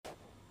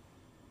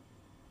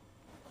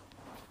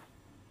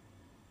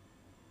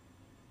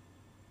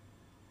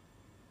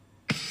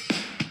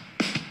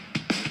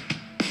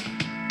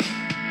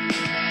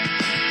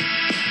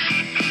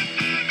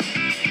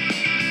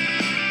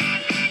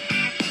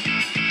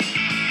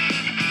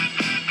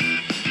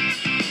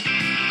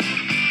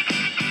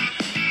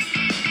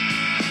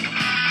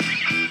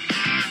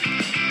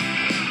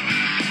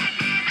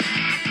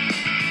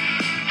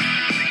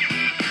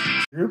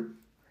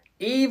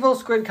Evil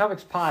Squid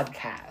Comics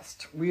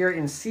Podcast. We are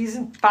in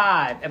Season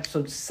 5,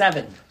 Episode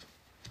 7.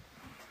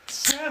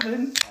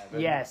 7?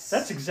 Yes.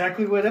 That's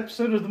exactly what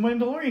episode of The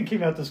Mandalorian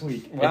came out this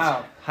week.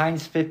 Wow. It's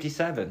Heinz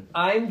 57.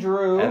 I'm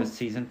Drew. That was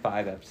Season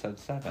 5, Episode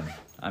 7.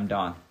 I'm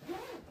Don.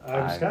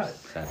 I'm Scott.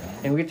 7.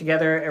 And we get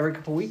together every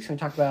couple weeks and we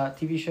talk about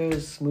TV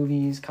shows,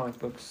 movies, comic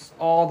books,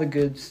 all the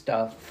good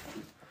stuff.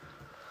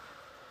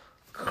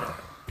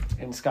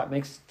 And Scott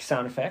makes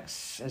sound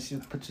effects as he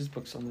puts his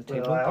books on the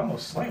table. Well, I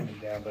almost slammed him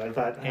down, but I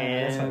thought,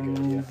 that's not a good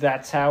idea. And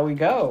that's how we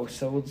go.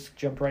 So we'll just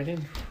jump right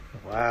in.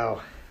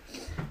 Wow.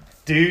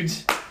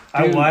 Dudes,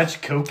 I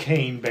watched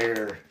Cocaine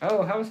Bear.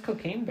 Oh, how was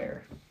Cocaine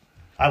Bear?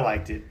 I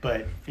liked it,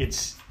 but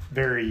it's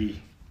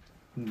very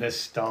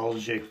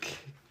nostalgic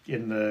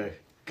in the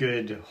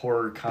good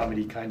horror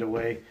comedy kind of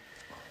way.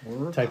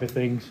 Type of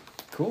things.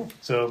 Cool.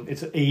 So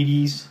it's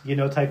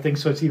 80s, type thing.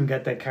 So it's even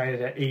got that kind of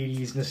that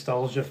 80s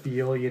nostalgia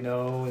feel,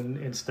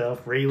 and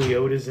stuff. Ray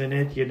Liotta's in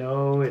it,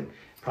 and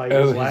probably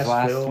his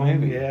last film.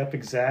 Movie. Yep,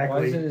 exactly.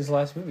 Why is it his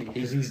last movie?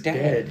 Because he's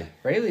dead.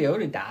 Ray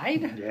Liotta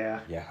died? Yeah.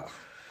 Yeah.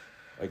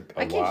 Like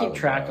I can't keep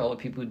track of all the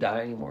people who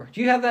die anymore.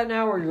 Do you have that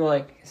now where you're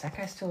like, is that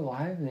guy still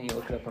alive? And then you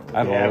look it up on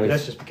But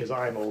that's just because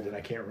I'm old and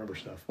I can't remember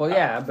stuff. Well,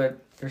 yeah, but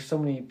there's so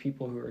many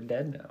people who are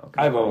dead now.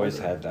 I've always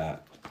had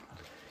that.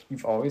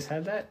 You've always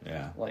had that?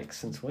 Yeah. Like,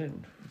 since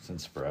when?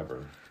 Since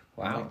forever.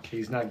 Wow.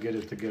 He's not good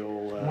at the good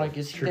old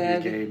is he trivia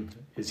dead? game.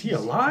 Is he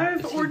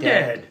alive Is he or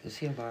dead? Is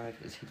he alive?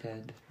 Is he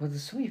dead? Well,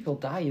 there's so many people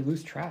die, you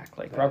lose track.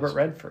 Like That Robert is-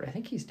 Redford. I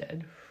think he's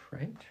dead,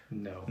 right?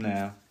 No.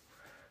 No.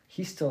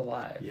 He's still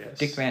alive. Yes.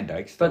 Dick Van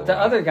Dyke's still But the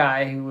alive. other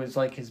guy who was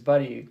like his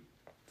buddy,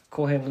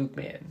 Cool Hand Luke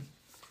Man,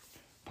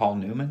 Paul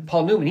Newman?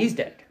 Paul Newman, he's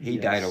dead. He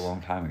Yes. died a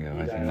long time ago,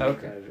 He I died. think.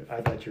 Okay.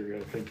 I thought you were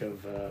going to think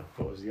of,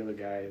 what was the other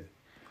guy?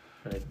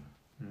 But,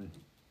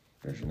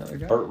 There's another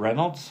guy. Burt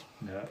Reynolds?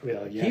 no,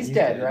 well, yeah, he's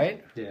dead,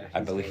 right? Yeah. I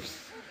he's believe.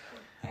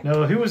 dead.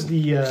 No, who was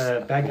the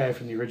bad guy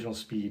from the original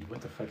Speed?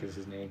 What the fuck is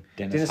his name?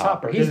 Dennis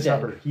Hopper. He's Dennis dead.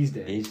 Hopper. He's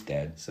dead. He's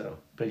dead. So,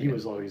 but he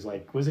was always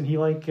like, wasn't he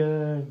like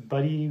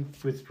buddy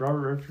with Robert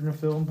Redford in a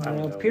film? I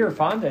don't know. Peter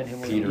Fonda and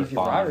him were Peter easy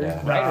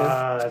Fonda.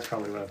 writers. That's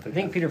probably what I'm I thinking.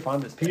 think Peter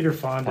Fonda's dead. Peter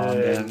Fonda,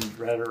 Fonda. and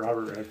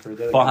Robert Redford.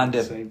 They're like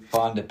the same.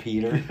 Fonda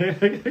Peter.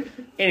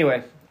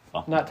 Anyway,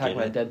 Oh, not talking kidding.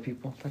 about dead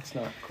people. That's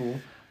not cool.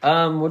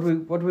 What do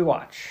we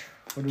watch?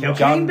 What do we watch? Cocaine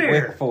John Bear.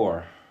 Wick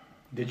 4.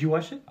 Did you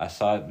watch it? I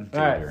saw it in All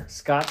right. theater.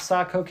 Scott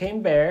saw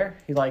Cocaine Bear.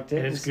 He liked it.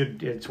 And it's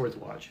good. It's worth a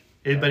watch.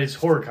 But it's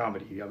horror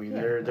comedy. I mean,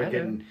 they're I know.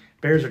 getting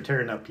bears are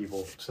tearing up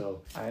people.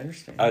 So I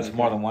understand. Oh, it's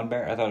more than one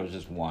bear? I thought it was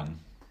just one.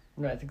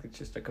 No, I think it's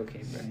just a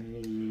cocaine bear.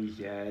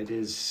 yeah, it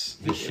is.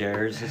 He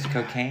shares his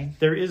cocaine?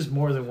 There is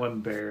more than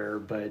one bear,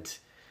 but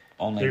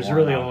Only there's one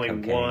really on only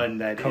cocaine. one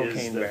that is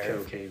Cocaine the bear.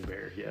 cocaine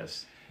bear.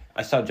 Yes,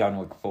 I saw John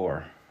Wick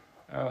 4.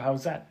 Oh,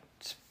 how's that?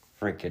 It's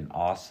freaking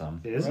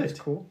awesome. is That's it?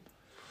 cool.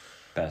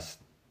 Best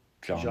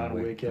John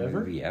Wick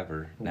ever? movie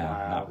ever. No,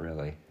 Wow. not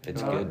really.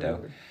 It's Not good though.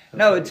 really.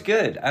 No, it's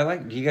good.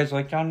 Do you guys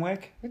like John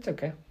Wick? It's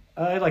okay.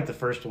 I like the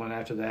first one.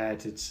 After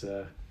that, it's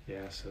so.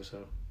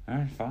 All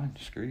right, fine.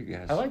 Screw you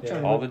guys. I like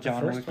John all Wick, the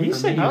John first Wick. one. He for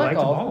said me. you I liked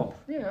like them all. all.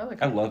 Yeah, I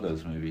like I all. love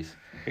those movies.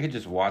 I could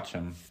just watch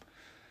them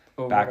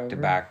Over back and to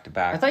over. back to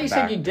back. I thought you to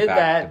said back you to did back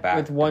that to back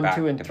with to 1, back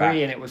 2, and to 3, back.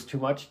 and it was too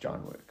much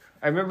John Wick.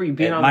 I remember you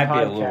being It on might the be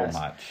a podcast. little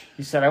much.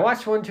 You said I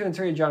watched 1, 2, and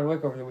 3 of John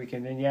Wick over the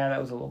weekend, and yeah, that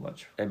was a little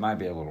much. It might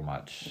be a little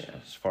much Yeah.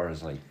 as far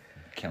as like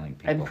killing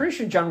people. I'm pretty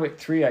sure John Wick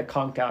 3 I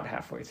conked out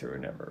halfway through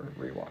and never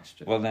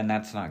rewatched it. Well, then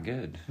that's not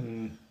good.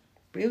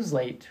 But it was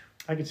late.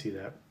 I could see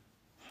that.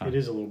 Huh. It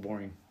is a little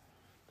boring.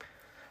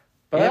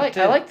 But You I have like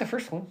to- I like the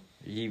first one.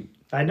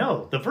 I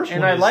know the first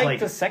And one. I is liked like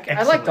the second.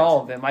 I excellent. liked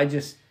all of them. I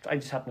just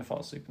happened to fall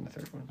asleep in the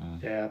third one.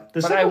 Yeah, the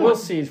But second I will one,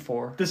 see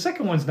 4. The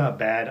second one's not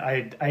bad.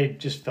 I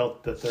just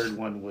felt the third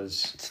one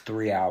was It's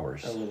 3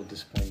 hours. a little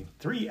disappointing.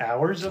 3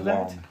 hours of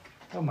Long. that?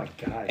 Oh my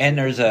god! And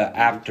there's a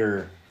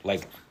after,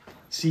 like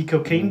see,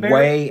 Cocaine Bear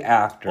way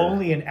after.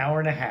 only an hour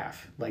and a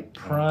half, like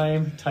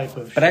prime type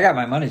of. But I got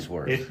my money's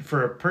worth.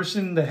 for a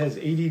person that has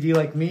ADD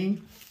like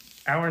me,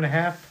 hour and a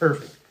half,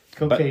 perfect.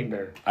 Cocaine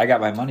Bear. I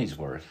got my money's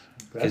worth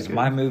That's because good.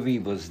 my movie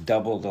was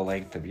double the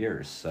length of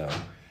yours. So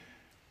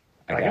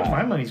I got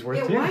my money's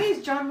worth too.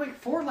 is John Wick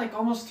 4 like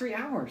almost 3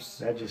 hours?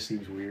 That just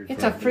seems weird.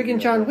 It's for a movie friggin'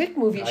 like John that. Wick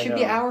movie. It I should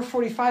be know. hour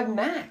 45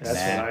 max. That's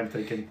Nah. what I'm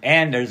thinking.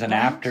 And there's an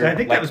after. I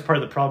think like, that was part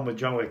of the problem with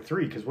John Wick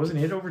 3, because wasn't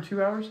it over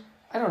 2 hours?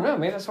 I don't know.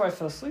 Maybe that's why I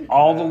fell asleep.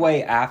 all the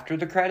way after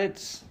the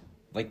credits,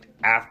 like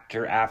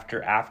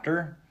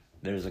after.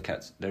 There's a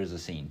cut. There's a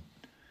scene.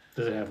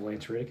 Does it have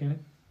Lance Reddick in it?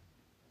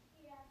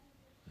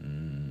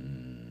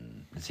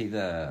 Is he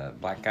the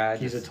black guy?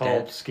 He's a that's tall,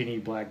 dead? skinny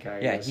black guy.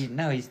 Yeah, yes.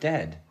 he's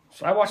dead.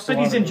 So I watched. But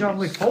he's in John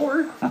Wick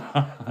 4.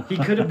 He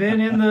could have been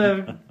in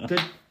the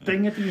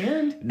thing at the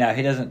end. No,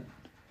 he doesn't.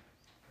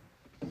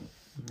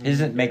 He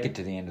doesn't make it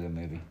to the end of the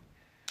movie.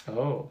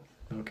 Oh,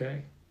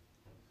 okay.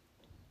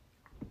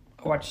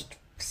 I watched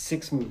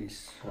 6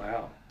 movies.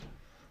 Wow.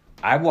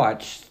 I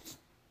watched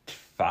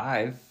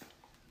 5.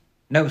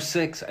 No,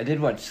 6. I did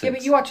watch 6. Yeah,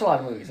 but you watch a lot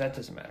of movies. That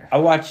doesn't matter. I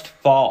watched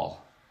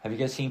Fall. Have you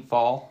guys seen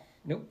Fall?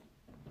 Nope.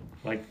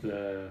 Like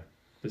the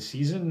The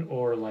season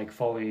or like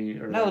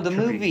falling? Or No, like the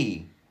tripping?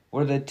 movie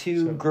where the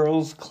two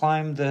girls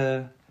climb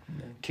the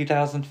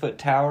 2,000-foot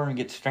tower and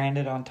get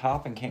stranded on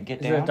top and can't get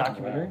Is down. there a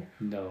documentary?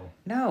 No.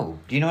 No.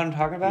 Do you know what I'm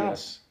talking about?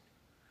 Yes.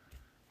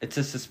 It's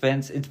a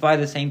suspense. It's by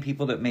the same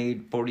people that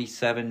made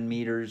 47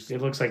 meters.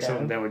 It looks like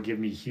something that would give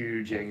me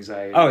huge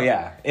anxiety. Oh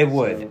yeah, it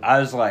would. So- I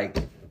was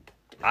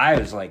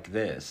like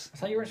this. I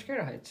thought you weren't scared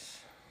of heights.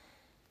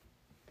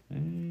 I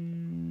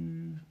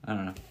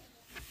don't know.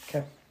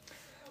 Okay.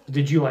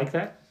 Did you like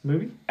that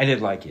movie I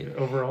did like it.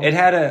 overall? It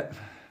had a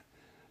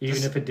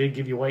Even if it did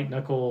give you white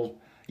knuckle.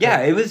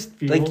 it was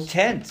like feels?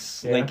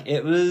 tense. Yeah. Like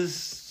it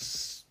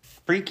was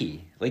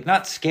freaky. Like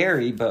not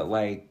scary, but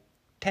like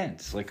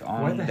tense. Like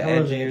on Why the the hell edge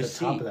are of they your at the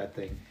seat. top of that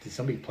thing? Did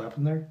somebody plop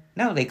them there?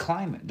 No, they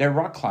climb it. They're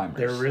rock climbers.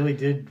 They really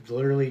did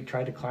literally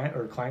try to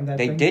climb that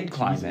They thing? did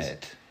climb Jesus.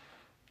 it.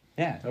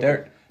 Yeah,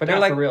 Okay. But they're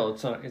not like for real.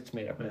 It's not. It's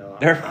made up. Well,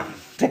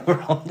 they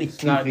were only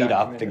 2 not a feet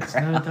off the documentary. it's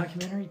not a ground.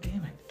 documentary,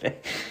 damn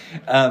it.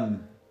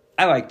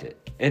 I liked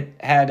it. It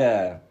had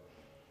a.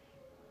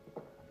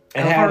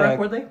 It How had far a up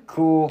were they?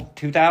 cool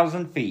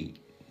 2,000 feet.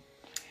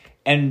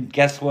 And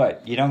guess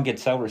what? You don't get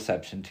cell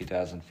reception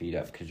 2,000 feet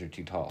up because you're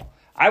too tall.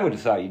 I would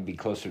have thought you'd be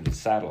closer to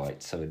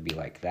satellites, so it'd be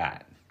like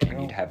that.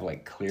 And you'd have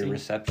like clear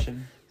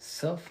reception.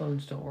 Cell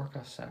phones don't work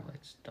off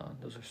satellites, Don.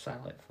 Those are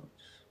satellite phones.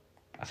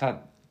 I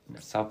thought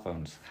cell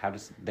phones, how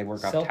does they work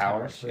Cell off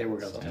towers? They were on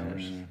the Cell towers.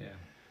 towers. Yeah.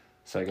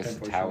 So I guess the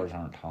Unfortunately. towers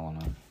aren't tall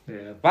enough.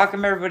 Yeah. How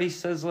come everybody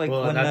says like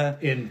Well, when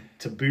and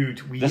to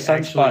boot, we the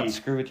actually, sunspots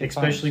screw with your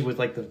especially phones? with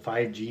like the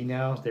 5G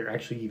now, they're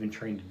actually even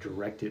trying to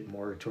direct it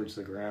more towards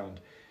the ground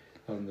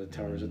on the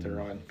towers that they're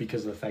on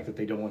because of the fact that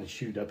they don't want to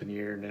shoot up in the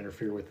air and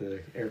interfere with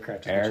the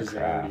aircraft as much as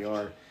they already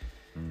are.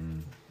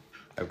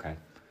 Okay.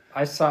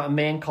 I saw A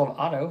Man Called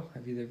Otto.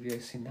 Have either of you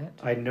guys seen that?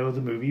 I know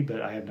the movie,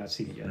 but I have not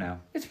seen it yet. No.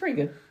 It's pretty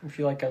good. If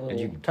you like a you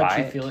little buy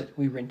touchy it? feel it,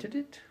 we rented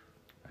it.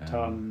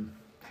 Tom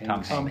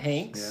Tom Tom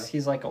Hanks. Hanks. Yeah.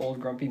 He's like an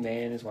old grumpy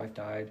man. His wife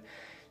died.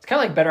 It's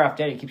kind of like Better Off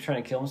Dead. He keeps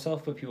trying to kill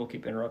himself, but people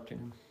keep interrupting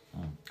him.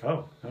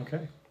 Oh,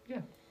 okay. Yeah,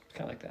 it's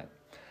kind of like that.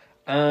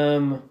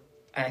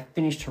 I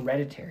finished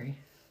Hereditary.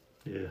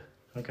 Yeah.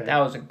 Okay. That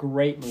was a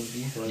great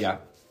movie. Yeah.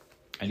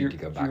 I need to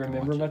go back Do you and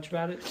remember watch it. much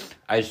about it?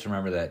 I just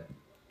remember that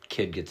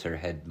kid gets her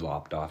head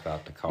lopped off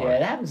out the car. Yeah,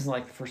 it happens in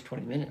like the first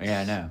 20 minutes.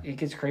 Yeah, I know. It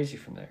gets crazy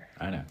from there.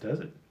 I know. Does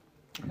it?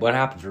 What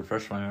happens?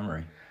 Refresh my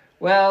memory.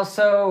 Well,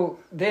 so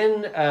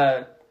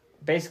then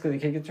basically the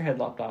kid gets her head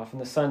lopped off,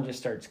 and the son just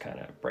starts kind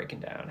of breaking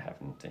down,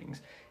 having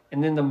things.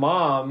 And then the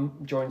mom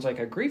joins like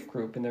a grief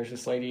group, and there's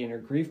this lady in her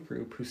grief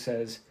group who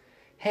says,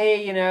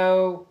 "Hey,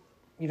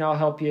 I'll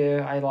help you.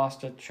 I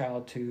lost a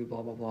child too,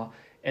 blah, blah, blah."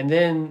 And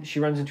then she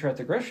runs into her at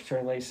the grocery store,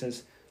 and the lady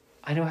says,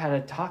 "I know how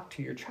to talk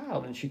to your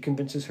child." And she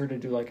convinces her to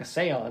do like a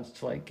seance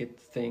to like get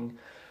the thing.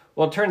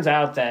 Well, it turns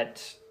out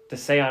that the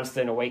seance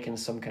then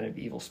awakens some kind of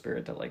evil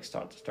spirit that like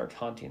starts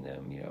haunting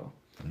them,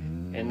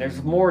 And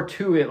there's more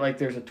to it. Like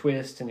there's a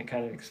twist, and it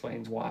kind of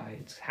explains why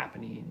it's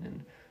happening.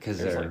 And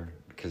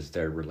Because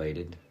they're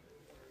related.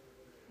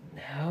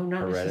 no,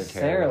 not Hereditary.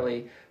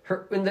 necessarily.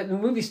 When the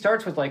movie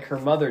starts with like her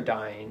mother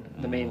dying,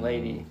 the main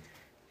lady,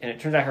 and it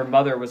turns out her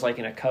mother was like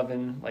in a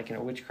coven, like in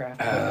a witchcraft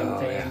coven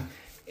thing. yeah.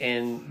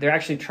 And they're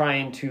actually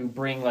trying to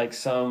bring like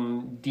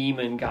some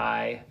demon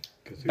guy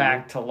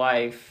back to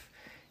life,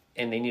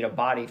 and they need a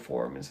body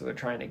for him, and so they're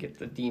trying to get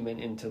the demon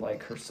into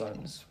like her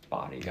son's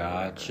body. or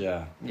whatever.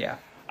 Gotcha. Yeah,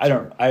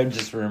 I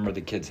just remember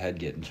the kid's head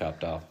getting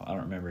chopped off. I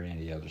don't remember any of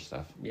the other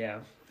stuff. yeah.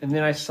 And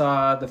then I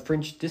saw The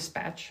French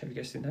Dispatch. Have you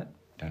guys seen that?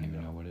 Don't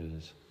even know what it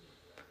is.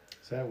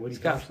 Is that Woody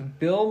It's got Harrelson?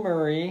 Bill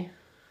Murray.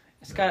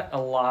 It's got a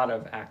lot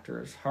of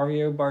actors.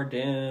 Javier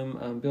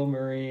Bardem, Bill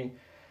Murray,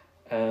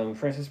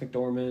 Francis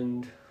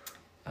McDormand.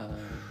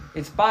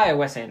 It's by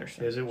Wes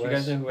Anderson. Is it Do Wes? you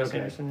guys know who Wes Okay.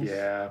 Anderson is?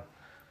 Yeah.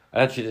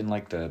 I actually didn't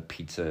like the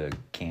pizza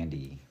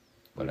candy,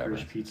 whatever.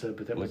 Licorice Pizza,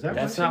 but that was Licorice. that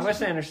That's not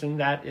Wes Anderson.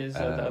 That is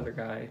the Oh. other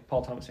guy,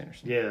 Paul Thomas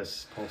Anderson.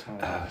 Yes, Paul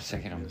Thomas.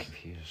 Second, I'm Yes.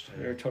 confused.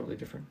 They're totally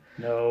different.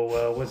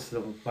 No, what's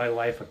the My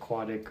Life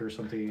Aquatic or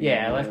something?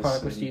 Yeah, Life Yes,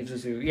 Aquatic with and-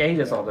 Steve Zissou. Yeah, he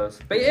does all those.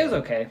 But it was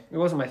okay. It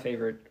wasn't my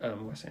favorite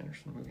Wes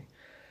Anderson movie.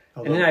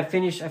 although- And then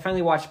I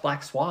finally watched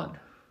Black Swan.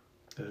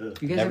 Ugh.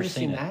 You guys Never ever seen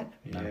seen it. that?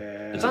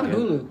 Yeah, It's on good?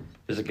 Hulu.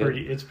 Is it good?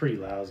 It's pretty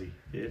lousy.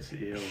 It's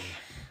ew.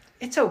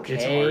 It's okay.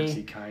 It's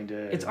artsy kind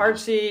of. It's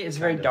artsy. It's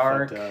very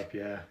dark. Up,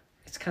 yeah,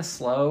 It's kind of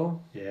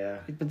slow. yeah.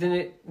 But then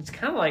it's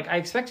kind of like, I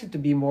expect it to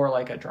be more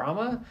like a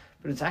drama,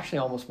 but it's actually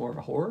almost more of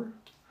a horror.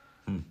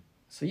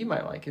 So you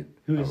might like it.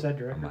 Who is that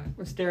director? Mine.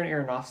 It's Darren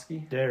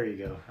Aronofsky. There you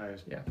go. I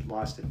Yeah.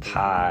 lost it.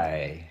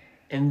 Pie.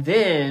 And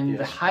then Yes.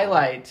 the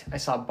highlight, I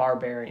saw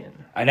Barbarian.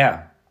 I know.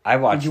 I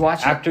watched. Did you watch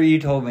it? After you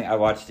told me, I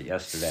watched it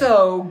yesterday.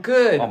 So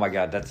good. Oh my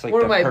god, that's like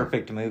One the of my-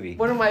 perfect movie.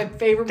 One of my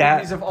favorite That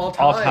movies of all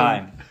time. All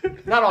time.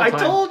 Not all I time.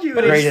 told you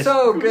But that. it's Greatest-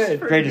 so It was good.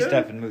 pretty Greatest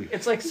good. effing movie.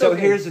 It's like So good.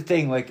 here's the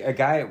thing, like a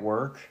guy at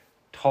work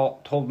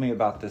told me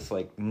about this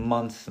like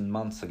months and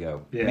months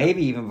ago. Yeah.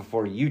 Maybe even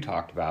before you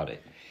talked about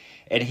it.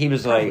 And he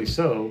was Probably like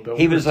so, but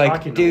he we was were like,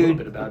 talking a dude, little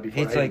bit about it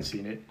before it's I hadn't like-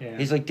 seen it. Yeah.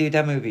 he's like, dude,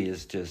 that movie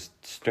is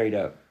just straight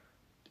up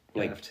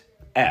like Left.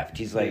 effed.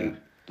 He's like Yeah.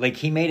 Like,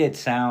 he made it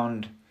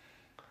sound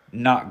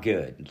not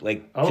good.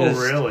 Like,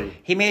 really?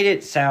 He made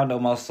it sound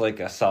almost like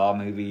a Saw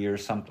movie or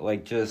something.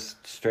 Like,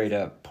 just straight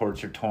up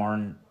torture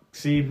torn.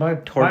 See, my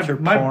Torture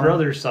porn,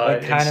 brother saw like,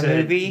 it and kind of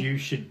said, movie.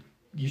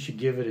 you should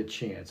give it a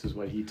chance, is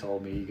what he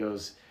told me. He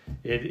goes,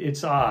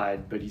 it's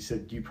odd, but he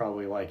said you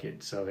probably like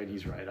it. So, and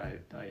he's right.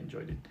 I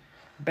enjoyed it.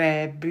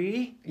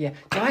 Baby. Yeah,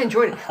 so I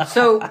enjoyed it.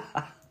 So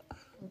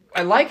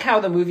I like how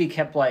the movie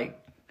kept like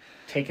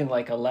taking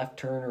like a left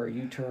turn or a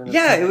U-turn.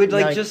 Yeah, it would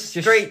like just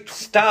straight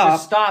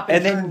stop,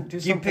 and then turn, do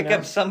you something pick up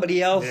else.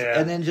 somebody else, Yeah.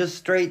 and then just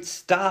straight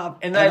stop.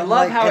 And I I'm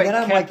love like, how and it then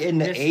I'm kept like in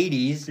the this-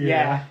 80s,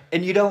 Yeah.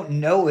 and you don't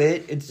know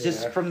it. It's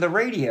just Yeah. from the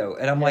radio,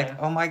 and I'm Yeah.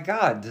 like, oh my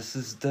god, this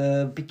is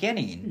the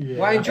beginning. Yeah.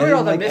 Well, I enjoyed And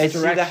all the then, like, I see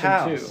the misdirection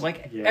house. too.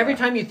 Like Yeah. every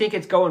time you think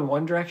it's going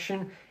one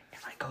direction, it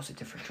like goes a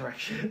different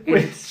direction. When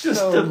it's just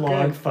so the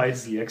log good.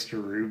 finds the extra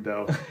room,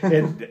 though.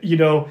 And, you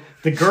know,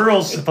 the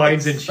girl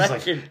finds it, and she's Such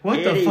like, an what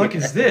the idiot. fuck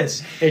is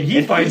this? And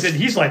he finds it,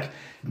 and he's like,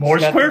 more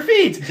Just got- square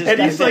feet. just And got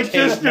he's the like, tape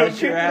just no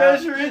measure out.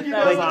 measuring, you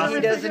That know, was Like, awesome.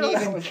 he everything doesn't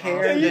else. even was care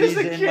awesome. that He he's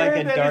doesn't in care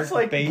like a that dark it's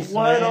like basement.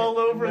 blood all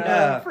over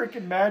Yeah. the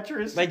freaking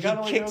mattress. Like, he God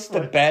only kicks knows the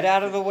what. bed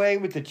out of the way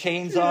with the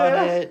chains on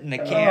Yeah. it and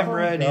the Oh,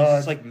 camera, and he's God.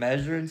 just like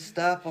measuring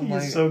stuff. I'm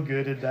like, He's so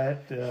good at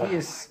that. He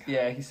is,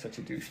 yeah, he's such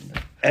a douche in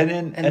that. and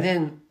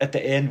then at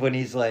the end when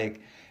he's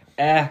like,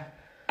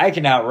 I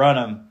can outrun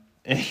him.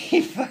 And he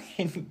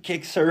fucking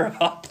kicks her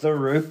off the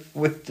roof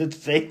with the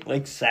thing,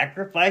 like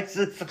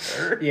sacrifices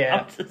her.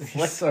 Yeah, I'm just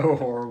he's like, so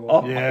horrible.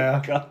 oh Yeah.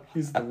 my god.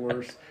 He's the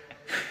worst.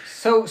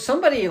 So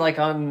somebody like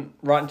on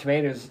Rotten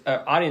Tomatoes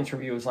audience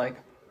review was like,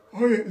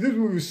 "Oh, yeah, this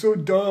movie was so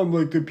dumb.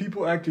 Like the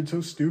people acted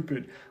so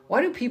stupid."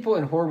 Why do people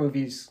in horror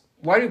movies?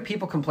 Why do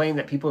people complain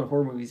that people in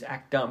horror movies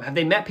act dumb? Have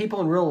they met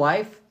people in real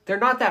life? They're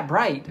not that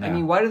bright. No. I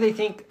mean, why do they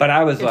think? But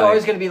I was it's like,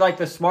 always going to be like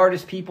the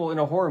smartest people in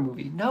a horror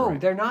movie. No,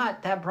 Right. they're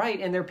not that bright,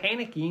 and they're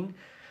panicking.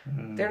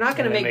 They're not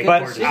going to And they make make good but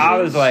decisions. I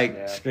was like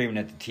Yeah. screaming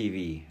at the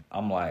TV.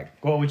 I'm like,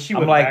 Well, when she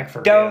I'm went back like, for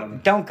him.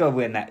 don't go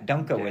in that.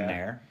 Don't go in Yeah.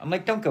 there. I'm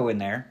like, don't go in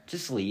there.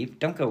 Just leave.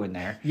 Don't go in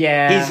there.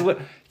 Yeah.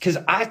 Because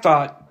I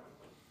thought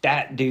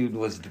that dude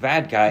was the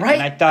bad guy, Right,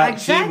 and I thought he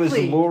exactly.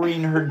 was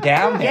luring her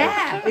down there.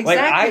 Yeah, Like I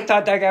exactly.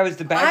 thought that guy was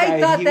the bad guy. I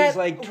and thought he that was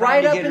like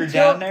right trying up to get her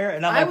until down there,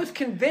 and I'm I like, was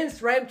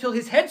convinced right until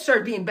his head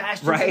started being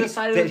bashed into Right, the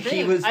side of that the he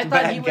thing. was I the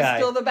thought bad he was guy.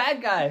 still the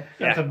bad guy.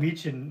 Not to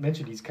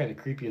mention he's kind of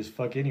creepy as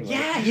fuck anyway.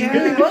 Yeah, he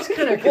really was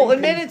kind of. well,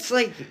 and then it's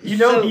like, You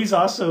know, so- he's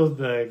also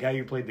the guy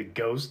who played the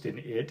ghost in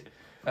It.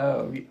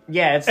 Oh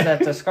yeah, it's that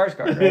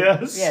Skarsgård, right?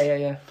 Yes.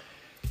 Yeah.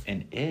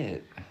 and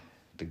it,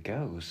 the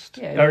ghost.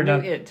 Yeah, Or the no,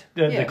 new it.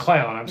 The Yeah.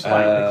 clown, I'm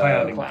sorry. Uh, the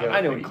clown. and Clown. Go-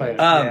 I know what you clown.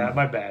 meant. Yeah,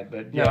 my bad.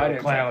 But No, yeah, I know the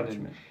clown exactly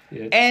what and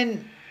you It.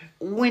 And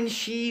when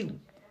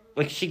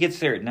she gets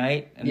there at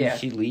night and Yeah. then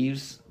she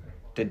leaves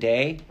the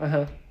day,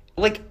 Uh-huh.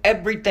 like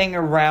everything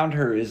around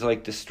her is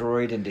like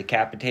destroyed and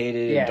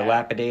decapitated Yeah. and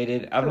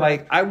dilapidated. I'm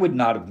Correct. like, I would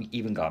not have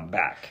even gone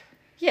back.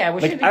 Yeah,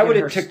 we Like should I would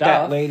her have took stuff.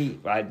 that lady.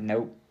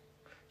 Nope.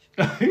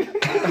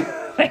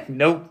 Like,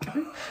 nope.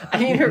 I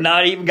mean, her,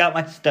 Not even got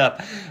my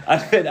stuff.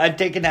 I'd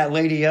taken that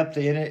lady up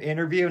to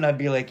interview, and I'd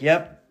be like,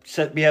 "Yep,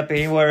 set me up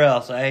anywhere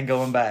else. I ain't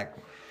going back."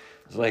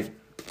 It's like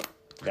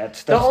that the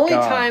stuff's only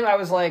gone. time I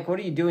was like, "What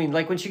are you doing?"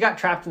 Like when she got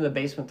trapped in the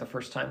basement the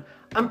first time.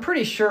 I'm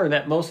pretty sure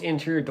that most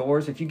interior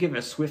doors, if you give it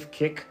a swift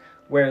kick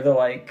where the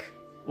like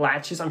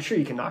latches, I'm sure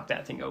you can knock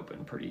that thing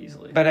open pretty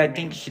easily. But I mean,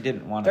 think she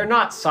didn't want they're to.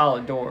 not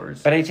solid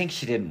doors. But I think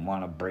she didn't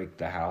want to break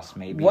the house.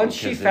 Maybe Once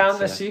she because found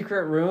the it's,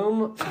 secret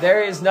room,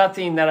 there is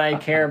nothing that I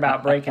care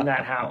about breaking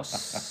that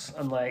house.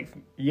 I'm like,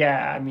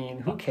 yeah, I mean,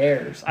 who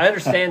cares? I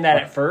understand that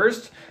at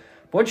first.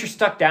 But once you're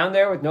stuck down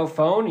there with no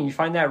phone and you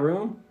find that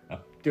room,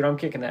 dude, I'm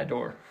kicking that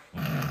door.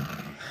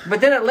 But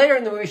then later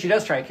in the movie, she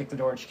does try to kick the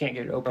door and she can't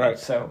get it open. Right.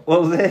 So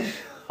Well, then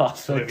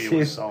also Maybe it too.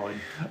 was solid.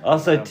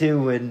 Also, Yeah.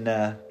 too,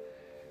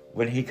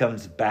 when he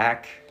comes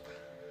back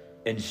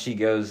and she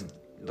goes,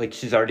 like,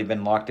 she's already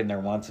been locked in there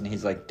once, and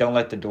he's like, "Don't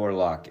let the door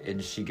lock."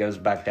 And she goes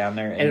back down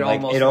there, and it like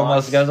almost it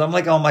almost locks. goes. I'm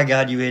like, "Oh my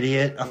god, you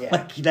idiot!" I'm Yeah.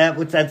 like,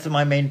 that's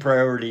my main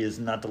priority is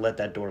not to let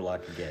that door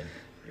lock again.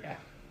 yeah,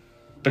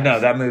 But no,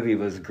 that movie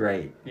was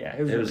great. yeah,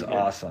 It was really good.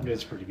 awesome.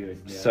 It's pretty good.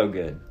 Yeah. So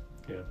good.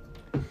 Yeah.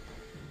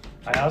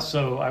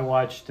 I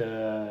watched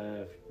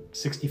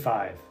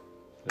 65.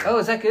 Oh,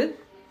 is that good?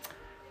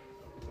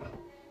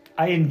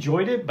 I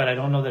enjoyed it, but I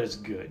don't know that it's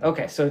good.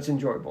 Okay, so it's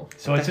enjoyable.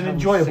 So What it's the an hell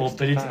is enjoyable,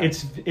 but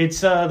 65?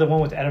 it's the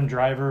one with Adam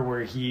Driver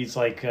where he's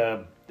like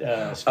a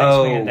spaceman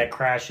Oh. that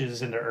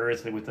crashes into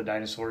Earth with the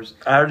dinosaurs.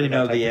 I already That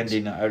know type the of-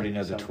 ending. I already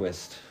know the So-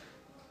 twist.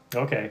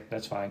 Okay,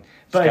 that's fine.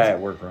 This guy But at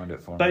work ruined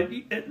it for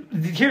me.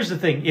 but here's the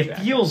thing: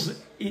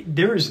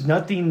 there is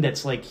nothing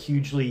that's like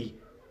hugely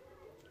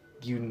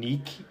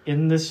unique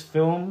in this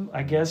film.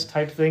 I guess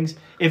type things.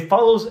 It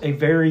follows a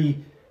very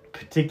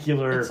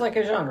particular. It's like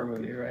a genre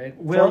movie, right?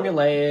 Well-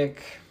 Formulaic.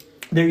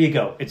 There you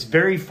go. It's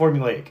very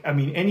formulaic. I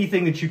mean,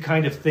 anything that you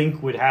kind of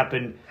think would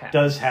happen Happens.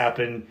 does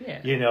happen, Yeah.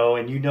 you know,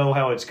 and you know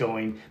how it's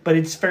going. But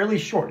it's fairly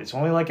short. It's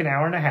only like an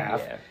hour and a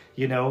half. Yeah.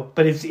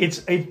 But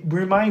it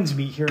reminds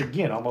me here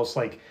again, almost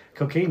like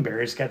Cocaine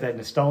Bear. It's got that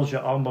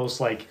nostalgia,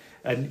 almost like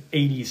an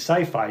 80s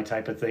sci-fi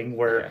type of thing,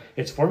 where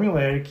it's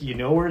formulaic, you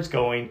know where it's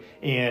going,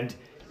 and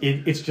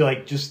it's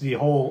just the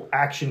whole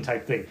action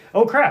type thing.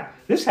 Oh crap,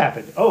 this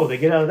happened. Oh, they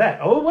get out of that.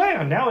 Oh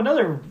wow, now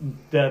another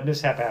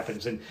mishap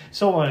happens, and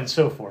so on and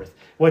so forth.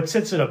 What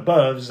sets it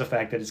above is the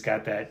fact that it's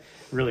got that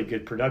really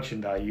good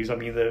production values. I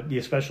mean,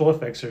 the special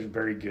effects are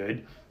very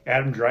good.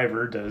 Adam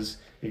Driver does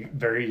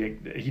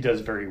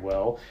very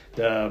well.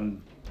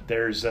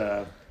 There's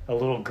a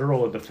little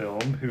girl in the film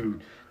who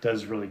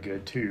does really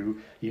good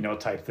too,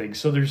 type thing.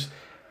 So there's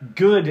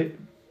good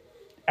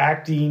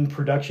acting,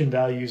 production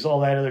values, all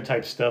that other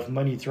type stuff,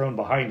 money thrown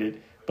behind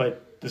it.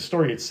 But the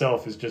story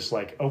itself is just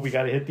like, oh, we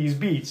got to hit these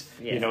beats,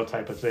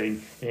 type of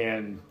thing.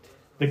 And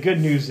the good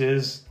news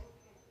is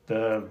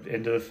the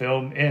end of the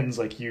film ends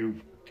like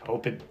you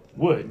hope it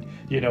would,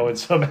 in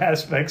some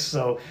aspects.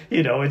 So,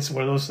 it's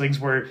one of those things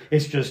where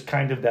it's just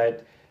kind of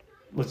that,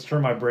 let's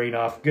turn my brain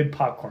off, good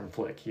popcorn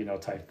flick,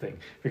 type thing.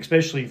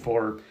 Especially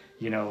for,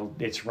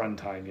 its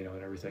runtime,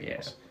 and everything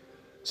else.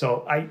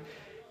 So I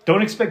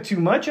don't expect too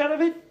much out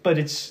of it, but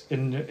it's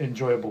an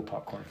enjoyable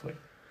popcorn flick.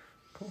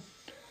 Cool.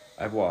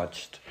 I've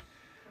watched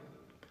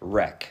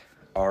REC,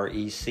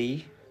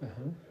 REC,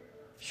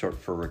 short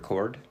for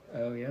record.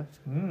 Oh, yeah?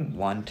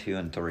 1, 2,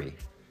 and 3.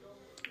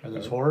 Are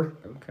those horror?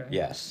 Okay.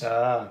 Yes.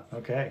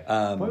 Okay.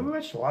 Boy, we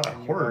watched a lot of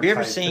horror. Have you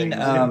ever seen?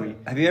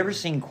 Have you ever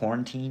seen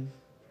Quarantine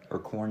or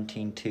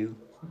Quarantine 2?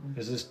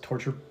 Is this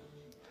torture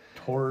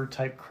horror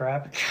type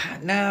crap?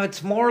 No,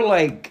 it's more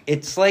like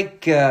it's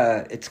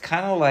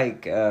kind of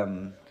like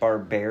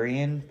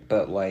Barbarian,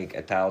 but like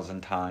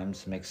 1,000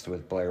 times mixed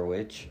with Blair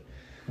Witch.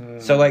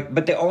 So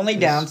but the only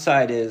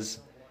downside is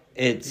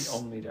it's the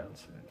only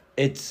downside.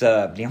 It's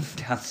the only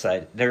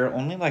downside. They're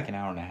only like an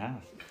hour and a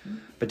half.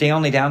 But the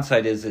only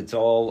downside is it's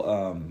all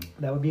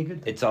that would be a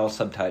good thing. It's all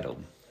subtitled.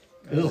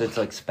 It's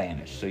like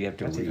Spanish, so you have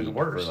to read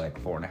for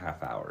like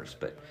 4.5 hours.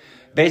 But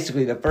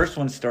basically, the first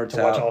one starts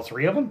out. Watch all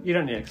three of them? You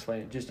don't need to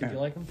explain it. Just did you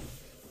like them?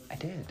 I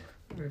did.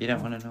 You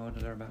don't want to know what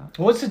they're about?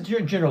 Well, what's the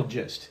general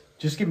gist?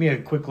 Just give me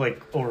a quick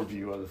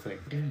overview of the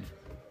thing.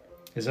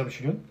 Is that what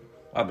you're doing?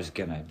 I was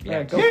gonna.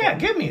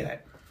 Give me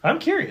that. I'm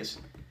curious.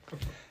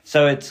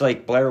 So it's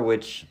like Blair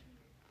Witch.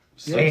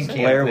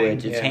 Blair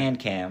Witch. It's hand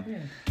cam. Yeah.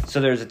 So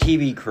there's a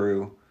TV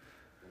crew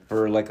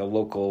for like a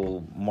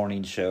local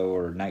morning show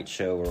or night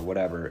show or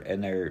whatever,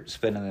 and they're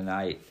spending the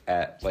night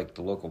at like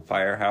the local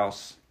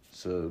firehouse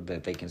so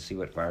that they can see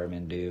what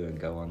firemen do and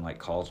go on like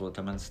calls with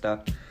them and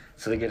stuff.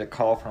 So they get a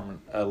call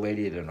from a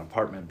lady at an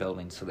apartment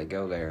building, so they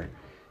go there,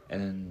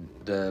 and then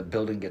the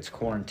building gets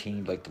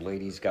quarantined. Like the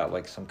lady's got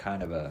like some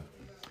kind of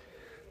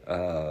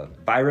a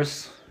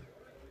virus.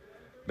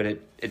 But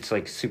it's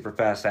like super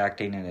fast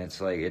acting, and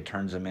it's like it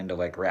turns them into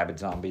like rabid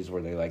zombies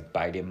where they like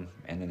bite him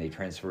and then they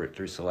transfer it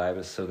through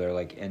saliva. So they're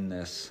like in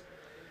this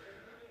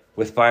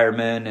with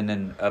firemen, and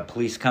then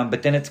police come.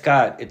 But then it's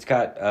got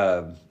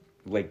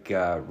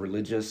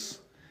religious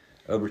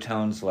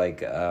overtones,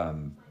 like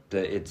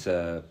it's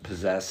a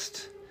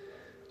possessed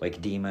like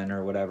demon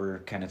or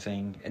whatever kind of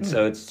thing. And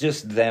so it's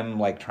just them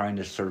like trying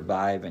to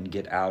survive and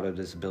get out of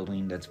this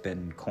building that's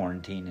been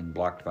quarantined and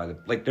blocked by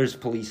there's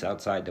police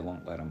outside that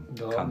won't let them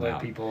come out.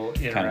 People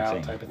in or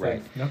out type of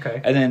thing. Okay.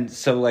 And then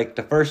so like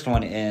the first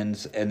one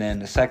ends, and then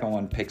the second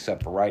one picks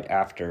up right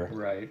after.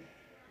 Right.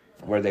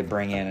 Where they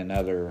bring in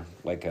another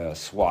like a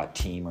SWAT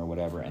team or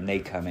whatever, and they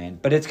come in.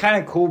 But it's kind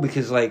of cool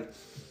because like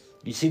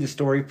you see the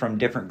story from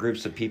different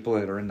groups of people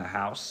that are in the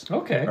house.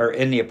 Okay. Or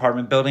in the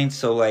apartment building.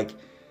 So like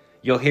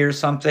you'll hear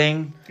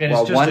something and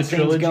while it's just one a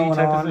thing's going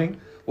type on. Of thing?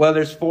 Well,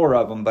 there's 4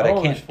 of them, but I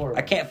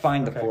I can't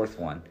find the 4th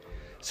one.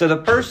 So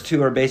the first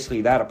 2 are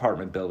basically that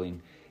apartment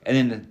building, and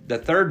then the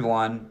third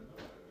one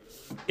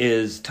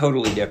is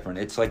totally different.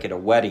 It's like at a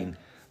wedding,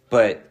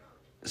 but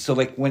so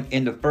like when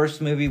in the first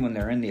movie when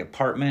they're in the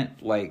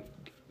apartment, like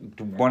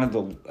one of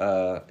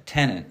the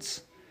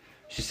tenants,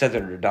 she said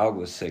that her dog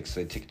was sick,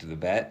 so they took it to the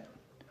vet.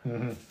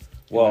 Mm-hmm.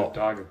 Well,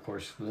 dog, of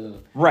course.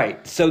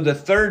 Right. So the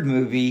third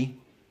movie,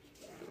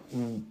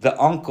 the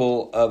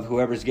uncle of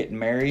whoever's getting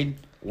married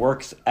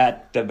works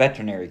at the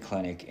veterinary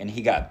clinic, and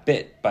he got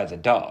bit by the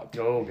dog.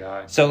 Oh,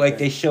 God. So, like,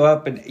 they show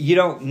up, and you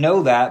don't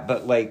know that,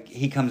 but, like,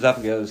 he comes up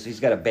and goes,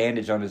 he's got a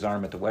bandage on his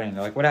arm at the wedding.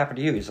 They're like, what happened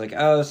to you? He's like,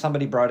 oh,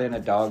 somebody brought in a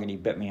dog, and he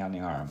bit me on the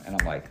arm. And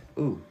I'm like,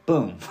 ooh,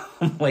 boom.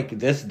 I'm like,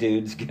 this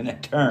dude's gonna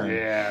turn.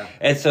 Yeah.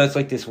 And so it's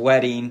like this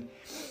wedding,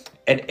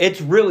 and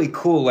it's really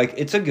cool. Like,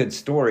 it's a good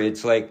story.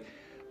 It's like,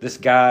 this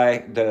guy,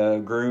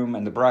 the groom,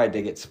 and the bride,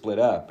 they get split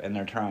up, and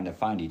they're trying to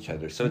find each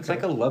other. So it's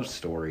like a love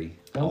story.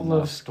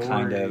 Love story.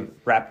 Kind of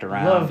wrapped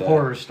around. Love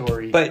horror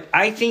story. But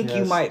I think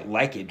you might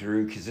like it,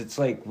 Drew, because it's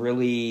like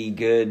really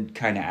good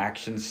kind of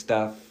action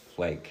stuff.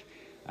 Like,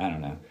 I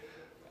don't know.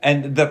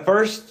 And the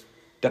first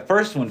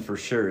one for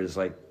sure is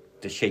like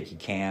the shaky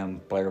cam,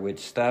 Blair Witch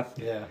stuff.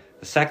 Yeah.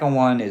 The second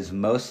one is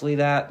mostly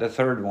that. The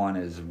third one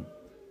is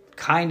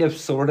kind of,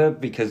 sort of,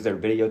 because they're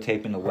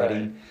videotaping the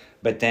wedding.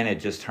 but then it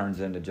just turns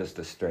into just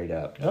a straight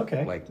up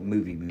like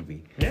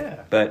movie.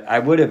 Yeah. But I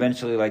would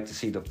eventually like to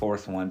see the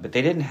fourth one, but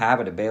they didn't have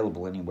it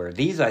available anywhere.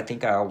 These, I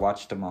think I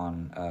watched them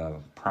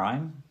on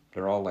Prime.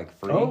 They're all like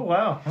free. Oh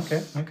wow.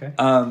 Okay.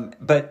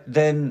 But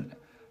then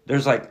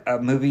there's like a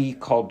movie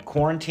called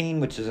Quarantine,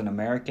 which is an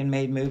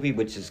American-made movie,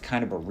 which is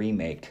kind of a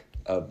remake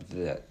of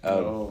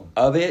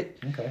of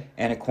it,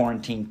 and a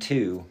Quarantine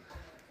 2.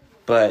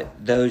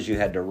 But those you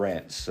had to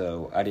rent,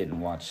 so I didn't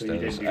watch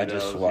those. I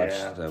just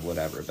watched the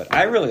whatever. But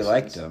I really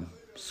liked them.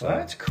 So well,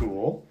 that's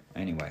cool.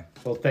 Anyway.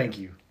 Well, thank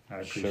you. I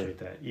appreciate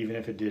that. Even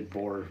if it did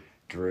bore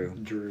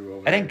Drew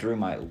over I think Drew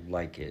might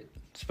like it.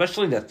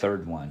 Especially the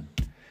third one.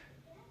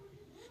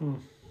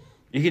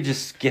 You could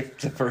just skip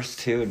the first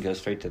two and go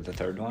straight to the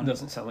third one.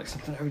 Doesn't sound like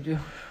something I would do.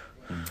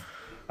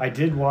 I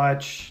did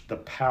watch The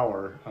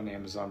Power on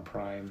Amazon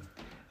Prime.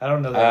 I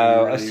don't know.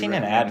 That I've seen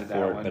an ad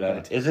for it,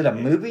 but is it a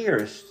movie or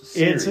a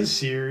series? It's a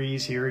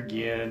series here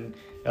again.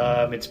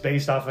 It's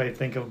based off, I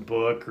think, a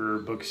book or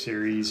book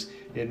series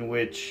in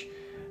which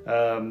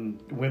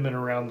women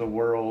around the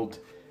world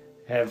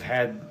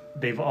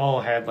they've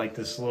all had like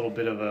this little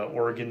bit of an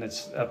organ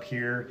that's up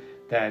here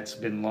that's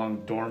been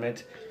long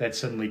dormant that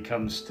suddenly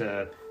comes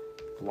to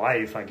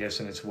life, I guess,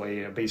 in its way.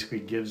 And it basically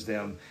gives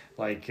them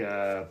like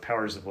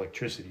powers of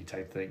electricity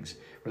type things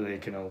where they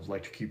can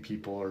electrocute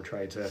people or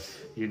try to,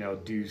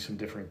 do some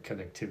different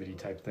connectivity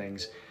type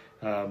things.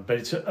 But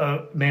it's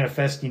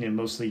manifesting in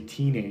mostly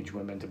teenage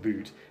women to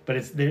boot. But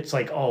it's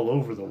like all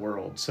over the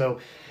world. So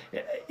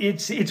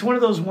it's one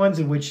of those ones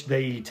in which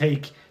they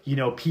take,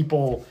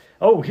 people.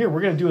 Oh, here, we're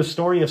going to do a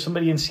story of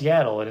somebody in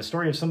Seattle and a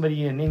story of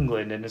somebody in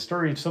England and a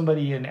story of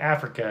somebody in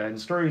Africa and a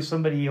story of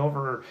somebody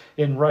over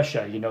in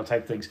Russia,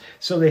 type things.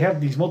 So they have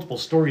these multiple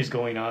stories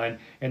going on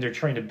and they're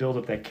trying to build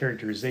up that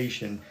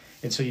characterization.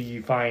 And so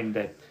you find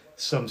that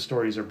some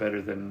stories are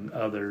better than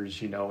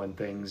others, and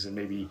things. And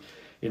maybe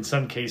in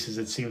some cases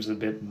it seems a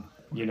bit,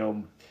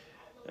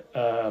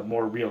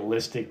 more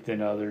realistic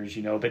than others,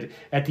 But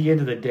at the end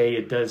of the day,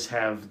 it does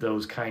have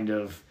those kind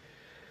of,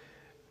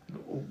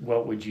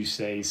 what would you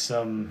say,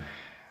 some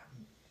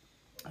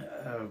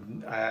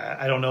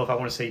I don't know if I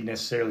want to say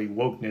necessarily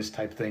wokeness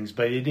type things,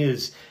 but it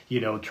is,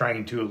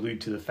 trying to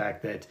allude to the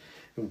fact that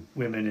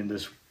women in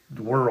this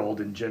world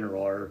in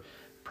general are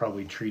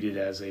probably treated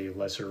as a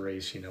lesser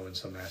race, in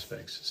some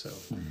aspects. So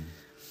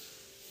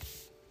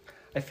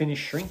I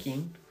finished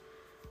Shrinking.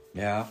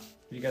 Yeah.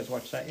 Did you guys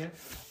watch that yet?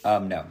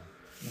 No.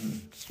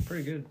 It's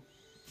pretty good.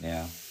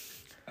 Yeah.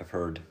 I've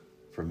heard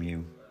from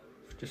you.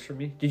 Just from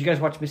me. Did you guys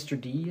watch Mr.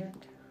 D yet?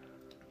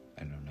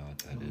 I don't know what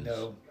that is.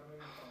 No.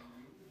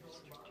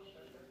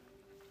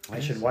 I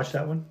should watch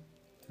that one.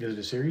 Is it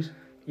a series?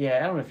 Yeah,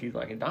 I don't know if you'd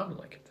like it. Don would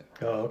like it,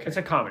 though. Oh, okay. It's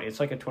a comedy. It's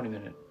like a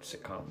 20-minute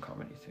sitcom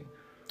comedy thing.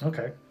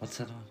 Okay. What's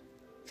that on?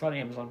 It's on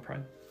Amazon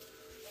Prime.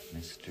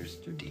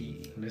 Mr.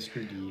 D.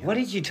 Mr. D. What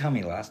did you tell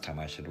me last time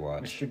I should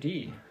watch? Mr.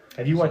 D.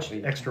 Have you watched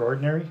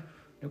Extraordinary?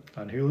 Nope.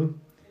 On Hulu?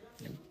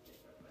 Nope.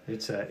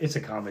 It's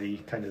a comedy,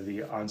 kind of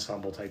the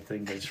ensemble type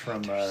thing, but it's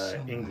from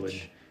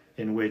England,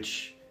 in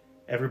which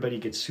everybody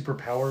gets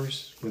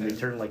superpowers when they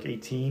turn like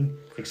 18,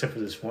 except for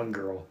this one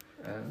girl.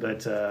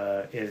 But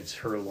it's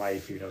her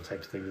life, type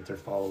of thing that they're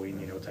following,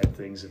 type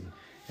things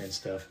and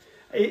stuff.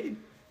 I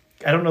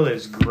don't know that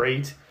it's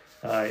great.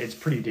 It's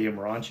pretty damn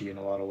raunchy in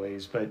a lot of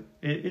ways, but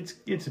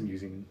it's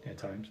amusing at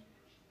times,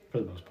 for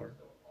the most part.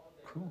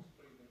 Cool.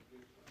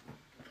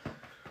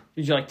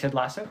 Did you like Ted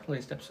Lasso,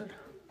 latest episode?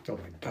 Oh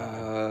my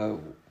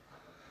god.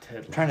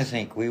 I'm trying to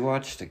think.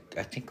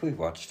 I think we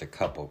watched a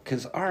couple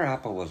because our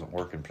Apple wasn't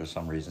working for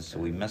some reason, so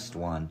we missed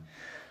one.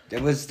 It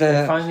was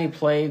I finally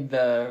played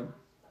the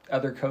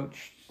other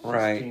coach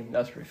team.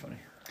 That's pretty funny.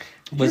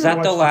 Was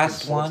that the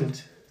last one?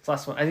 It's the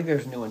last one. I think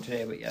there's a new one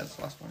today, but yeah, it's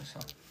the last one I saw.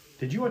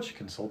 Did you watch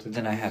Consultant?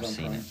 Then I have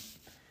seen it.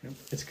 Nope.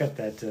 It's got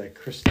that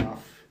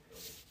Christoph,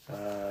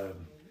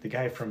 the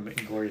guy from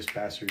Inglourious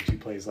Basterds who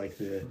plays like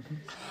the...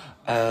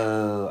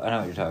 Oh, I know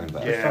what you're talking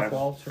about. Yeah. Christoph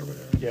Waltz or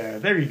whatever. Yeah,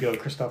 there you go.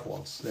 Christoph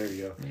Waltz. There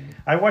you go. Yeah.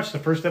 I watched the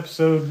first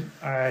episode.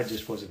 I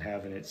just wasn't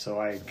having it, so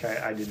I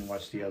didn't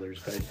watch the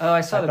others. But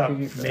I saw the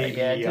preview for that.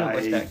 Yeah, it didn't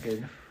look that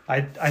good.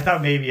 I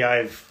thought maybe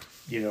I've,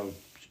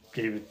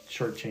 gave it,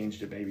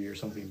 shortchanged it maybe or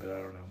something, but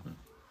I don't know.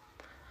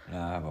 No,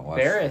 I haven't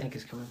watched Barry, it. I think,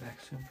 is coming back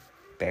soon.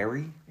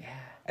 Barry? Yeah.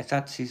 I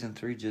thought season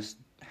 3 just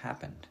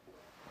happened.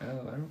 Oh,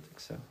 I don't think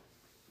so.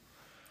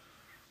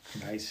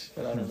 Nice.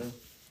 But I don't know.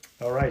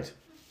 All right.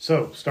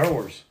 So, Star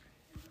Wars.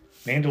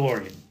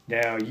 Mandalorian.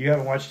 Now, you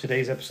haven't watched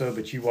today's episode,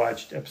 but you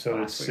watched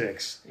episode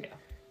 6. Yeah.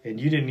 And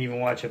you didn't even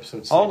watch episode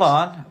 6. Hold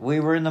on. We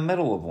were in the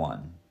middle of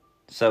one.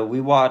 So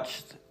we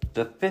watched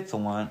the 5th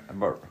one,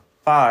 or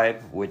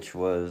 5, which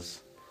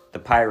was the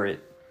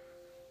pirate.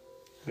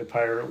 The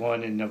pirate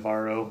one in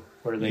Navarro,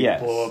 where they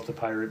blow up the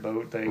pirate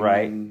boat thing.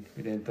 Right.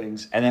 And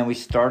things. And then we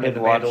started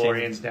watching... the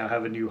Mandalorians now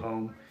have a new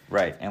home.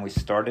 Right, and we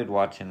started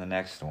watching the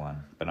next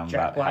one, but I'm Jack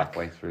about Black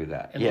halfway through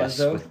that. and Yes,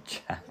 Lizzo. with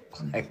Jack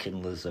Black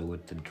and Lizzo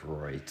with the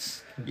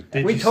droids.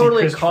 Did We you see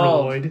totally Christopher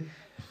called- Lloyd?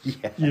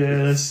 Yeah.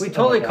 Yes. We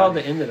totally Oh my called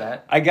God. the end of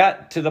that. I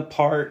got to the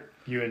part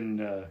You and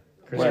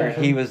Chris where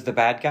Harrison? he was the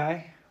bad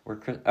guy.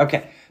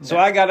 Okay, so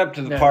I got up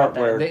to the part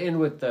where they end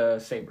with the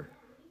saber,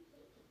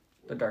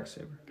 the dark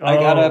saber. I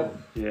got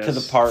up to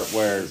the part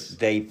where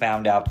they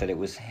found out that it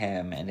was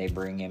him, and they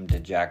bring him to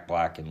Jack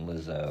Black and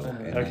Lizzo.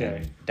 And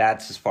Okay,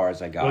 that's as far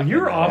as I got. Well,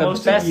 you're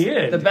almost at the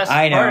end. The best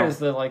I know. part is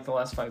the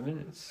last 5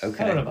 minutes.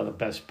 Okay, I don't know about the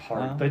best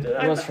part, but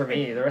It was for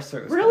me. The rest of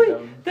it was really, kind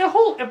of dumb. the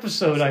whole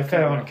episode I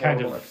found kind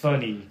of horrible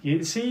funny.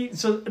 You see,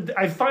 so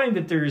I find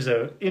that there's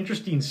a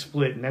interesting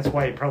split, and that's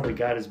why it probably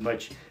got as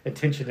much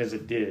attention as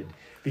it did.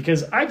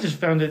 Because I just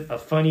found it a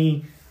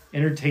funny,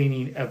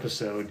 entertaining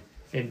episode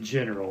in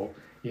general,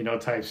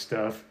 type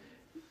stuff,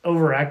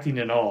 overacting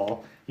and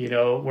all,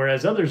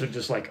 whereas others are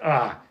just like,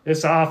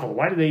 it's awful.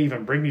 Why do they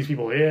even bring these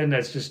people in?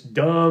 That's just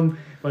dumb,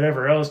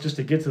 whatever else, just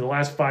to get to the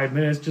last 5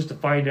 minutes, just to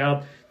find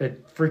out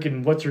that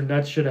freaking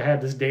what's-her-nuts should have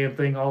had this damn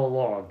thing all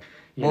along.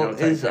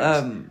 oh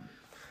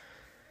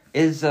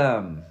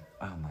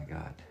my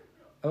god.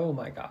 Oh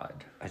my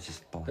god. I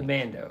just The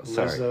Mando.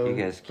 Sorry, Lizzo,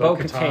 you guys.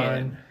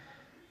 Bo-Katan.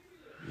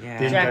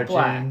 Yeah. Jack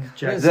Black.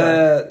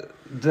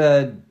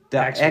 The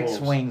Max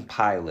X-wing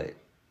pilot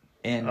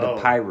in the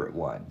pirate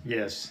one.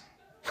 Yes.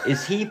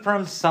 Is he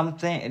from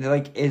something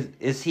like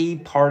is he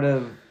part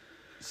of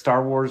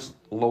Star Wars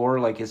lore?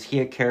 Like, is he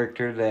a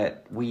character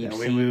that we've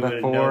seen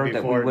before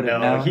that we would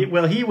have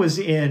known? He was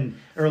in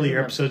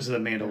earlier episodes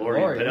of The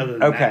Mandalorian, but other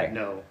than that,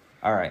 no.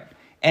 All right.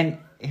 And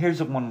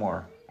here's one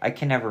more. I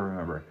can never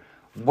remember.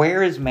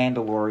 Where is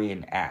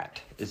Mandalorian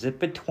at? Is it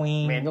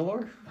between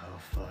Mandalore? Oh,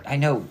 fuck. I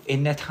know,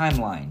 in the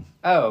timeline.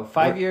 Oh,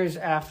 5 years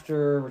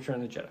after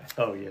Return of the Jedi.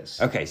 Oh, yes.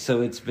 Okay,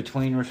 so it's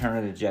between Return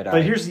of the Jedi.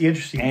 But here's the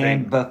interesting thing.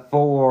 And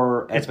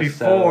before it's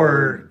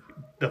before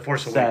The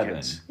Force 7.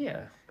 Awakens.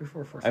 Yeah,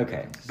 before Force Okay.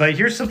 Awakens. But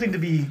here's something to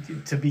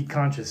be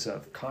conscious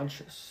of.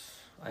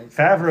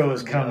 Favreau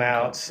has come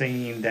out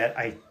saying that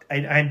I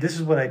this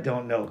is what I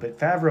don't know, but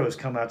Favreau has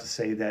come out to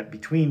say that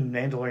between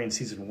Mandalorian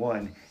Season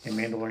 1 and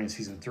Mandalorian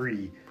Season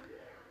 3,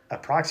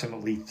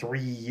 approximately 3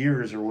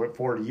 years or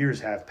 4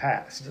 years have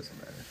passed. Doesn't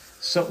matter.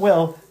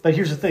 So, but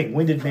here's the thing.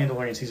 When did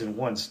Mandalorian Season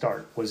 1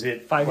 start? Was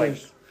it 5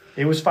 years?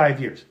 It was 5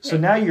 years. So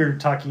now you're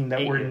talking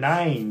that 8 we're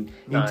years.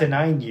 8 to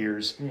 9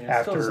 years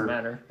Still doesn't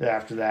matter.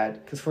 after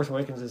that. Because Force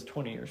Awakens is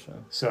 20 or so.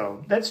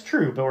 So that's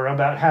true, but we're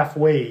about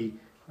halfway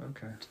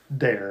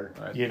there,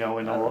 Right. in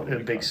a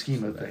big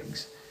scheme of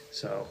things.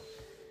 So,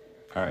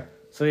 All right.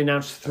 So they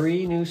announced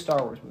 3 new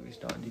Star Wars movies,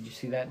 Don. Did you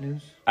see that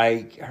news?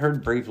 I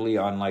heard briefly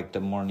on the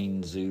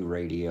morning zoo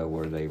radio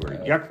where they were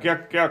yuck,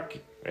 yuck, yuck.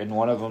 And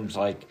one of them's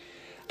like,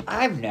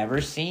 I've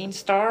never seen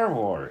Star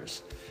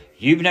Wars.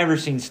 You've never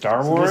seen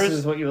Star Wars? This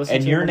is what you listen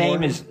and to your in the name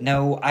morning? is...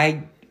 No,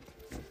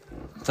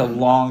 it's a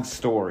long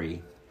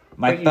story.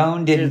 My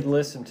phone didn't... Did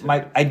listen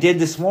to I did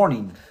this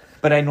morning,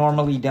 but I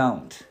normally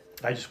don't.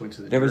 I just went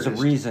to the There was a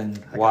tourist.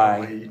 reason I why.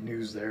 got my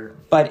news there.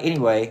 But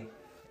anyway,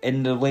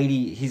 and the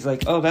lady, he's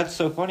like, oh, that's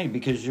so funny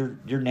because your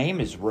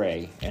name is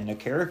Ray, and the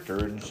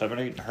character in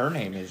 7-8, her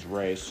name is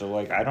Ray. So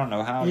I don't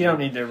know how. You don't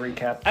need to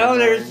recap. Oh,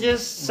 there's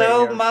just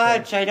so radio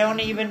much. stuff. I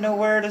don't even know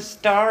where to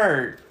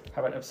start.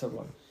 How about episode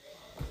 1?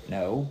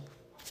 No,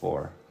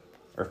 4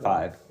 or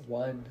 5.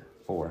 1.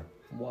 4.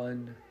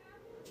 1.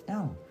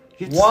 No.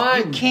 You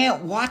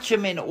can't watch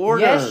them in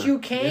order. Yes, you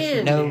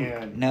can.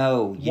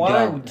 No, you 1.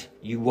 don't.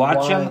 You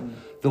watch them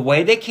the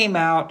way they came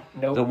out.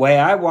 Nope. The way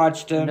I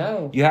watched them.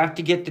 No. You have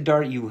to get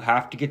You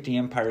have to get the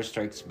Empire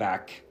Strikes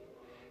Back.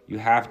 You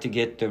have to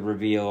get the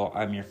reveal.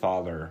 I'm your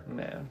father.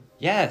 No.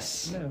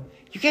 Yes. No.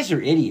 You guys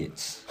are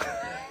idiots.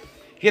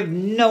 You have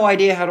no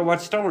idea how to watch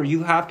Star Wars.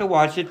 You have to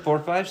watch it 4,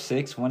 5,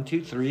 6, 1,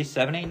 2, 3,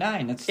 7, 8,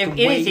 9. That's If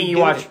the way anything, you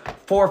do watch it.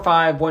 4,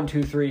 5, 1,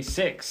 2, 3,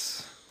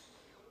 6.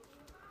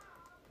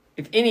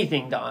 If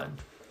anything, Don.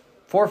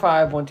 4,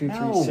 5, 1, 2,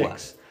 3,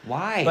 6.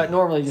 Why? But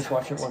normally just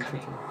watch it 1, 2, 3.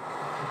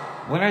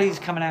 When are these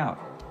coming out?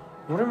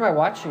 What am I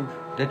watching?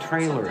 The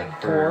trailer.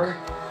 4.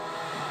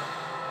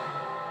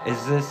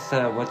 Is this,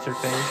 what's her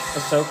face?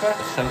 Ahsoka?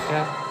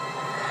 Ahsoka?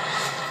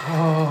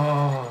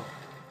 Oh.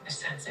 I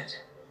sense it.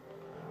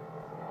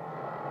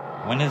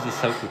 When is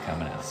Ahsoka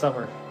coming out?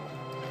 Summer.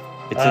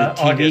 It's a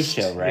TV August.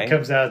 show, right? It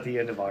comes out at the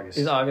end of August.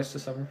 Is August to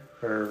summer?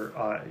 Or,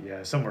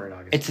 somewhere in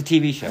August. It's a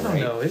TV show, I don't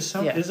right? know. Is Yeah,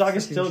 August it's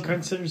a still TV show.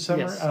 considered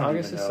summer? Yes, I don't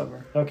August even is know.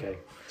 summer. Okay.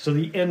 So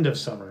the end of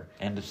summer.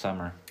 End of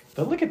summer.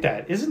 But look at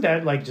that. Isn't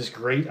that just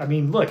great? I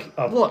mean, look.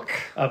 Look.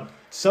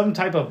 Some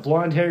type of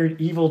blonde-haired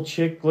evil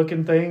chick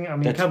looking thing. I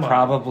mean, That's come on.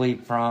 probably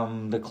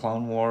from the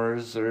Clone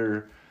Wars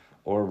or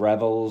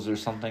Rebels or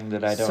something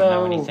that I don't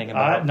know anything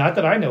about. Not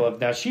that I know of.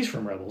 Now, she's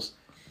from Rebels.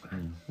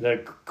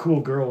 The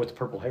cool girl with the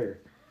purple hair.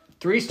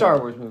 3 Star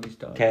Wars movies,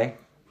 Don. Okay.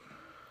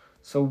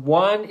 So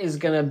 1 is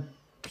going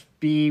to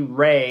be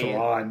Rey.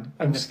 Thrawn.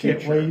 I in just the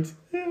can't future.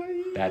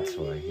 wait. That's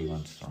why he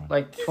wants to run.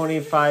 Like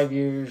 25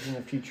 years in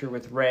the future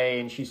with Rey,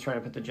 and she's trying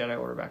to put the Jedi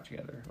Order back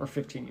together. Or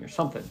 15 years,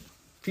 something.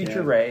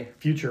 Future Yeah. Rey.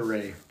 Future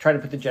Rey. Trying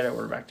to put the Jedi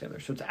Order back together.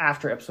 So it's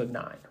after episode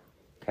 9.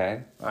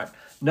 Okay. All right.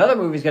 Another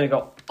movie's going to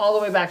go all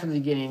the way back to the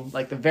beginning,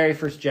 like the very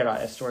first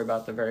Jedi, a story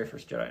about the very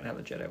first Jedi and how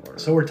the Jedi Order.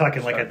 So we're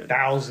talking like started.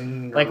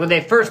 1,000... Like when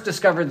they first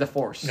discovered the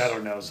Force. I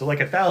don't know. So like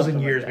 1,000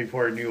 Something years like that.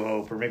 before A New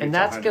Hope, or maybe And it's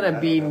that's 100, going I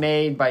to be don't know.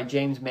 made by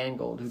James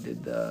Mangold, who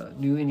did the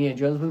new Indiana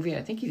Jones movie.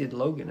 I think he did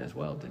Logan as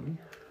well, didn't he?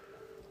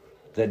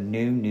 The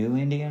new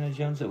Indiana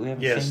Jones that we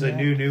haven't Yes, seen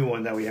the yet? new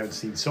one that we haven't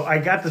seen. So I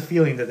got the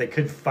feeling that they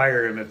could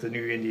fire him if the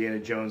new Indiana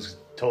Jones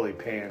totally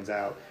pans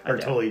out. Or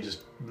doubt totally just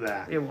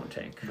that. It won't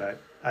tank.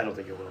 But I don't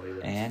think it will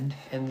either. And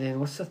And then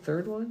what's the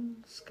third one,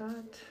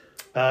 Scott?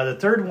 The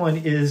third one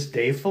is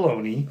Dave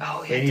Filoni.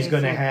 Oh, yeah, and he's Dave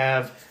going to Filoni.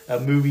 have a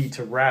movie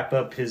to wrap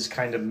up his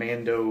kind of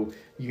Mando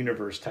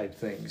universe type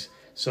things.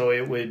 So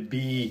it would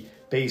be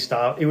based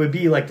off... It would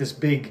be like this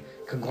big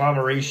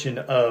conglomeration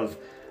of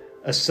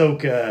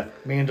Ahsoka,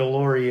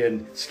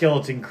 Mandalorian,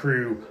 Skeleton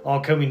Crew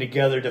all coming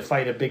together to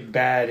fight a big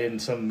bad in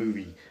some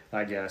movie,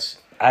 I guess.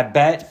 I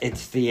bet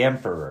it's the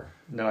Emperor.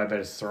 No, I bet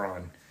it's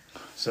Thrawn.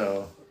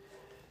 So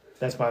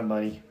that's my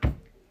money.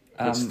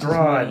 It's Um,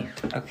 Thrawn.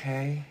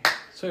 Okay.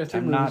 So there are three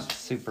I'm movies not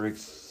super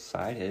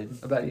excited.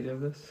 about either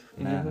of this.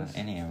 Any of Nah, this?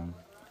 any of them.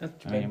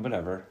 That's I mean,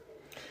 whatever.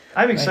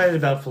 I'm excited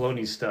about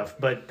Filoni's stuff,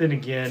 but then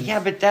again... Yeah,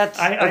 but that's...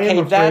 I okay, am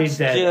afraid that's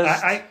that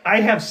just...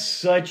 I have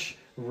such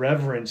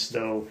reverence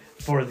though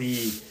for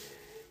the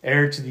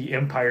Heir to the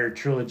Empire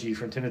trilogy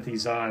from Timothy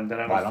Zahn that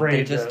I'm Why don't afraid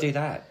they just that, do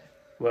that?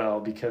 well,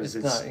 because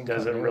It's it not in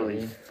doesn't really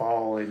continuity.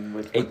 fall in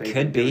with what It they've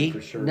could been doing be.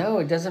 for sure. No,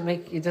 it doesn't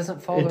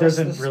follow It the rest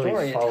of doesn't the really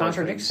story. It follow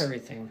contradicts things.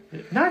 everything.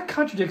 Not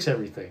contradicts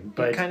everything,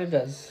 but It kind of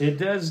does. it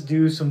does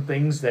do some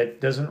things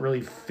that doesn't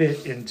really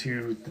fit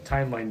into the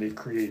timeline they've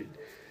created.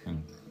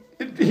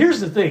 Here's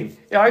the thing.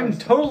 I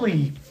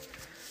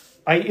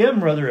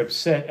am rather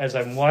upset as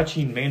I'm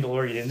watching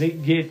Mandalorian, and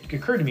it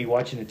occurred to me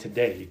watching it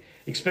today,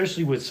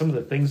 especially with some of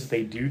the things that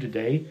they do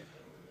today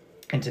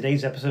in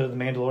today's episode of The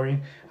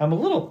Mandalorian. I'm a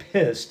little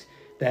pissed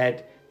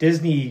that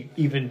Disney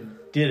even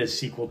did a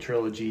sequel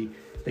trilogy.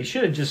 They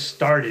should have just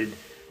started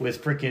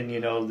with freaking,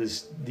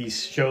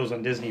 these shows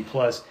on Disney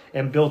Plus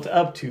and built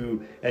up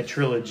to a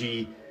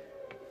trilogy,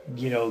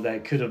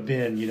 that could have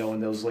been,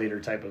 in those later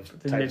type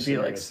Then they'd be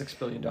like scenarios. $6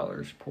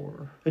 billion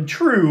poor.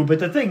 True, but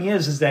the thing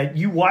is that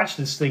you watch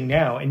this thing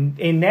now, and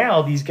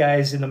now these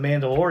guys in The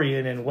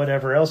Mandalorian and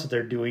whatever else that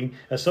they're doing,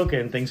 Ahsoka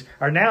and things,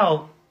 are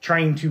now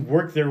trying to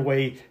work their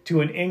way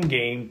to an end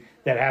game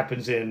that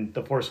happens in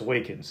The Force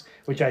Awakens,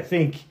 which I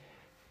think,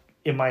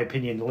 in my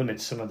opinion,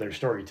 limits some of their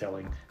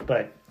storytelling.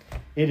 But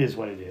it is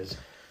what it is.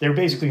 They're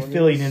basically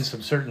filling in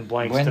some certain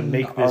blanks to When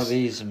make this... are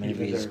these even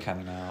movies better.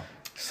 coming out?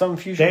 Some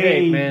future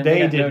date, man. They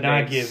got did no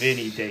not dates. give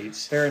any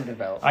dates. They're in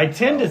development. I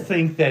tend to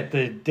think that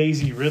the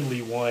Daisy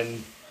Ridley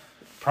one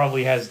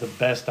probably has the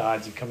best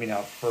odds of coming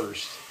out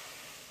first.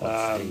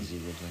 What's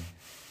Daisy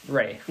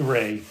Ridley?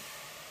 Ray.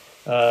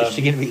 Is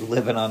she gonna be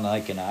living on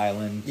like an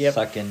island, Yep.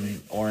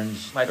 sucking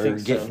orange I or think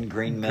so. getting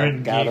green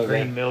milk out of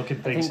green it? milk and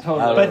I things. think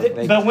totally. Out of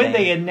it. But when Big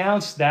they thing.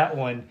 announced that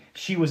one,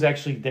 she was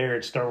actually there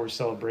at Star Wars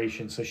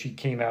Celebration, so she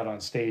came out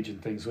on stage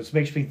and things, which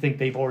makes me think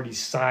they've already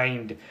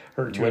signed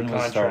her to When a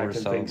was contract Star Wars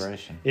and things.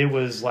 Celebration? It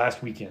was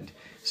last weekend,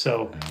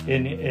 so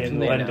in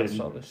And they announced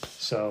all London. this.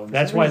 So For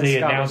that's some why reason, they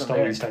Scott announced wasn't all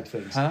there. these type of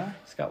things. Huh?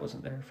 Scott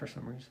wasn't there for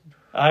some reason.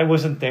 I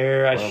wasn't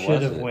there. I Where should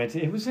was have it? went.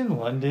 It was in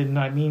London.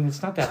 I mean,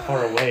 it's not that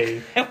far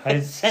away.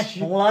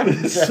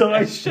 London. So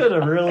I should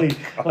have really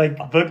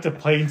booked a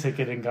plane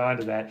ticket and gone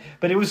to that.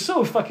 But it was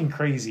so fucking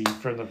crazy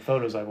from the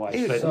photos I watched.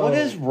 Dude, But what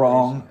is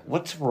wrong?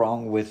 What's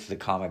wrong with the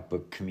comic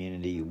book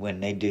community when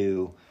they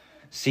do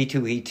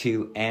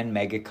C2E2 and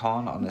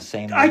MegaCon on the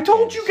same I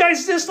told weekend? you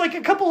guys this like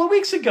a couple of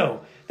weeks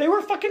ago. They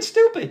were fucking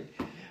stupid.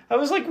 I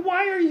was like,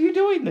 why are you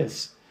doing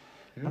this?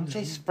 Why don't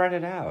they spread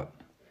it out?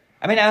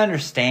 I mean, I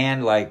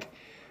understand, like,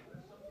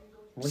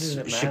 What does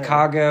it matter?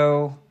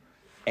 Chicago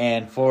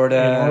and Florida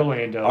And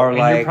Orlando. are And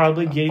like you're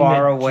probably getting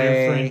far at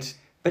away, different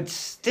but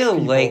still,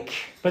 people. like,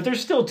 But there's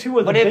still two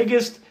of the What if-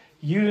 biggest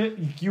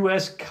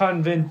U.S.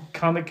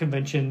 comic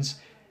conventions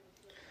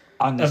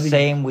on the of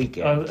same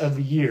weekend. of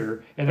the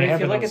year. And But they if have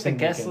you it look on at the same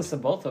guest weekend. list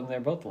of both of them, they're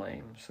both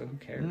lame. So who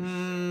cares?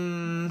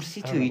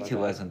 C2E2 that.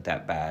 wasn't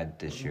that bad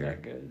this Isn't year.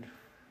 that good?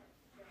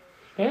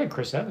 They had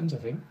Chris Evans, I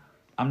think.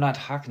 I'm not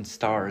talking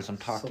stars. I'm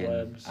talking.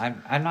 Celebs.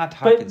 I'm not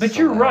talking. But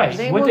you're celebs. right.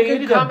 Name What one they good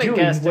ended up comic doing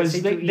guest at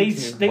was they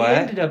C2E2. What?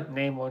 ended up.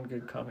 Name one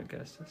good comic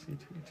guest at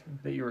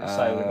C2E2 that you were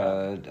excited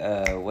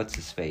about. What's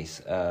his face?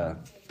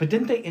 But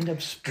didn't they end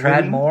up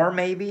splitting? Tradmore,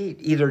 maybe?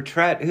 Either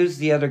Trad. Who's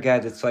the other guy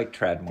that's like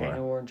Tradmore?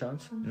 Daniel Warren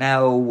Johnson?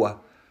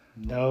 No.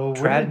 No,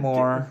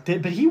 Tradmore.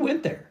 but he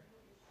went there.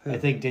 I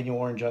think Daniel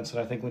Warren Johnson.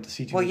 I think went to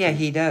C2. Well, yeah,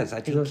 he does.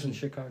 I think lives in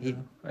Chicago.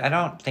 I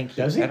don't think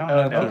he. Does he? I don't Oh,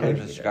 know if no, he lives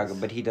okay. in Chicago,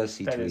 but he does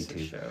That is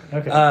his C2E2. show.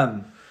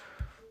 Okay.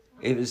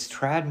 It was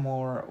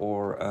Tradmore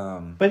or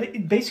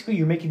But basically,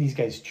 you're making these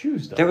guys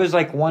choose, though. there was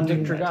like one.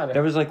 Dick Dragata.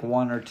 There was like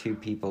one or two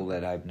people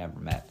that I've never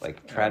met,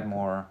 like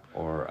Tradmore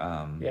or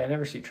Yeah, I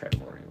never see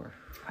Tradmore anywhere.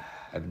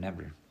 I've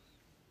never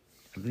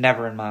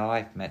in my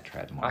life met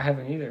Tradmore. I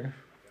haven't either.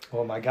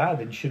 Oh my God!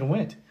 Then you should have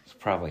went. It's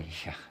probably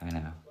I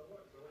know.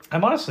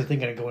 I'm honestly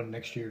thinking of going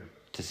next year.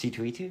 To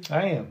C2E2?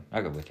 I am.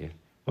 I'll go with you.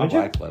 My Would you?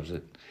 wife loves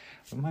it.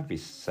 We might be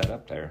set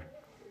up there.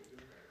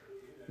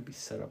 It'd be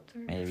set up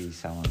there. Maybe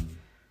selling.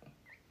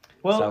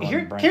 Well, selling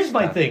brunch here's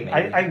my stuff, thing.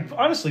 maybe. I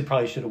honestly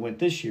probably should have went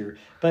this year,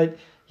 but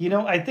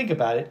I think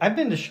about it. I've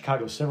been to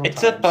Chicago several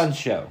It's times. a fun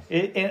show.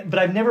 But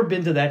I've never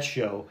been to that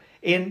show,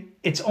 and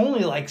it's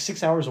only like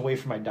 6 hours away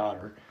from my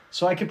daughter.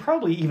 So I could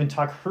probably even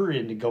talk her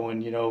into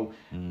going,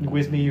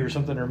 with me or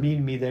something, or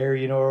meeting me there,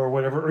 or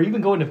whatever, or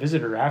even going to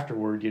visit her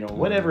afterward,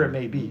 whatever it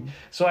may be.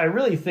 So I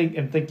really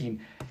am thinking,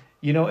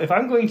 if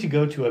I'm going to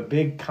go to a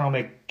big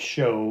comic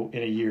show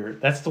in a year,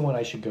 that's the one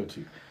I should go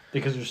to,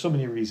 because there's so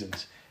many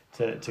reasons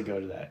to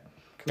go to that.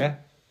 Yeah.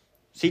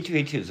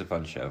 C2E2 is a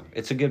fun show.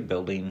 It's a good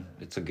building.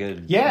 It's a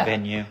good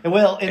venue.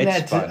 Well, and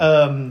It's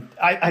fun.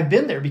 I've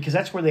been there because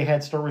that's where they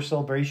had Star Wars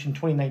Celebration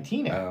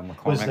 2019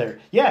 was there.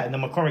 Yeah, in the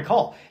McCormick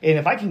Hall. And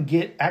if I can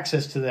get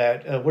access to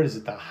that, what is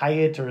it, the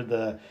Hyatt or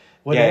the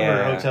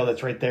whatever hotel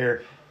that's right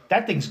there,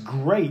 that thing's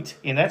great.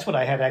 And that's what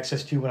I had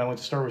access to when I went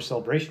to Star Wars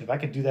Celebration. If I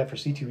could do that for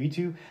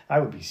C2E2,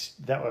 that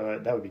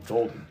would be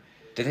golden.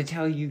 Did I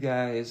tell you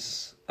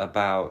guys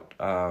about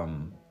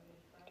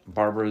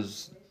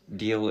Barbara's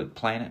deal at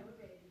Planet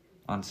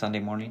on Sunday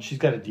morning? She's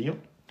got a deal?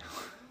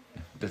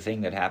 The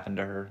thing that happened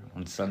to her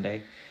on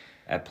Sunday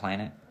at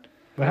Planet.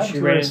 What happened She to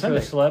her ran on into Sunday?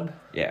 a celeb.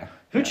 Yeah.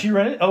 Who'd she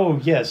run it? Oh,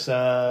 yes.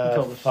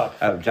 told us? Fuck.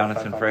 Oh,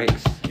 Jonathan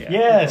Frakes.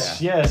 Yeah.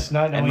 Yes.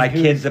 Not knowing And my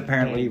who kids his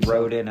apparently name,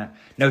 wrote in a...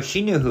 No,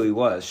 she knew who he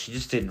was. She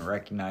just didn't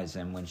recognize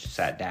him when she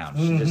sat down.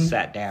 She just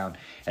sat down.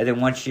 And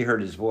then once she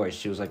heard his voice,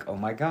 she was like, oh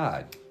my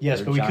God. Yes,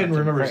 you're but we couldn't Jonathan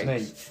remember his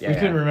Frakes." name. We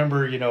couldn't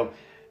remember, And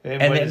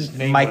what his then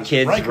name my was.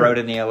 kids Riker. rode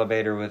in the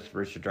elevator with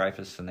Richard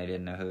Dreyfuss, and they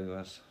didn't know who he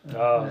was.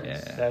 Oh, Yeah.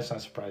 that's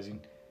not surprising.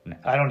 No.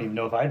 I don't even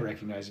know if I'd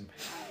recognize him.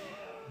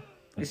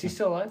 Is he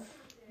still alive?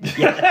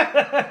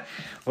 Yeah.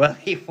 Well,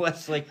 he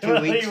was like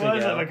 2 weeks He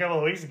was ago. a couple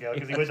of weeks ago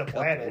because he was a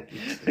planet.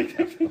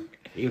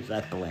 He was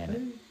at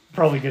Planet.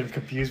 Probably get him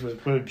confused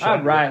with Purge All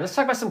Pile. right, let's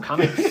talk about some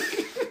comics.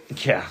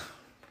 Yeah.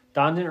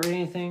 Don didn't read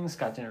anything.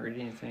 Scott didn't read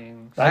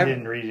anything. I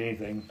didn't read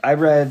anything. I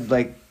read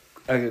like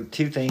 2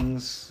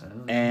 things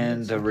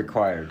and the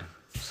required.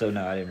 So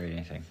no, I didn't read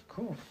anything.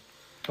 Cool.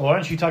 Well, why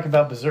don't you talk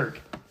about Berserk?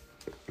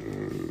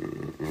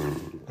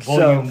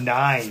 Volume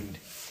 9.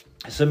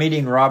 So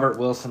meeting Robert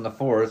Wilson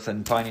IV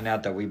and finding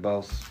out that we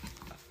both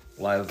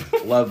love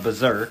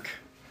Berserk,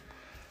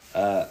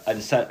 I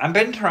decided I've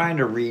been trying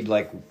to read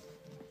like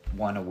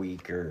one a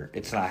week, or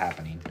it's not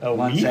happening.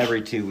 Once week?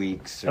 every 2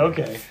 weeks.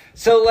 Okay.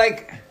 So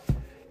like,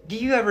 do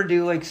you ever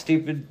do like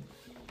stupid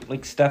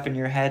like stuff in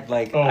your head?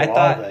 Like Oh, I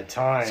thought all the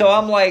time. So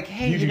I'm like,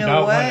 hey, you do know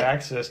not what? want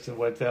access to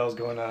what the hell's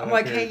going on. I'm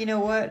like, hey, you know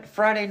what?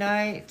 Friday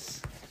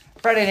nights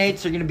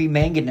are going to be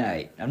manga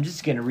night. I'm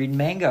just going to read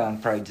manga on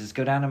Friday. Just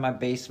go down to my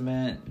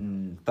basement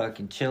and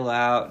fucking chill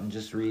out and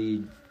just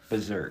read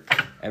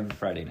Berserk every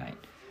Friday night.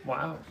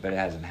 Wow. But it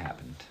hasn't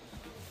happened.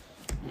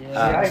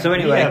 Yeah. So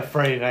anyway, we have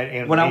Friday night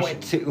animation when I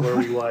went to- where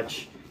we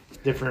watch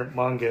different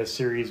manga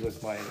series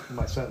with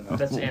my son.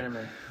 That's anime.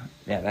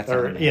 Yeah, that's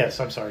Or, anime. yes,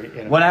 I'm sorry.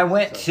 Anime. When I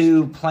went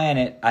to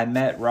Planet, I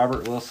met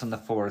Robert Wilson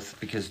IV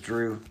because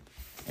Drew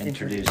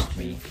introduced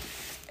me.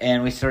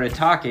 And we started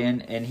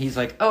talking, and he's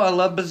like, oh, I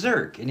love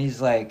Berserk. And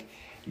he's like,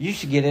 you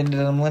should get into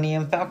the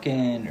Millennium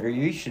Falcon, or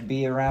you should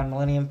be around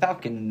Millennium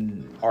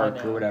Falcon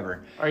arc or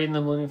whatever. Are you in the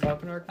Millennium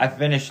Falcon arc? I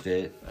finished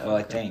it, well, I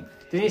Okay. think.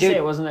 Did he Dude, say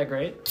it wasn't that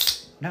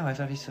great? No, I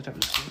thought he said it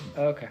was good.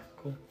 Oh, okay,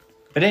 cool.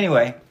 But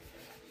anyway,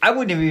 I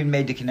wouldn't have even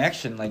made the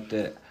connection.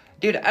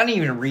 Dude, I don't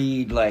even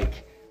read, like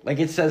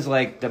it says,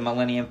 like, the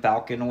Millennium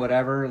Falcon or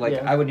whatever. Like,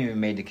 Yeah. I wouldn't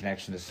even made the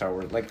connection to Star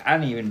Wars. Like, I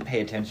don't even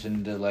pay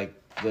attention to, like,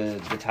 the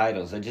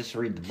titles. I just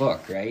read the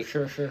book, right?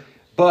 Sure.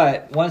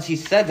 But once he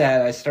said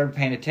that, I started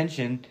paying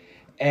attention,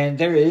 and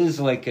there is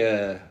like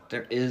a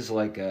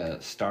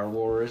Star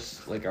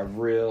Wars, like a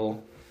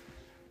real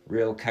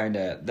kind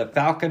of the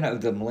Falcon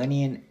of the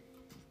Millennium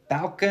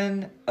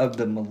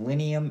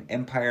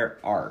Empire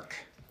arc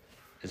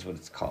is what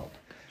it's called.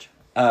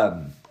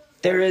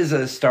 There is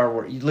a Star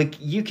Wars, like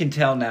you can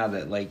tell now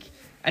that like,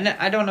 and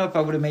I don't know if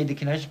I would have made the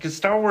connection because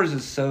Star Wars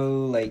is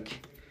so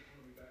like.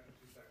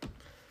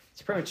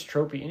 It's pretty much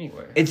tropey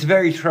anyway. It's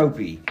very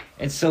tropey,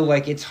 and so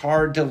like it's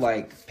hard to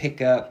like pick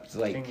up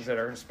like Things that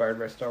are inspired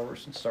by Star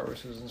Wars, and Star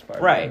Wars is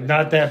inspired Right. by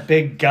Not that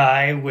big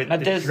guy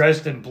Not this-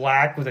 dressed in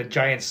black with a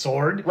giant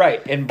sword.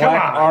 right in Come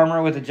black on.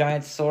 armor with a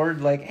giant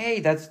sword. Like, hey,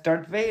 that's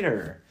Darth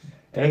Vader.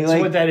 And That's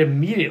what that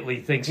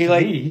immediately thinks he to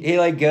like me. he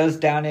like goes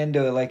down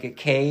into like a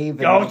cave.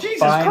 And Oh, like, Jesus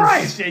finds,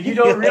 Christ, and you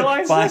don't he, like,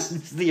 realize this?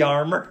 finds the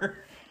armor,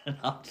 and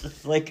I'm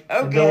just like,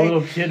 And the okay,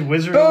 little kid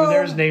wizard over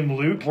there is Boom. named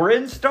Luke. we're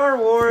in Star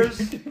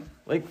Wars.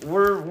 Like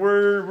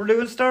we're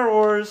doing Star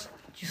Wars.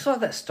 You saw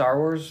that Star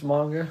Wars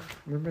manga?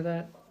 Remember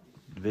that?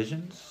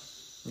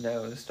 Visions.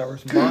 No, the Star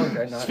Wars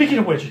manga. Not Speaking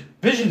of which,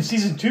 Vision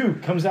Season 2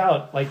 comes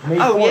out like May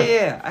 4th. Oh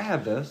yeah, I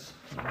have those.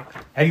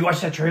 Have you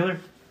watched that trailer?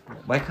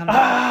 Why come?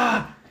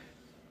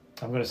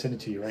 I'm going to send it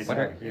to you right What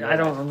now. are- You know I'm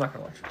that. not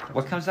gonna watch it.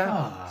 What comes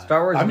out?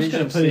 Star Wars I'm just Vision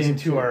going to put it Season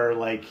into 2. our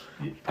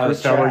our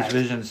Star Wars chat.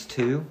 Visions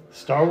 2.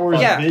 Star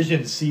Wars Yeah.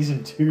 Vision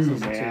Season 2,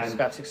 man.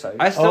 Scott's excited.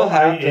 I still Oh,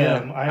 have I the,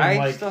 am. I'm,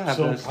 like, still have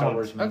so those Star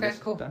Wars pumped. movies.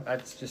 Okay, cool. done.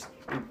 That's just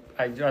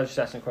I was just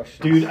asking a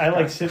question. Dude, I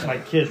like sent my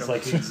kids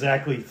like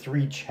exactly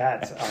 3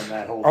 chats on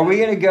that whole Are we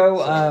thing. gonna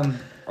go?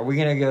 Are we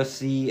gonna go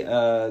see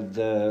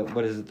the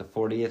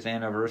 40th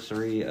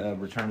anniversary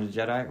of Return of the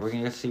Jedi? We're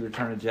gonna go see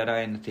Return of the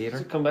Jedi in the Does theater.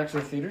 it come back to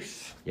the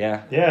theaters?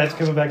 Yeah. Yeah, it's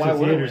coming back Why to the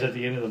wouldn't theaters we? at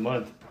the end of the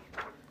month.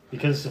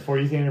 Because it's the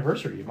 40th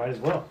anniversary. You might as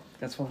well.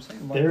 That's what I'm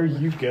saying. There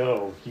you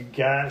go.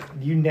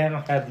 You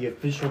now have the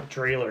official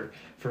trailer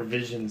for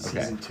Vision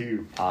Okay. Season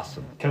 2.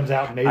 Awesome. Comes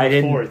out May I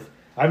the didn't- 4th.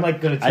 I'm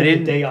like going to I take a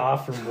didn't- day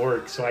off from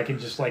work so I can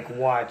just like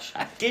watch.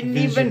 I didn't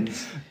Visions even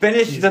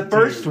finish the Season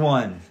first 2.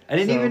 one. I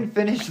didn't So- even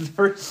finish the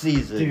first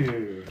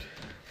season.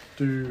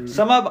 Dude.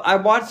 I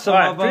watched some All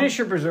right, of them. finish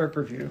your Berserk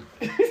review.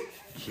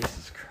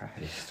 Jesus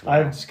Christ.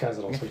 I'm just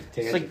causing all sorts of It's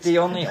tangents. like the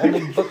only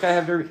book I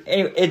have to read.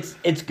 Anyway,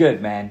 it's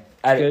good, man.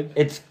 Good.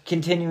 It's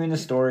continuing the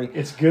story.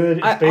 It's good.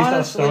 It's I based on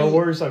honestly- Star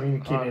Wars. I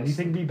mean, can honestly,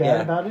 anything be bad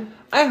yeah. about it?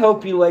 I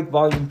hope you like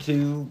Volume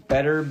 2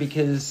 better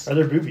because, Are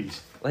there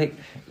boobies? like,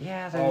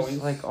 yeah, there's Always.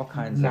 like all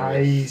kinds of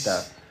Nice.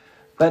 stuff.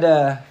 But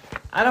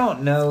I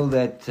don't know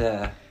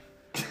that.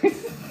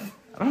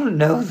 I don't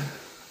know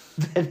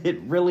that it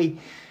really.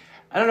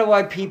 I don't know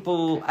why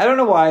people. I don't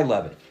know why I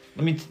love it.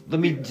 Let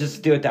me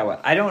just do it that way.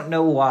 I don't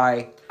know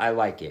why I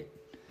like it,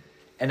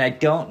 and I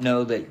don't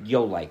know that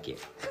you'll like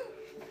it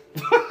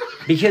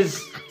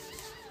because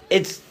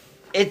it's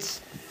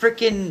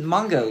freaking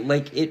manga.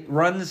 Like it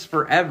runs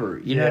forever.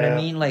 You know what I Yeah.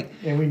 mean? Like,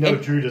 And we know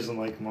and Drew doesn't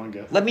like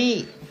manga. let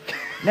me.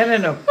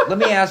 No. Let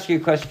me ask you a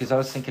question because I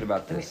was thinking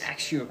about Let me this.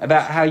 ask you.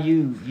 About how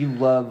you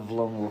love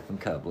Lone Wolf and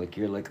Cub. Like,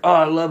 you're like, oh,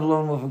 I love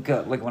Lone Wolf and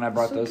Cub. Like, when I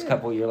brought So those good.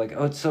 couple, you're like,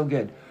 oh, it's so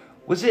good.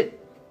 Was it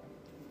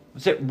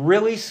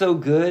really so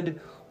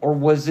good? Or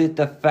was it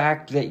the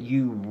fact that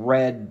you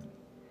read,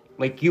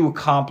 like, you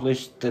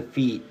accomplished the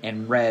feat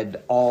and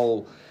read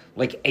all,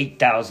 like,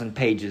 8,000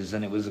 pages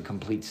and it was a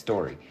complete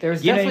story? There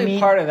was You know what I definitely mean?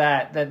 part of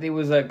that it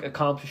was an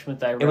accomplishment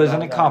that I read. It was all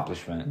an that.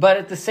 accomplishment. But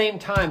at the same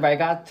time, by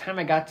the time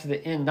I got to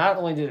the end, not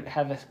only did it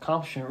have this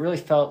accomplishment, it really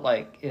felt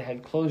like it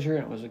had closure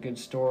and it was a good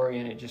story,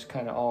 and it just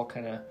kind of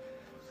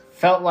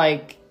felt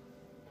like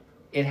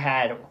it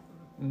had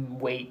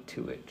weight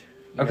to it.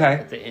 Okay.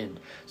 At the end,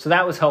 so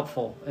that was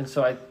helpful, and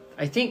so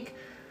I think.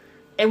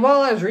 And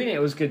while I was reading it,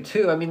 it was good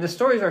too. I mean, the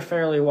stories are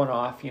fairly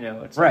one-off,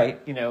 it's Right.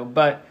 like,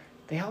 but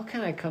they all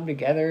kind of come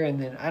together,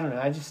 and then I don't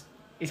know.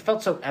 It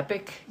felt so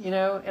epic, and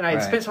I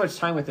Right. spent so much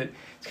time with it.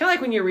 It's kind of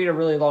like when you read a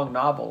really long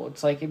novel.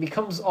 It's like it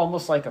becomes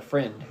almost like a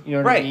friend. You know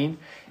what Right. I mean?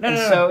 No, and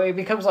no, no. so it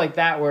becomes like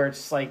that, where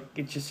it's like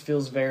it just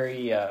feels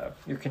very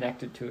you're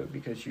connected to it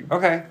because you've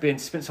Okay.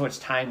 spent so much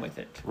time with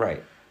it.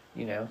 Right.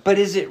 You But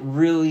is it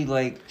really,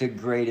 like, the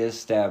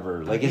greatest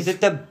ever? Like, is It's-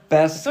 it the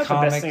best It's not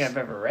comics? the best thing I've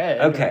ever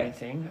read Okay. or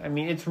anything. I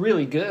mean, it's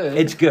really good.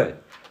 It's good.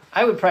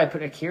 I would probably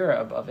put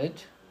Akira above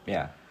it.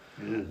 Yeah.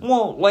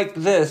 Well, like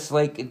this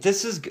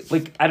is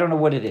like, I don't know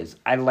what it is.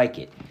 I like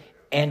it.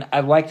 And I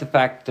like the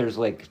fact there's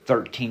like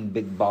 13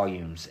 big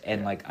volumes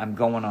and like I'm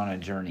going on a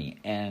journey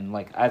and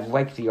like I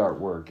like the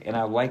artwork and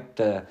I like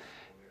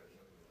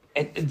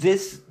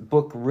this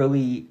book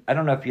really, I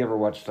don't know if you ever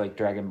watched like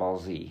Dragon Ball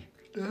Z.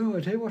 Oh, I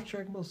did watch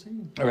Dragon Ball Z.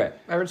 Okay.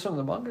 I read some of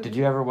the manga. Did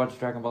you ever watch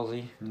Dragon Ball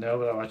Z? No,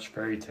 but I watched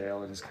Fairy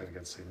Tail and it's kind of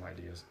got the same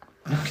ideas.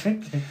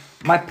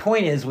 My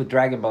point is with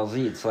Dragon Ball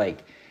Z, it's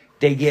like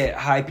they get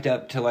hyped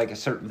up to like a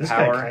certain This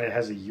power. guy kind of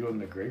has a Ewan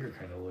McGregor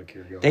kind of look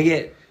here.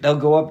 Going. They'll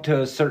go up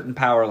to a certain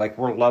power, like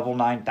we're level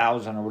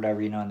 9,000 or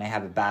whatever, and they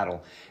have a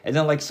battle. And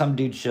then like some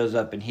dude shows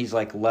up and he's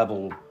like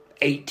level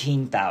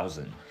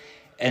 18,000.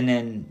 And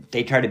then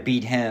they try to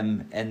beat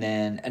him, and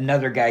then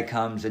another guy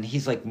comes and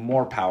he's like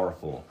more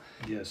powerful.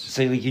 Yes.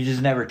 So like you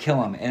just never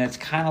kill him. And it's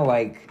kind of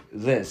like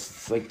this.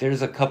 It's like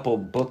there's a couple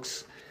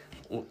books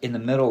in the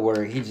middle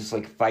where he just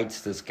like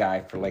fights this guy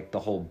for like the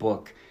whole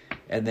book.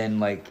 And then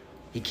like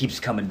he keeps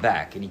coming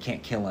back and he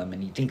can't kill him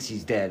and he thinks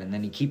he's dead and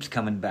then he keeps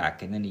coming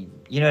back and then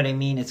you know what I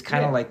mean? It's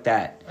kind of like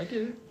that. I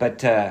do.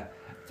 But I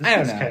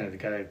don't know. Kind of the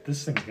guy.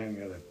 This thing's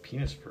kind of got a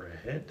penis for a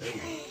head, doesn't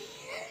it?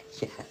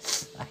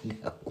 Yes, I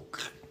know.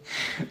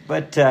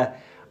 But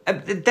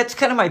that's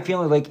kind of my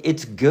feeling. Like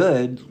it's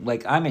good.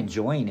 Like I'm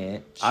enjoying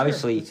it. Sure,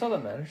 Obviously, that's all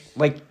that matters.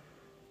 like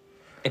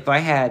if I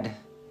had,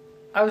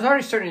 I was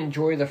already starting to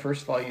enjoy the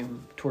first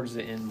volume towards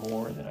the end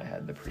more than I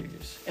had the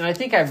previous. And I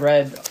think I've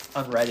read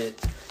on Reddit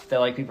that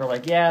like people are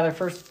like, yeah,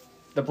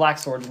 the Black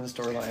Swords in the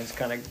storyline is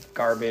kind of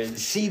garbage.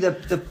 see the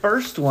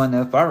first one,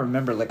 if I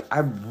remember, like I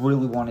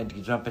really wanted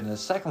to jump into the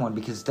second one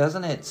because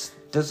doesn't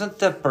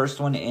the first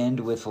one end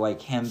with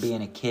like him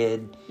being a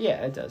kid?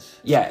 Yeah, it does.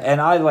 Yeah,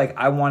 and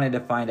I wanted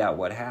to find out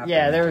what happened.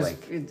 Yeah, there was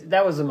like,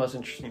 that was the most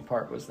interesting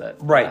part was that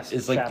Right, last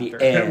it's like the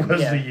chapter. end. It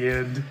was Yeah. the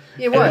end.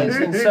 It was,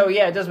 and so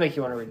yeah, it does make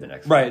you want to read the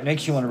next one. right. It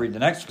makes you want to read the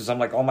next because I'm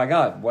like, oh my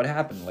god, what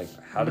happened? Like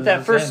how But did that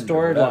this first end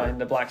or whatever? storyline,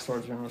 the Black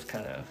Swordsman, was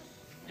kind of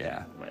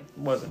Yeah.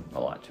 wasn't a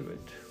lot to it.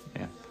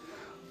 Yeah.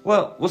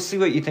 Well, we'll see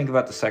what you think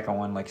about the second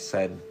one. Like I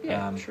said,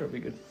 Yeah, I'm sure it'll be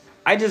good.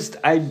 I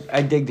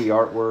dig the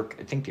artwork.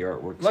 I think the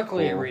artwork's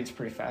Luckily, cool. it reads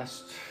pretty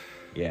fast.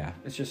 Yeah,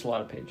 it's just a lot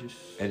of pages.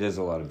 it is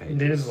a lot of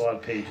pages. It is a lot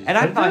of pages. And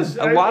I find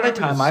a lot of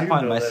time I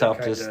find though, myself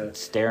that just kinda...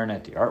 staring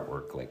at the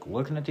artwork, like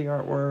looking at the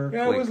artwork.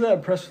 Yeah, like, I wasn't that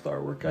impressed with the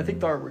artwork. I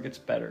think the artwork gets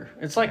better.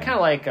 It's like kind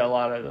of like a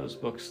lot of those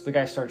books. The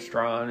guy starts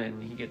drawing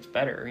and he gets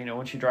better. You know,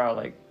 once you draw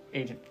like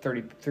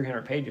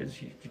 300 pages,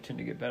 you tend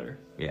to get better.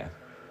 Yeah.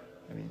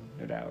 I mean,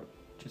 no doubt.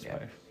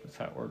 That's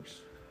how it works.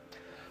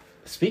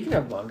 Speaking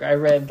of manga, I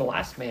read The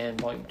Last Man,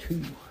 Volume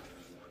 2.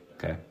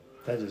 Okay.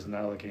 That does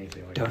not look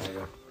anything like Don't manga.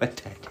 know what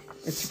that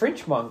is. It's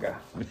French manga.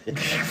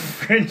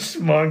 French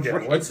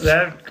manga. What's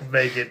that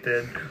make it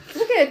then?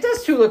 Look at it. It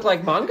does too look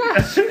like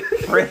manga.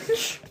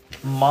 French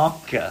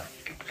manga.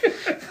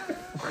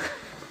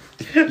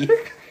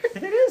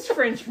 It is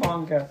French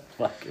manga.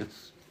 Like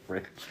it's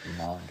French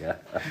manga.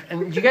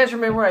 And do you guys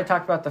remember I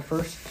talked about the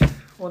first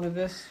one of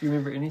this? Do you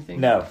remember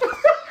anything? No.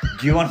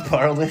 Do you want to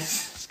borrow this,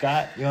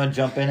 Scott? You want to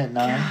jump in at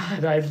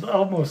 9? God, I'd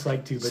almost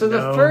like to, but so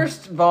no. the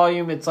first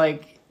volume, it's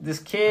like this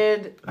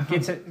kid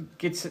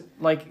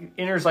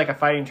enters like a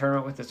fighting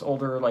tournament with this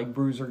older like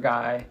bruiser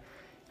guy,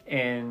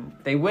 and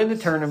they win the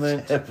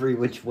tournament. Every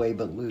which way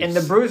but loose. And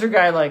the bruiser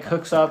guy like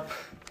hooks up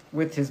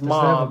with his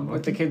mom,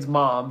 with the kid's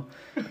mom,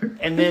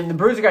 and then the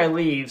bruiser guy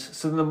leaves.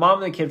 So then the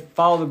mom and the kid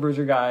follow the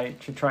bruiser guy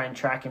to try and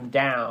track him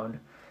down,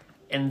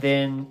 and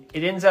then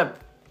it ends up.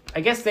 I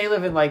guess they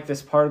live in like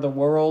this part of the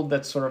world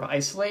that's sort of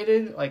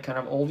isolated, like kind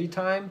of oldie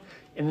time,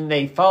 and then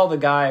they follow the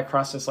guy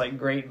across this like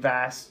great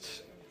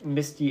vast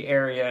misty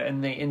area,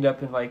 and they end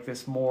up in like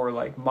this more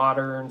like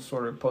modern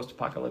sort of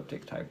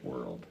post-apocalyptic type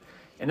world,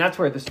 and that's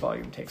where this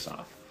volume takes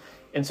off.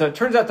 And so it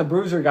turns out the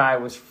bruiser guy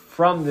was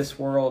from this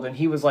world, and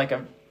he was like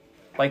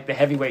the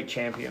heavyweight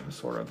champion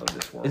sort of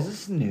this world. Is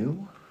this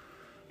new?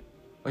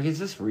 Like, is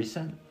this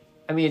recent?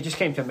 I mean, it just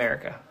came to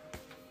America.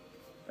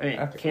 I mean,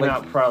 it came like,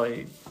 out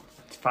probably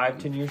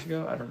 5-10 years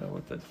ago. I don't know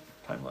what the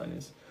timeline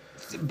is.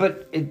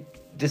 But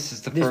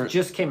this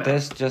just came out.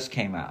 This just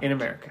came out. In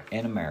America.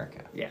 In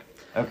America. Yeah.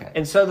 Okay.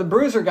 And so the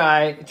bruiser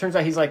guy, it turns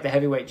out he's like the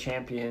heavyweight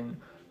champion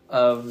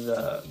of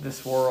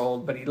this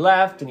world, but he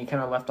left, and he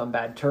kind of left on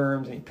bad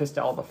terms, and he pissed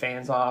all the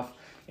fans off.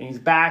 And he's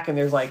back, and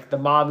there's like the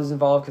mob is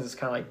involved because it's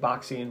kind of like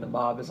boxing, and the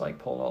mob is like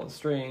pulling all the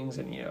strings,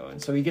 and you know,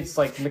 and so he gets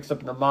like mixed up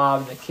in the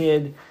mob, and the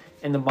kid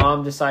and the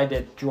mom decide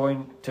to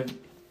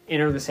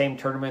enter the same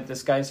tournament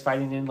this guy's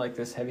fighting in, like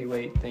this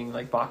heavyweight thing,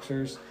 like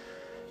boxers.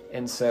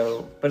 And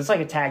so, but it's like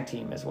a tag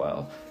team as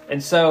well.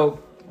 And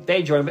so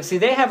they join, but see,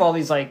 they have all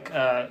these like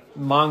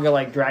manga,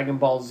 like Dragon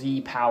Ball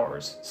Z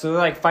powers. So they're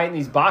like fighting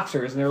these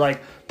boxers, and they're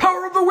like,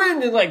 power of the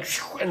wind, and like,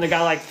 and the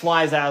guy like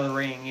flies out of the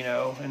ring, you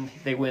know, and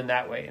they win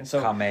that way. And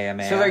so,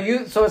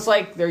 Kamehameha. so it's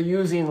like they're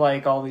using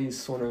like all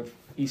these sort of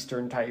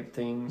Eastern type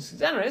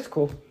things. I don't know, it's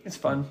cool. It's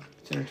fun.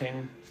 It's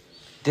entertaining.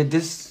 Did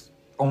this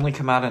only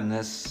come out in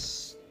this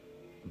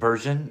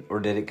version, or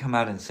did it come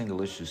out in single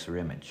issues or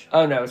Image?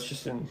 Oh no, it's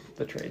just in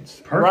the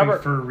trades.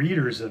 Perfect for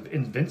readers of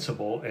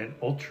Invincible and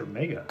Ultra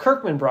Mega.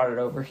 Kirkman brought it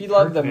over. He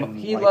loved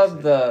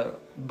the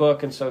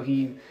book, and so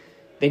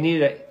they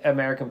needed an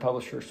American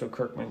publisher, so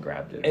Kirkman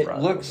grabbed it. It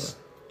looks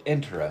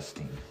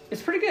interesting.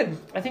 It's pretty good.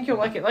 I think you'll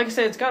like it. Like I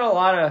said, it's got a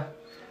lot of.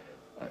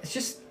 It's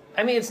just.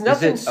 I mean, it's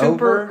nothing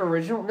super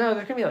original. No,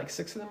 there's gonna be like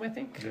 6 of them, I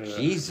think.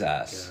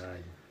 Jesus. God.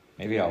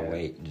 Maybe I'll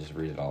wait and just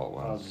read it all at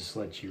once. I'll just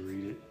let you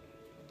read it.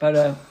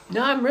 But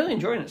no, I'm really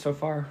enjoying it so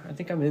far. I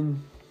think I'm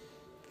in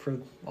for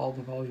all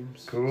the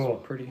volumes. Cool.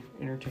 It's pretty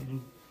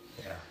entertaining.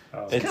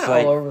 Yeah. It's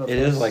like all over the place.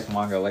 It is like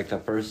manga. Like the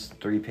first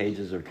 3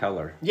 pages are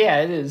color.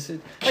 Yeah, it is.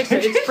 Like I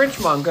said, it's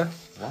French manga.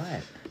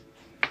 What?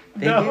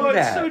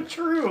 It's so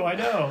true. I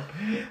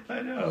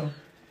know.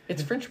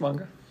 It's French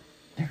manga.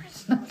 There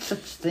is no such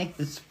thing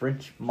as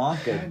French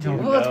manga.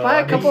 Well, let's buy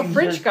a couple of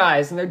French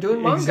guys, and they're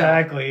doing manga.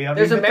 Exactly.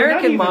 There's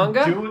American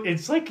manga.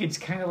 It's like it's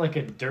kind of like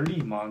a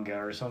dirty manga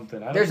or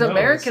something. There's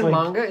American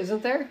manga,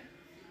 isn't there?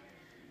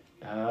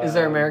 Is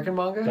there American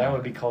manga? That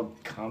would be called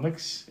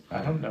comics.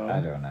 I don't know.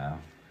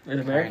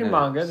 There's American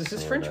manga. This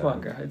is French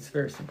manga. It's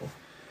very simple.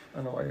 I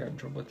don't know why you're having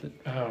trouble with it.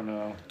 I don't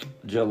know.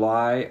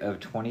 July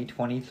of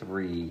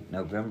 2023,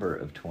 November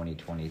of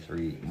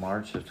 2023,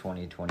 March of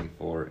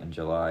 2024, and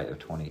July of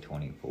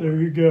 2024.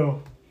 There you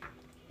go.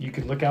 You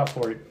can look out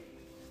for it.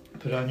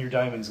 Put it on your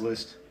diamonds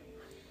list.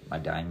 My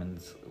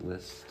diamonds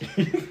list.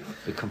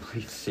 The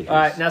complete series. All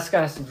right, now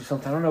Scott has to do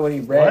something. I don't know what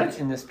he read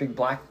in this big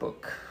black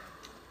book.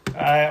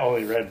 I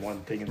only read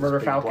one thing in Murder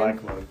this big Falcon?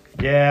 black book.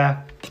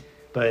 Yeah,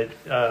 but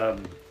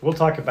we'll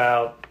talk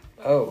about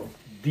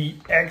the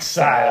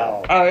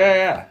Exile. Oh,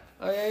 yeah.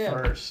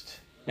 First.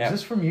 Is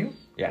this from you?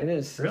 Yeah. It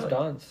is. Really? It's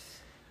Don's.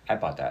 I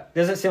bought that.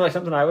 Does it seem like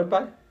something I would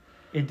buy?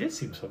 It did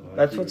seem something like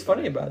That's what's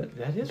funny about it.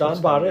 That is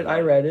Don bought it, I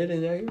read it,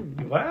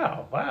 and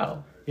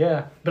Wow.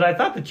 Yeah, but I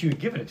thought that you had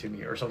given it to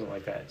me or something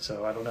like that,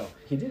 so I don't know.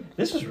 He did.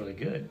 This was really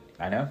good.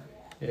 I know.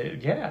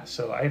 Yeah,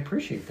 so I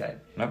appreciate that.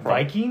 No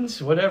problem. Vikings,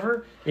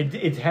 whatever.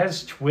 It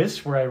has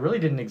twists where I really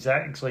didn't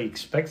exactly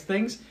expect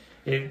things.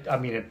 It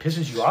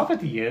pisses you off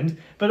at the end,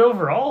 but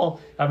overall,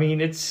 I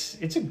mean, it's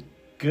a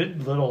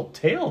good little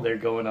tale there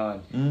going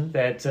on.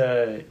 That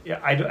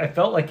I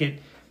felt like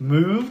it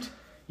moved,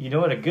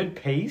 at a good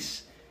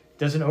pace.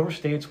 Doesn't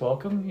overstay its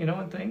welcome,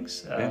 and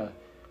things. I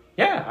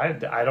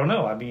don't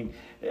know. I mean,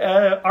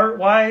 art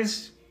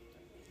wise,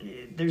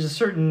 there's a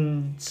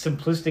certain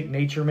simplistic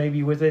nature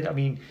maybe with it. I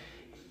mean,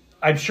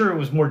 I'm sure it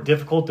was more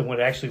difficult than what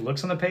it actually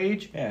looks on the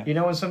page.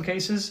 In some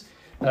cases,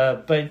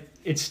 but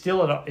it's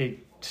still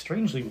it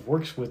strangely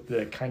works with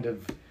the kind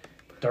of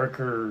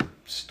darker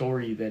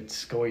story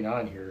that's going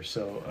on here.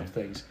 So of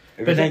things.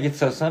 If you think it's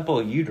so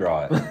simple, you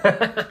draw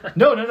it.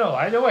 No.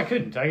 I know I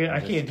couldn't. I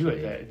can't do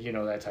it.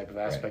 That type of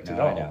aspect at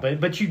all.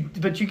 But you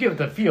get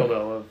the feel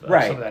though of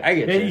some of that. I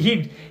get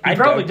you. He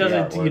probably does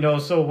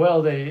it so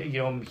well that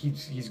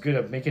he's good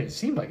at making it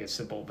seem like it's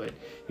simple. But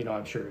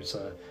I'm sure it's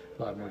a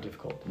lot more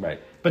difficult. Right.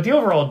 But the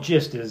overall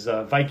gist is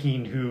a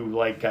Viking who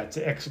gets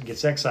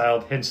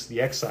exiled, hence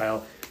the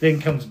exile. Then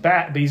comes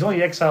back, but he's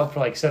only exiled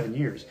for 7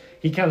 years.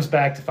 He comes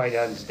back to find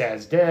out his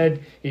dad's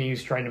dead, and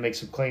he's trying to make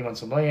some claim on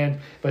some land,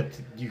 but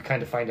you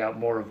kind of find out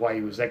more of why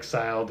he was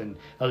exiled, and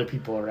other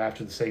people are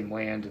after the same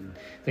land, and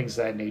things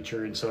of that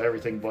nature, and so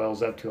everything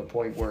boils up to a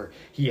point where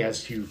he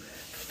has to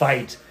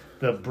fight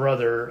the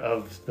brother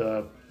of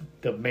the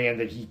man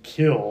that he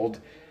killed,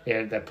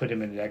 and that put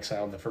him into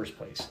exile in the first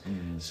place.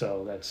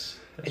 So that's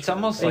it's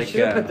almost they like...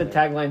 should have put the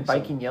tagline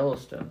Viking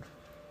Yellowstone.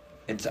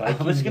 I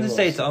was going to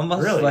say, it's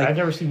almost really? like... I've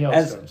never seen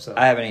Yellowstone, so...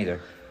 I haven't either.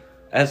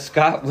 As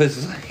Scott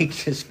was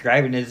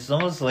describing it, it's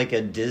almost like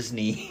a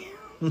Disney,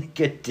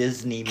 movie,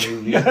 Disney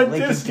movie,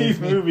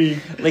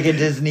 like a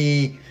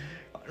Disney.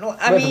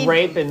 With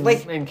rape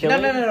and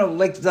killing. No.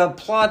 Like the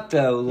plot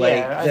though,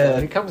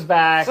 he comes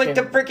back. It's like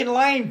the freaking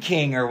Lion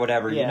King or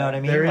whatever. You know what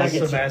I mean? There like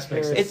is some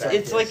aspects.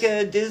 It's like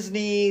a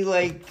Disney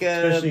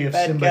especially if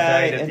bad Simba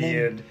guy, died at the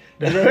end.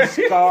 And then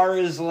Scar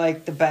is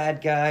like the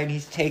bad guy, and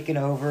he's taken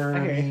over. Okay.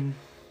 I mean.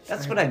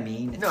 That's what I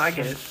mean. No, I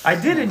get it. I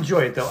did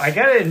enjoy it though. I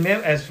gotta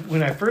admit, as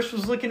when I first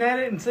was looking at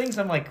it and things,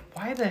 I'm like,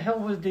 why the hell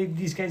would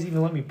these guys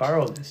even let me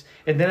borrow this?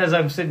 And then as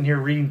I'm sitting here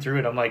reading through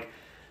it, I'm like,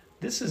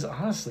 this is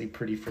honestly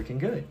pretty freaking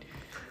good.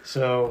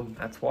 So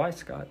that's why,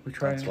 Scott. We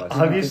try.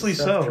 Obviously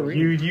so.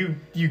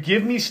 You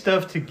give me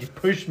stuff to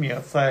push me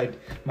outside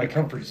my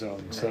comfort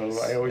zone. Nice.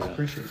 So I always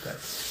appreciate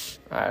that.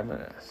 I'm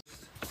gonna.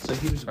 So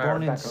he was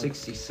born in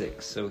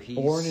 '66. So he's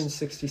born in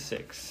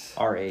 '66.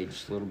 Our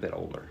age, a little bit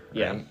older.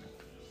 Yeah. Right?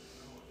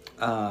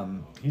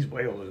 He's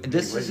way older than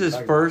this is his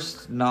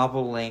first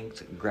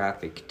novel-length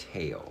graphic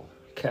tale.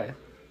 Okay.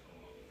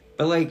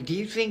 But, do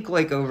you think,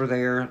 over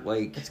there,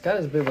 It's got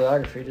his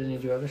bibliography. Doesn't he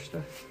do other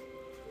stuff?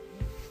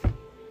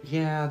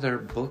 Yeah, they're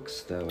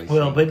books, though, I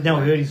Well, think, but no,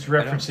 right? what he's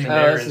referencing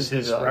there is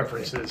his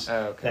references.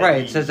 Oh, okay.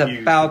 Right, it says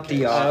about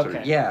the author.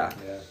 Okay. Yeah.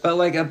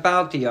 But,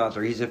 about the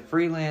author. He's a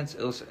freelance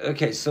illustrator.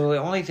 Okay, so the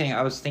only thing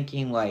I was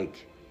thinking,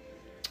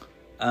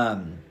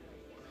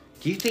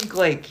 do you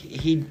think,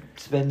 he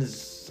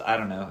spends, I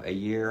don't know, a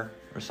year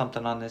or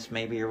something on this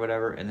maybe or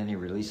whatever, and then he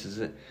releases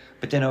it?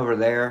 But then over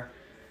there,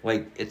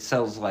 it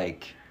sells,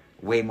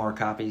 way more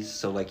copies,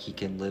 so, he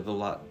can live a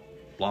lot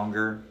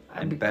longer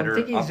and better. I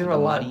think he's off doing of a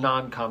the lot money. of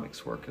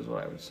non-comics work is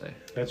what I would say.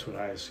 That's what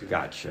I assume.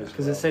 Gotcha.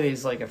 Because it said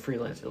he's a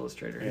freelance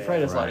illustrator. He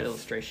probably does a lot of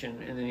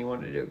illustration, and then he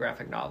wanted to do a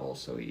graphic novel,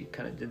 so he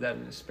kind of did that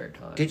in his spare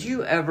time. Did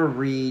you ever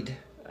read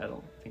I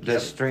don't think The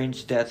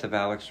Strange Death of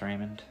Alex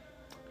Raymond?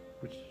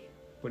 What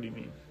do you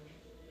mean?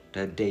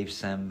 The Dave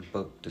Sim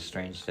book, The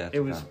Strange Death. It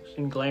was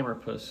in Glamour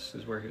Puss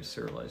is where he was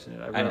serializing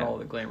it. I read all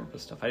the Glamour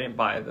Puss stuff. I didn't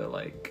buy the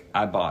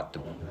I bought the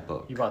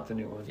book. You bought the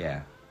new one?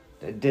 Yeah.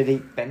 Did he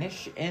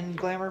finish in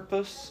Glamour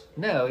Puss?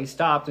 No, he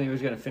stopped and he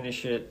was going to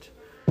finish it,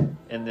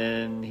 and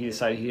then he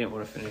decided he didn't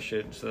want to finish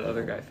it, so the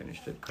other guy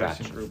finished it,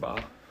 Christian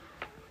Grubaugh.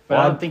 But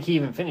I don't think he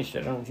even finished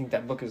it. I don't think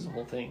that book is the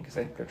whole thing, because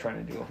I think they're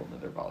trying to do a whole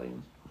other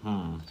volume.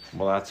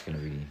 Well, that's going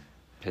to be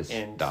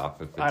pissed off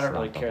if it's I don't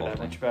really not the care whole that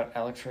thing. much about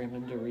Alex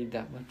Raymond to read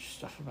that much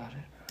stuff about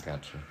it.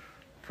 Gotcha.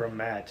 From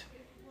Matt,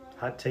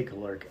 hot take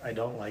alert. I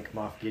don't like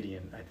Moff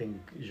Gideon. I think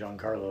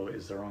Giancarlo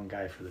is the wrong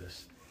guy for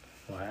this.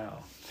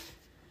 Wow.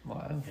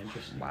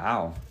 Interesting.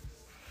 Wow.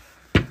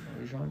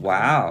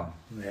 Wow.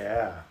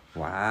 Yeah.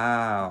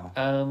 Wow.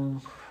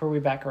 Who are we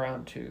back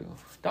around to?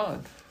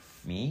 Don.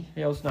 Me?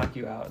 Yeah, let's knock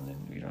you out, and then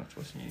you don't have to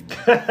listen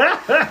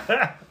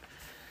anymore.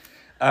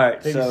 All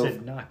right, They so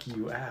said knock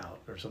you out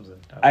or something.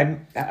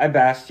 I've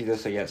asked you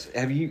this, I guess.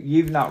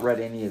 You've not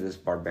read any of this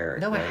Barbaric?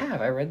 No, right? I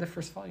have. I read the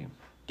first volume.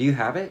 Do you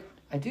have it?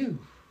 I do.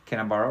 Can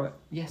I borrow it?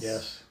 Yes.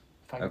 Yes.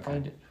 If I can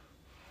find it.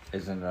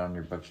 Isn't it on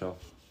your bookshelf?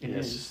 It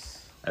Yes.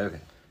 is. Okay.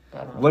 I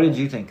don't know What why. did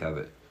you think of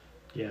it?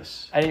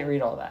 Yes. I didn't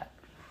read all that.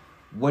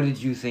 What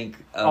did you think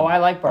of I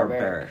like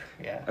Barbaric.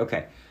 Yeah.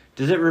 Okay.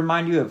 Does it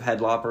remind you of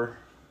Headlopper?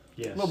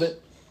 Yes. A little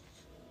bit.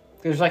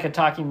 There's like a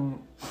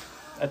talking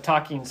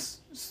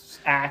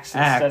axe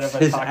instead of a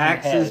His talking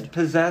axe head. is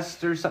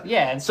possessed or something.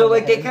 Yeah. So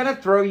instead of they head. kind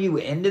of throw you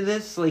into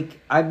this.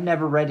 I've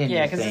never read anything.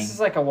 Yeah, because this is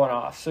like a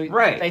one-off. So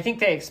Right. I think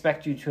they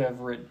expect you to have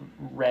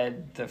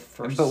read the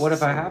first. But what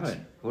if I series.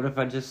 haven't? What if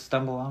I just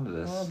stumble onto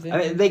this? Well, then I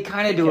mean, they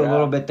kind of pick do it a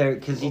little up. bit there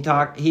because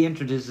he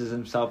introduces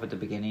himself at the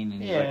beginning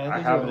and he's Yeah, like, I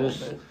they do have a little this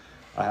bit.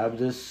 I have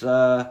this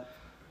what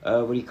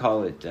do you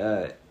call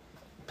it?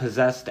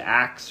 Possessed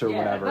axe or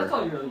whatever. That's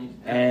all you really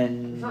need to do.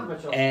 And There's not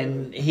much else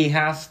and he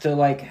has to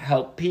like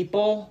help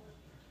people.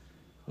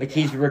 Like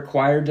he's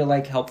required to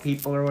like help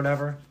people or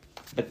whatever.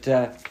 But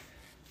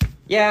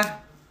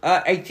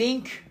I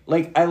think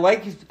like I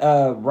like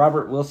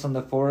Robert Wilson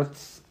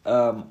IV's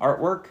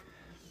artwork.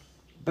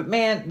 But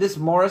man, this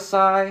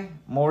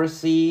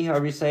Morrissey,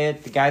 however you say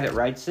it, the guy that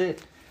writes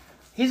it,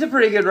 he's a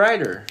pretty good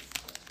writer.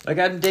 Like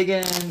I'm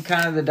digging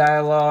kind of the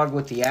dialogue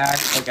with the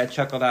axe. Like I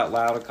chuckled out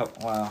loud a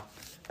couple. Wow,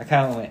 I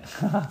kind of went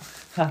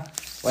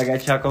like I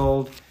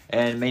chuckled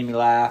and made me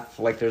laugh.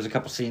 Like there's a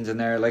couple scenes in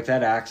there. Like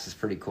that axe is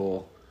pretty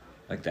cool.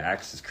 Like the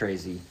axe is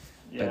crazy.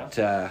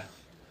 Yeah.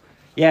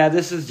 But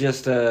this is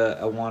just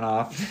a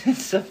one-off.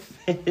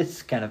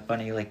 It's kind of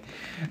funny. Like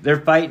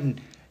they're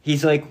fighting.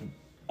 He's like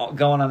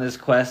going on this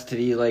quest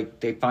to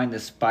they find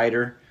this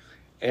spider,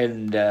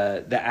 and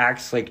the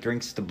axe like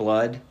drinks the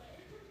blood.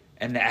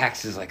 And the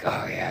axe is like,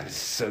 oh yeah, this is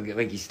so good.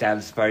 Like he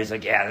stabs the spider. He's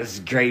like, yeah, this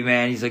is great,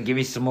 man. He's like, give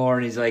me some more.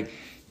 And he's like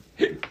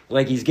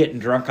he's getting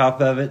drunk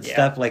off of it,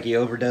 stuff. Like he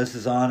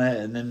overdoses on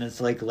it. And then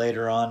it's like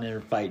later on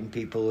they're fighting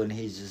people, and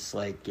he's just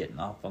like getting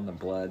off on the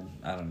blood.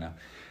 I don't know.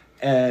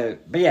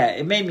 But yeah,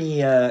 it made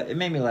me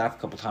laugh a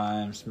couple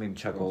times, made me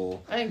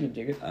chuckle. I think you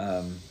dig it.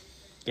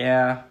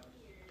 Yeah.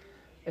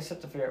 I just have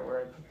to figure out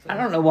where I put I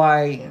don't know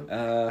why.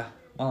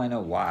 I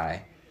know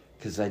why,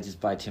 because I just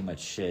buy too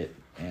much shit.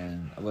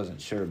 And I wasn't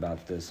sure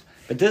about this,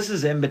 but this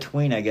is in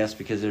between, I guess,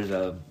 because there's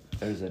an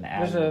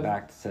ad in the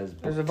back that says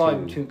there's a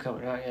volume 2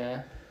 coming out,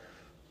 yeah.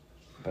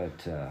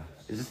 But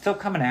is it still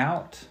coming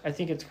out? I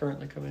think it's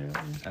currently coming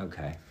out. Yeah.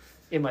 Okay.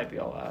 It might be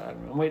all out. I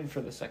don't know. I'm waiting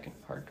for the second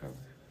hardcover.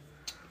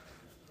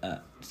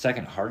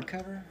 Second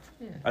hardcover?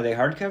 Yeah. Are they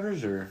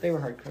hardcovers or? They were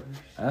hardcovers.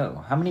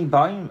 Oh, how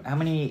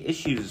many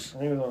issues? I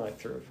think it was only like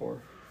 3 or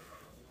 4.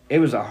 It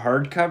was a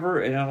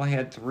hardcover and it only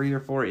had 3 or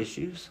 4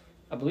 issues?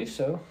 I believe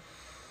so.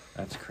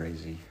 That's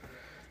crazy.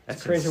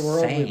 That's crazy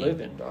world we live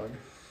in, dog.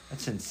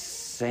 That's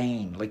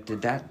insane. Like,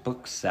 did that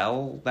book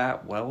sell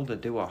that well to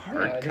do a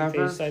hardcover? Yeah, I think they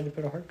decided to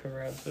put a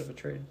hardcover out instead of a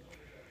trade.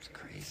 It's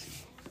crazy.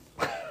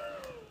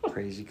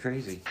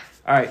 Crazy.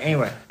 All right,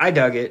 anyway, I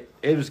dug it.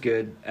 It was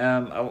good.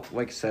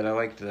 Like I said, I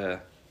liked the...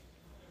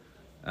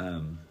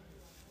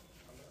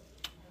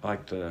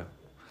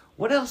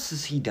 What else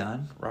has he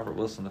done? Robert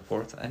Wilson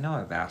IV? I know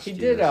I've asked you. He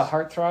did this. a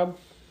Heartthrob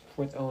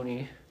with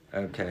Oni.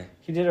 Okay.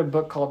 He did a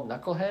book called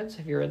Knuckleheads.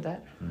 Have you read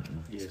that?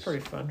 Yes. It's pretty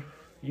fun.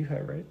 You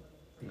have, right?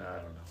 No, I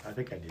don't know. I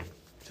think I did.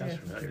 Sounds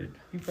familiar.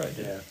 You probably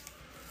did.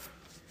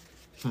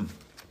 Yeah.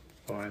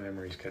 Oh, my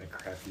memory's kind of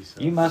crappy. So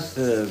You must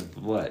have,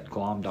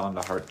 glommed onto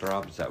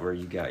Heartthrob? Is that where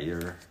you got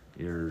your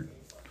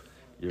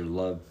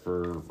love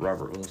for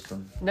Robert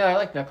Wilson? No, I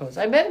like Knuckleheads.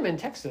 I met him in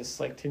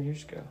Texas like 10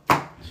 years ago.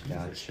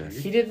 Gotcha.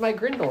 He did my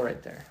Grindel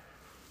right there.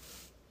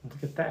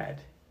 Look at that.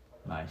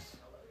 Nice.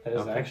 That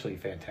is actually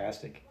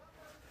fantastic.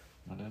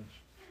 What is?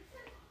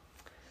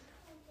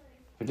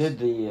 Who did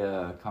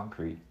the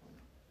concrete?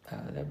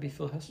 That'd be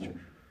Phil Hester.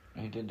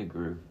 Who did the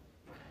groove?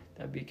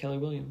 That'd be Kelly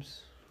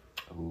Williams.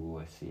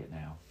 Oh, I see it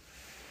now.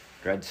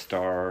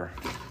 Dreadstar.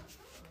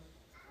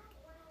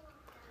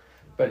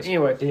 But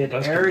anyway, Did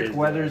Eric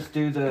Weathers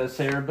do the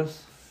Cerebus?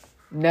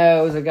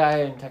 No, it was a guy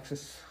in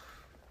Texas.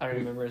 I don't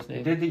remember his name.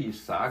 He did the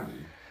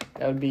Usagi.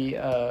 That would be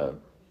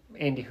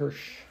Andy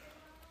Hirsch.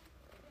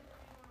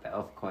 The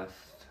Elf Quest.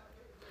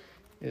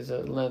 Is a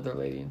leather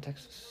lady in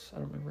Texas. I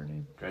don't remember her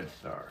name.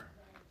 Dreadstar.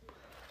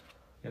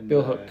 And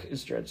Bill Hook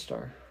is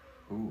Dreadstar.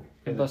 Ooh.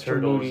 And Buster the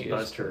Turtles, Moody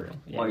Buster.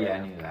 is Well, yeah, I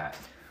knew that.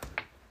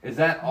 Is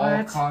that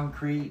all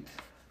concrete?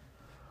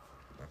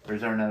 Or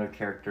is there another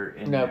character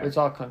in there? No, it's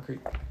all concrete.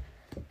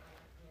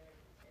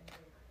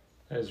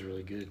 That is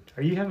really good.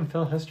 Are you having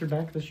Phil Hester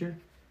back this year?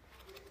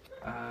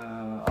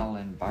 I'll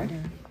invite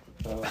him.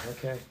 Oh,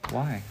 okay.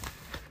 Why?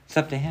 It's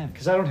up to him.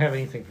 Because I don't have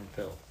anything from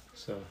Phil,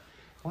 so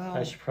Well,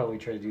 I should probably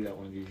try to do that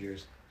one of these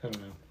years. I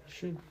don't know.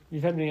 Should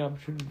you've had many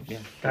opportunities? yeah.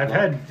 I've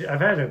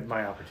had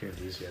my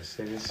opportunities. Yes,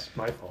 it is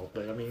my fault,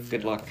 but I mean,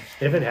 Good luck.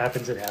 If it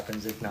happens, it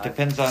happens. If not,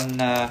 Depends on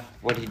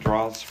what he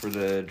draws for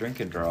the drink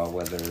and draw.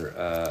 Whether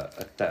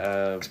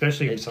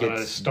especially if it it's on a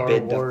gets Star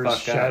bid the Wars fuck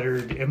up.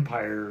 Shattered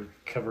Empire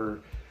cover.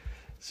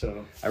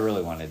 So I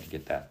really wanted to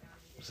get that.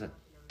 Was it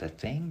the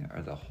Thing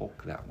or the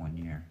Hulk that one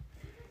year?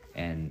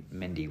 And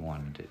Mindy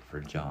wanted it for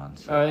John,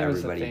 so Oh, I think it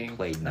was the everybody Thing.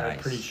 played nice. I'm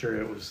pretty sure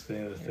it was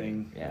the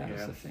thing. Yeah.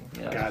 That's the thing.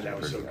 Yeah, God, that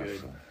was so Pretty good.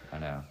 awesome. I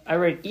know. I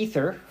read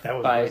Ether That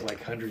was by worth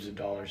like hundreds of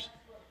dollars.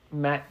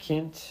 Matt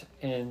Kent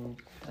and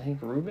I think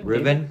Ruben.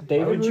 Ruben?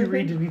 David Why would you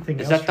Rubin? read anything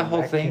Is else? that the from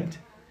whole Matt thing? Kent?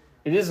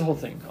 It is the whole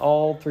thing,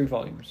 all 3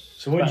 volumes.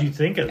 So what did you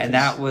think of And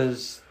this? that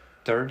was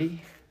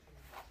 30.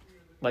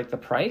 Like the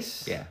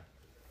price? Yeah.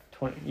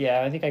 20.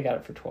 Yeah, I think I got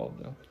it for 12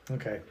 though.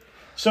 Okay.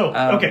 So,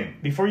 okay,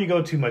 before you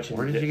go too much into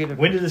where did you get it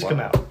when for? did this come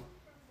What?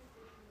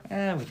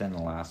 out? Within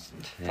the last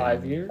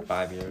 5 years?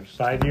 5 years.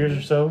 5 years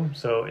or so?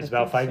 So it's I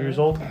about think 5 so. years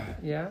old?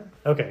 Yeah.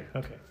 Okay.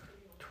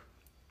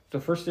 The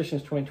first edition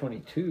is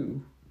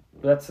 2022.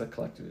 That's a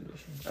collected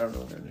edition. I don't know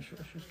when their initial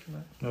issues came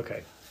out.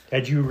 Okay.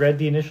 Had you read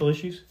the initial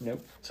issues?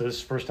 Nope. So this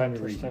is the first time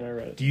you're First reading. time I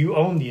read it. Do you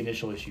own the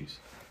initial issues?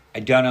 I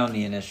don't own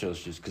the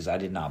initials just because I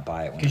did not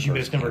buy it when Because it you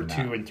first missed number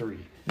came 2 out. and 3.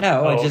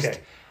 No, I Oh, just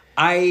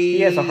okay.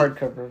 He has a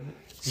hardcover of it.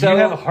 So you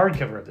have a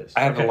hardcover of this.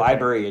 I have Okay, a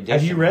library edition.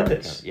 Have you read hardcover.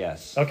 this?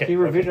 Yes. Okay. He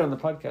reviewed it on the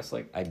podcast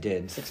like I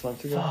did. 6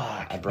 months ago.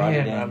 Fuck, I brought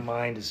it man, in. my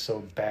mind is so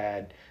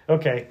bad.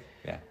 Okay.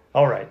 Yeah.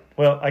 All right.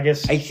 Well, I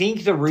guess I think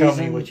the tell me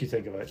reason what you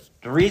think of it.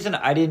 the reason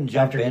I didn't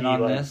jump After in he,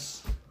 on like,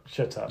 this.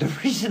 Shuts up. The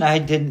reason I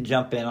didn't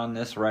jump in on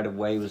this right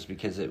away was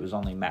because it was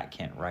only Matt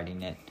Kent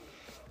writing it,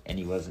 and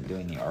he wasn't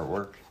doing the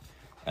artwork,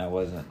 and I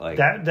wasn't like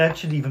That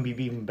should even be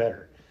even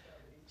better.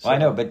 Well, I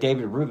know, but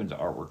David Rubin's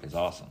artwork is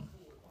awesome.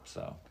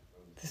 So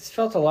This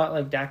felt a lot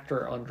like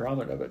Dr.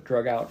 Andromeda, but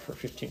drug out for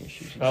 15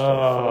 issues. instead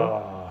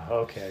of 4.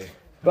 Okay.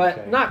 But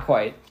Okay. not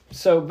quite.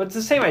 So, but it's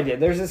the same idea.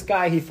 There's this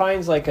guy, he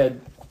finds like a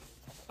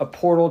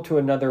portal to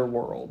another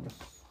world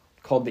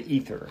called the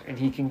Ether, and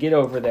he can get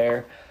over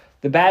there.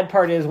 The bad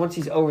part is once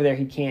he's over there,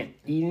 he can't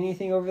eat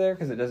anything over there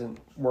because it doesn't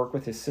work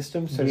with his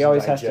system, so he Doesn't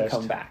always has to digest.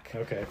 come back.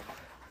 Okay.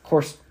 Of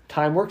course,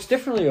 time works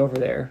differently over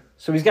there.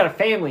 So he's got a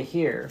family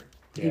here.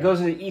 He Yeah. goes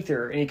into the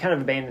Ether, and he kind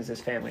of abandons his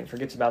family and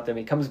forgets about them.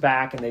 He comes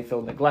back, and they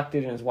feel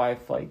neglected, and his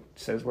wife like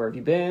says, "Where have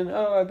you been?"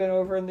 "Oh, I've been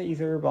over in the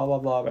Ether, blah, blah,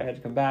 blah, but I had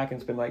to come back." And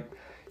it's been like,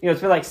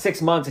 it's been like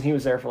 6 months, and he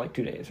was there for like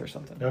 2 days or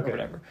something, or Okay.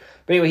 whatever.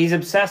 But anyway, he's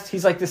obsessed.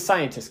 He's like this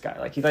scientist guy.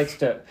 Like he wants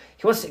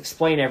to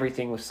explain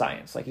everything with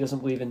science. Like he doesn't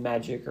believe in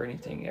magic or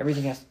anything.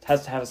 Everything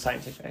has to have a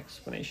scientific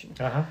explanation.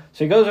 Uh-huh.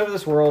 So he goes over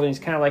this world, and he's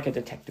kind of like a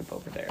detective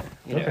over there.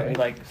 You know, Okay. he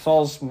like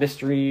solves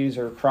mysteries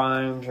or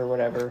crimes or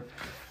whatever.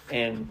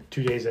 And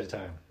 2 days at a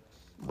time.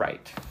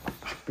 right,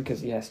 because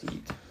he has to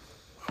eat.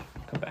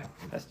 Come back,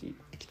 has to eat.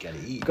 you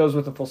gotta eat. Goes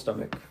with a full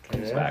stomach.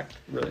 Comes Yeah. back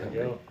really There you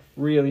hungry. go.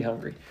 Really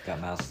hungry.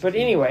 Got mouse. But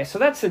anyway, so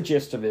that's the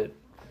gist of it.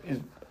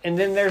 And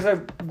then there's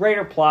a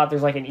greater plot.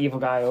 There's like an evil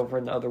guy over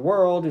in the other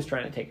world who's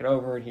trying to take it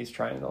over, and he's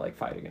trying to like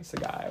fight against the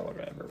guy or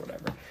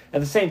whatever.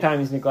 At the same time,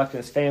 he's neglecting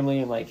his family,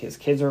 and like his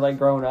kids are like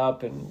growing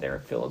up, and they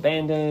feel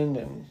abandoned,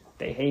 and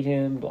they hate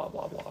him. Blah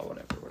blah blah.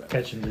 Whatever.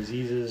 Catching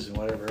diseases and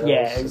whatever else.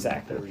 Yeah, and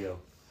exactly. There we go.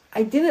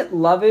 I didn't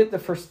love it the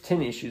first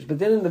 10 issues, but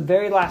then in the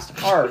very last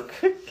arc,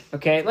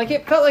 okay, like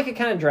it felt like it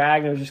kind of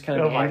dragged. And it was just kind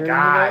of Oh my meandering,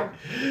 God.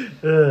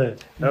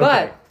 Okay.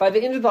 But by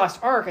the end of the last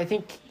arc, I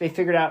think they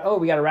figured out,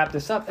 we got to wrap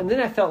this up. And then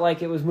I felt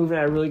like it was moving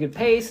at a really good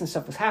pace and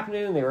stuff was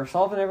happening and they were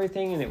solving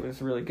everything and it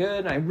was really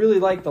good. And I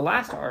really liked the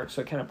last arc, so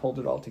it kind of pulled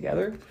it all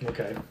together.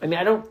 Okay. I mean,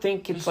 I don't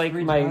think it's like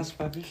my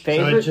So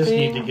favorite it just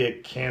thing. need to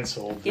get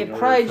canceled. It in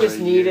probably order just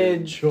for you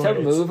needed enjoy to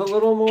it. move a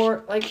little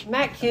more. Like,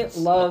 Matt Kent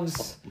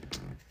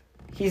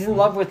he's in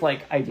love with,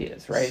 like,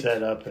 ideas, right?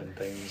 Set up and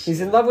things.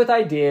 He's in love with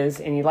ideas,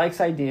 and he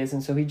likes ideas,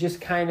 and so he just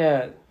kind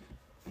of,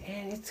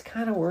 it's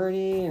kind of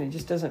wordy, and it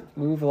just doesn't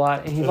move a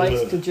lot, and he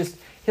likes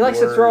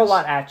to throw a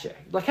lot at you.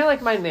 Like, kind of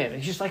like my man,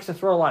 he just likes to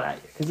throw a lot at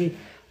you, because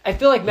I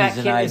feel like Matt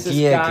He's Kent an is this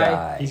idea guy.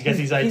 guy. He's got these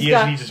He's ideas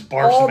got and he just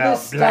barfs all them out.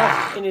 this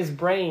stuff in his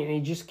brain, and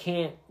he just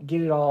can't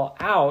get it all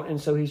out, and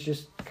so he's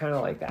just kind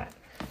of like that.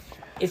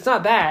 It's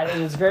not bad,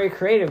 and it's very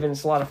creative, and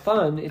it's a lot of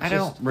fun. It's I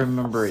don't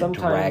remember it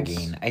sometimes-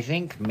 dragging. I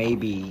think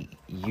maybe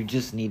you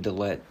just need to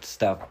let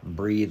stuff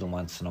breathe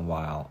once in a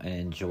while and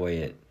enjoy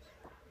it.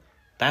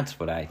 That's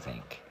what I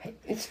think.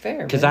 It's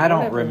fair. Because man. I don't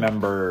Whatever.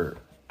 remember.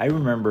 I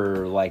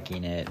remember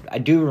liking it. I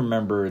do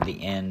remember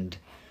the end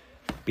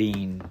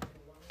being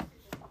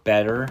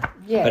better.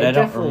 Yeah, but it I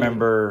don't definitely-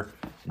 remember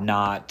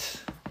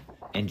not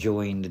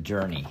enjoying the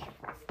journey.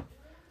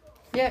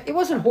 Yeah, it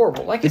wasn't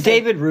horrible. Like The I said,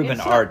 David Rubin it's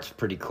not- art's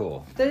pretty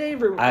cool. The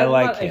David Rubin, I I'm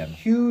like not him. a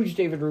huge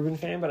David Rubin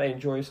fan, but I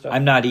enjoy stuff.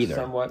 I'm not either.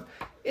 Somewhat.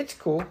 It's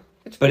cool.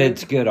 It's But good.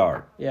 it's good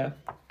art. Yeah.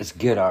 It's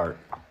good art.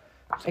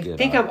 It's I good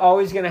think art. I'm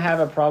always going to have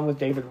a problem with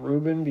David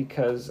Rubin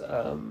because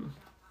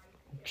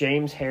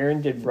James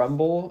Herron did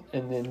Rumble,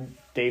 and then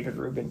David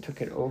Rubin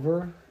took it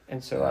over,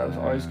 and so I was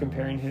always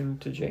comparing him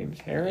to James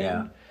Herron.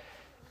 Yeah.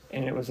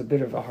 And it was a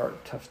bit of a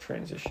tough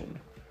transition.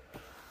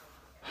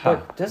 Huh.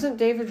 But doesn't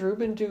David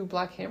Rubin do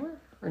Black Hammer?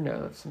 Or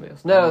no, that's somebody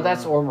else. No,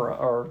 that's Ormerod,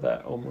 or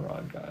that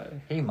Ormerod guy.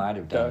 He might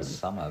have done Doug.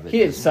 some of it. He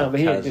did some, but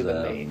he didn't because do the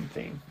of- main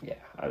thing. Yeah,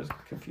 I was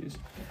confused.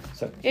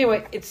 So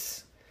anyway,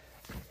 it's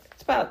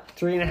about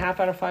 3.5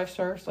 out of 5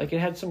 stars. Like, it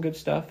had some good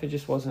stuff. It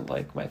just wasn't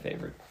like my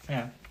favorite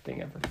Yeah.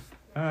 thing ever.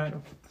 All right.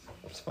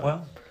 It's fine.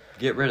 Well,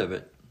 get rid of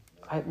it.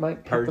 I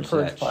might pick purge the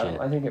Purge that Pile.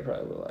 shit. I think it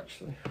probably will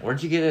actually.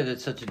 Where'd you get it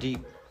at such a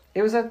deep?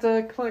 It was at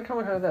the Comic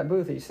Con at that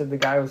booth. You said the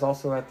guy was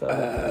also at the.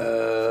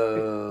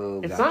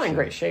 Oh, it's not in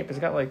great shape. It's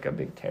got like a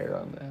big tear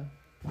on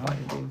the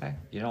binding. Okay.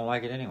 You don't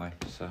like it anyway,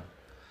 so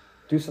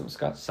Do something,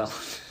 Scott. sell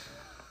it.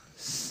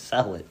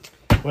 Sell it.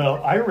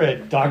 Well, I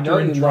read I Dr. know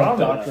you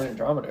love Andromeda. Dr.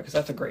 Andromeda because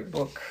that's a great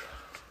book.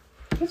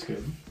 That's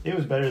good. It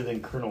was better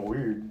than Colonel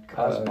Weird,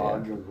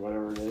 Cosmog, or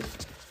whatever it is.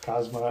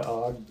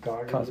 Cosmog.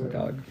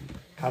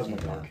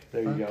 Cosmog.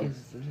 There you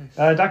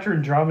go. Dr.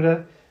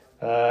 Andromeda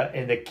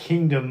and the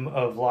Kingdom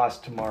of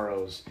Lost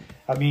Tomorrows.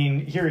 I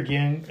mean, here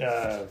again,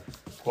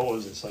 what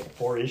was this, like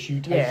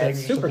 4-issue type thing? It's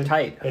or super something?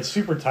 tight. It's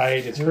super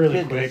tight. It's Who really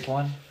did quick. this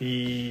one?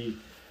 The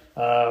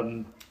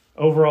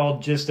overall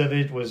gist of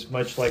it was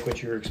much like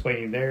what you were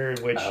explaining there,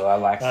 in which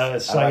a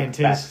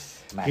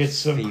scientist gets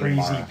some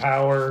crazy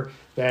power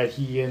that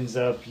he ends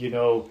up,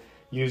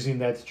 using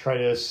that to try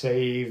to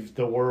save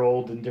the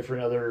world and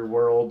different other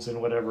worlds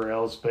and whatever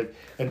else. But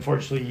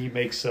unfortunately, he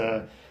makes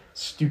a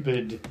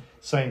stupid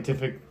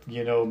scientific,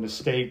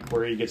 mistake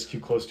where he gets too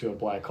close to a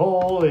black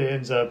hole. It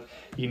ends up,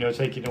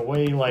 taking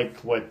away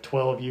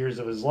 12 years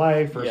of his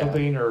life or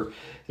something, or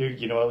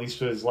at least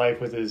his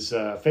life with his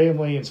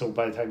family. And so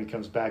by the time he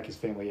comes back, his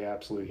family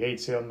absolutely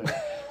hates him. And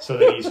so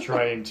that he's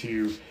trying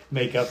to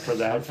make up for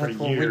that for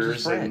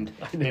years. And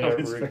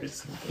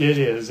it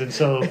is. And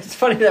so it's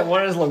funny that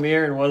one is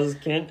Lemire and one is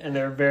Kent, and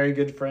they're very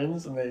good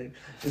friends. And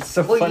it's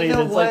so funny that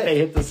it's like they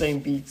hit the same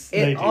beats.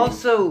 It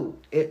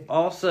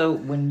also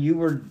when you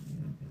were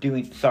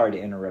doing, sorry to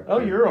interrupt. Oh,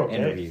 you're okay.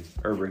 Interview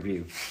or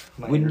review.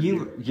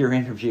 Your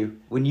interview.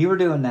 When you were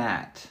doing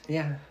that,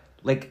 yeah.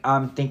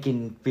 I'm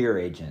thinking Fear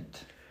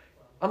Agent.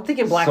 I'm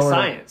thinking Black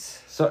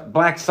Science. So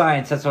Black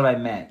Science, that's what I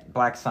meant.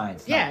 Black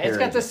Science. Yeah, it's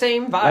got the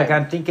same vibe.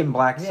 I'm thinking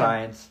Black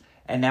Science,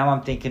 and now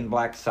I'm thinking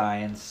Black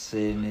Science,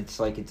 and it's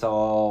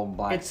all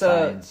Black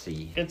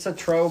Science-y. It's a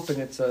trope, and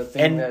it's a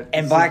thing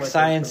and Black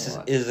Science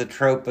is a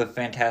trope of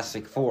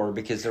Fantastic Four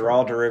because they're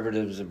all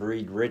derivatives of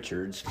Reed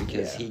Richards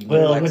because he.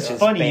 Well, what's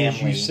funny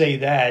is you say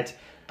that,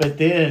 but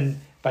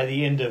then by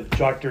the end of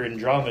Dr.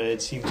 Andromeda,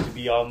 it seems to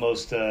be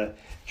almost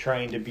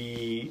trying to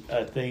be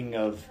a thing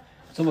of.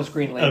 It's almost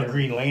Green Lantern. Of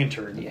Green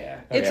Lantern.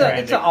 Yeah. It's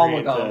an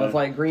amalgam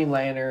of Green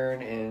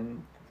Lantern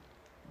and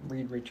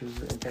Reed Richards.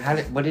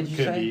 What did you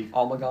say?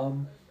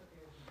 Amalgam.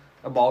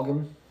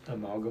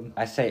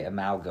 I say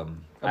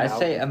amalgam. I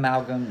say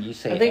amalgam. You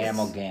say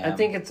amalgam. I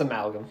think it's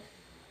amalgam.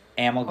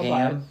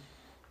 Amalgam?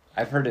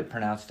 I've heard it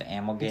pronounced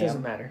amalgam. It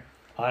doesn't matter.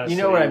 Honestly,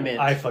 you know what I meant.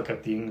 I fuck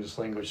up the English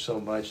language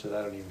so much that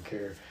I don't even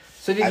care.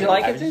 So did you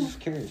like it? I was just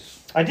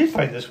curious. I did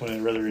find this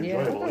one rather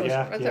enjoyable. I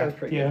thought it was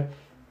pretty good.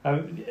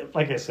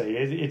 Like I say,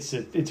 it's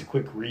a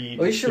quick read.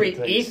 Well, you should read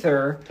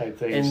Ether type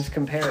things and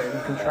compare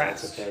and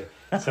contrast. Okay.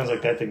 Sounds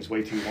like that thing's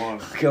way too long.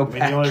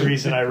 The only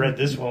reason I read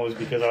this one was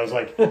because I was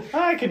like,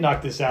 I could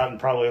knock this out in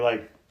probably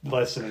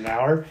less than an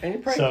hour. And you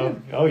probably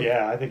could. Oh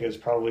yeah, I think it was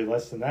probably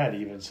less than that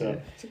even.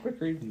 So it's a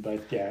quick read.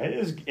 But yeah,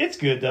 it's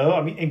good though.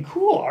 I mean, and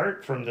cool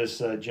art from this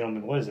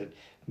gentleman. What is it?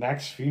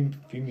 Max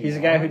Fumiara. He's the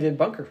guy who did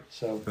Bunker.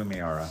 So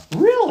Fumiara.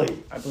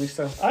 Really? I believe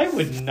so. I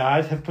would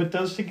not have put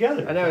those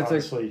together. I know,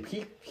 honestly.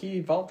 He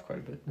evolved quite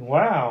a bit.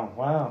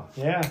 Wow.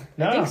 Yeah.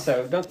 No. I think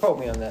so. Don't quote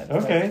me on that.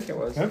 Okay. I think it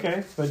was.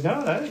 Okay. But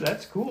no,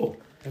 that's cool.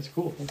 That's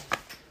cool.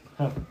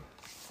 Huh.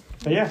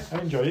 But yeah, I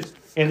enjoyed it.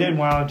 And then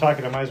while I'm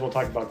talking, I might as well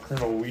talk about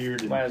Colonel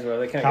Weird and might as well.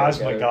 They kind of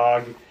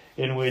Cosmogog,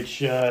 in which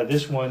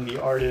this one, the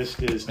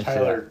artist is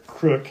Tyler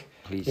Crook.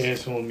 Please. And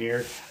it's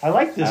Lemire. I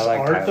like this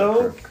art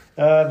though.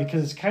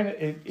 Because it's kind of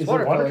is it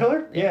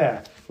watercolor?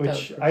 Yeah,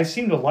 which I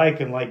seem to like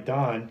and like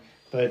Don,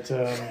 but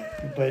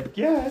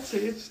yeah,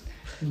 it's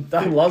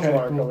Don loves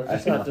watercolor. Cool.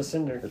 It's not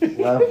Descender.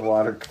 Love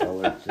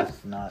watercolor,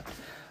 just not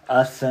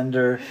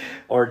Ascender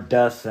or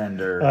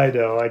Descender. I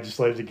know. I just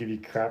like to give you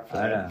crap for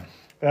that.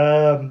 I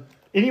know.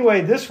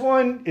 Anyway, this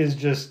one is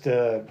just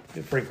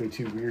frankly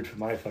too weird for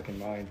my fucking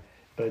mind,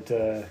 but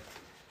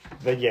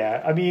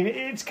yeah, I mean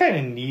it's kind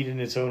of neat in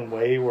its own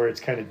way, where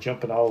it's kind of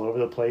jumping all over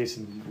the place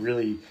and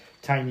really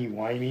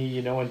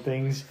timey-wimey, and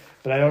things.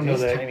 But I don't know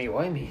that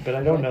timey-wimey. But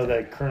I don't know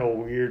that Colonel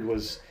Weird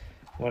was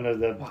one of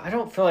the I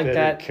don't feel like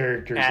that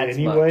characters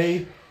anyway.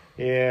 Much.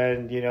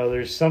 And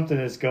there's something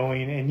that's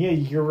going. And yeah,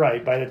 you're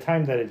right. By the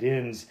time that it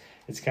ends,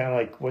 it's kind of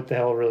like, what the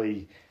hell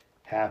really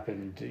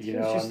happened? It's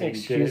just an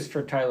excuse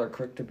for Tyler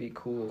Crook to be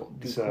cool,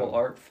 cool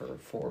art for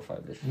 4 or 5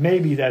 issues.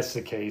 Maybe that's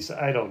the case.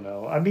 I don't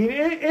know. I mean,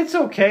 it's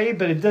okay,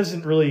 but it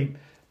doesn't really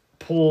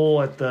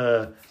pull at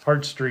the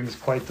heartstrings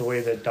quite the way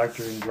that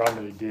Dr.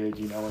 Andromeda did,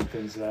 and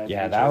things like that.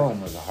 Yeah, that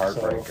one was a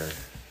heartbreaker. So,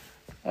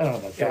 I don't know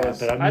about that,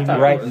 but I mean,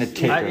 right in the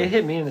ticker. It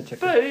hit me in the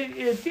ticker. But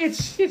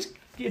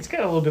it's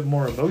got a little bit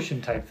more emotion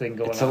type thing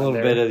going on. It's a little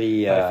bit of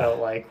the. I felt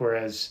like,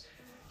 whereas,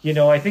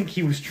 I think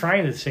he was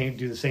trying to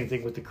do the same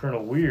thing with the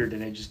Colonel Weird,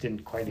 and it just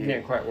didn't quite. It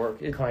didn't quite work.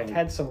 It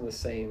had some of the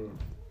same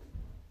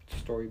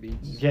story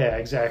beats. Yeah,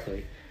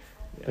 exactly.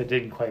 Yeah. But it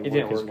didn't quite. It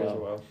didn't work as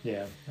well.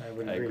 Yeah, I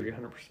would agree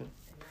 100%.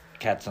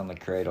 Cats on the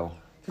Cradle.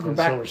 We're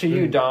back to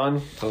you, Don.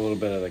 It's a little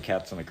bit of the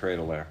Cats on the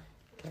Cradle there.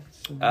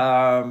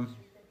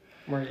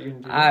 Where are you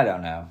gonna do I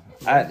don't know.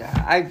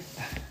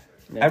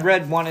 I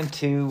read 1 and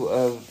 2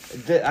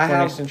 of. I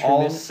have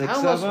all 6 of them. I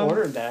almost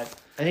ordered that.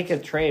 I think a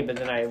trade, but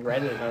then I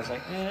read it and I was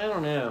like, I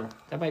don't know.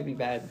 That might be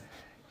bad.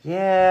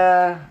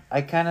 Yeah,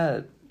 I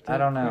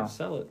don't know.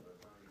 Sell it.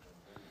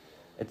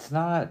 It's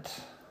not.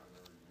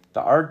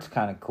 The art's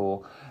kind of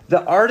cool.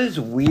 The art is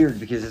weird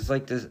because it's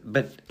like this,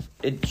 but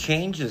it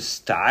changes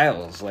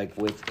styles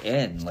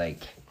within.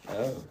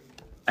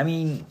 I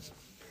mean.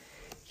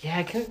 Yeah,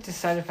 I couldn't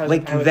decide if I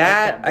would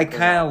that. I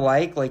kind of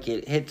like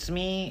it hits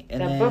me,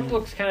 and that book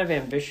looks kind of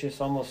ambitious,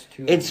 almost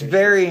too. It's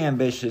very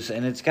ambitious,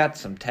 and it's got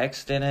some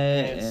text in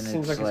it, and it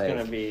seems like it's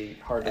going to be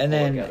hard to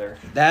pull together.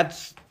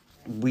 That's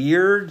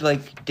weird,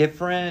 like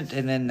different,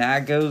 and then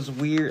that goes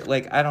weird.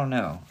 Like, I don't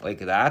know. Like,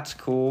 that's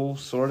cool,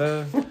 sort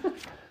of.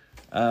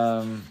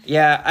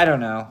 Yeah, I don't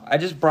know. I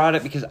just brought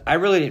it because I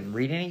really didn't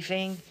read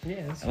anything. Yeah.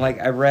 And, like,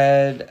 I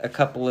read a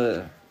couple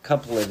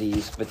of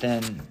these, but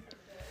then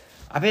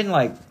I've been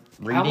like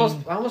reading.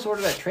 I almost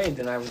ordered that trade,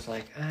 then I was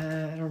like,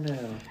 I don't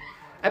know.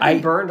 I've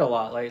been burned a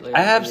lot lately.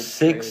 I have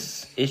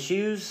 6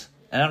 issues.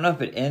 I don't know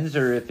if it ends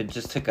or if it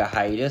just took a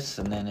hiatus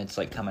and then it's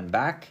like coming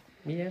back.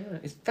 Yeah,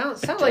 it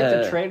sounded like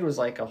the trade was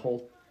like a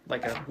whole,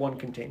 like a one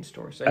contained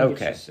story. So I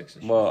think it's just 6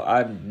 issues. Well,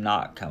 I'm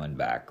not coming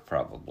back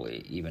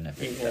probably, even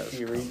if it does. If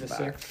you read the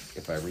back. 6,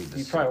 if I read the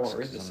 6, you probably won't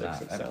read the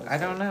 6. I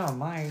don't know. I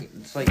might.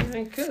 It's like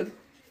you could.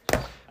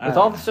 With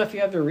all the stuff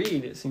you have to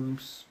read, it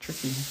seems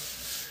tricky.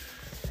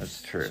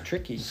 That's true. It's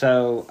tricky.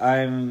 So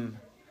I'm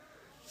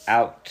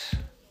out.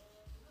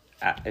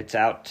 It's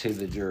out to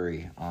the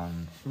jury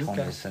on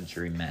 20th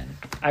Century Men.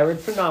 I read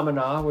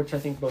Phenomena, which I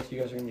think both of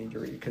you guys are going to need to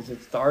read, because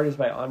the art is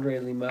by Andre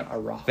Lima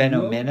Araujo.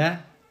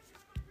 Phenomena?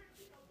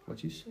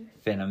 What'd you say?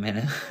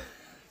 Phenomena.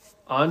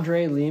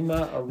 Andre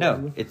Lima Araujo.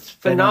 No, it's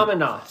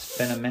Phenomena.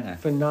 Phenomena.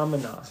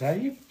 Phenomena. Is that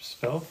how you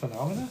spell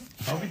phenomena?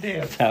 I'll be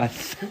damned.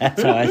 That's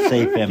how I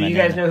say Phenomena. Do you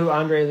guys know who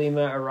Andre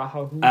Lima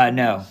Araujo is?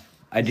 No.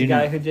 I do the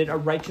guy know. who did A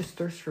Righteous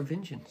Thirst for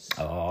Vengeance.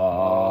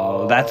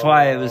 Oh, that's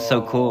why it was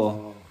so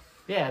cool.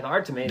 Yeah, the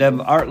art's amazing.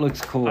 The art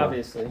looks cool.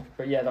 Obviously.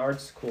 But yeah, the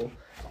art's cool.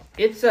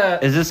 Is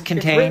this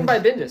contained? It's written by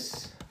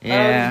Bendis.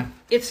 Yeah.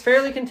 It's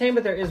fairly contained,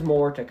 but there is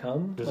more to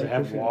come. Does it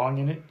have Wong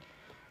in it?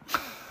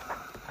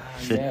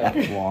 Does it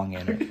have Wong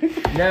in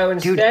it? No,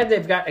 instead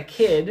they've got a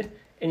kid,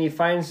 and he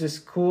finds this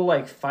cool,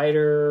 like,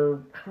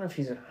 fighter. I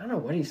don't know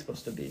what he's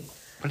supposed to be.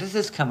 What does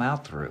this come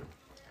out through?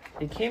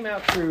 It came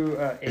out through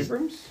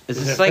Abrams.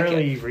 Is this it like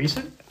fairly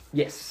recent?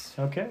 Yes.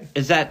 Okay.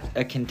 Is that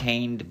a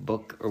contained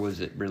book, or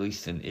was it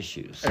released in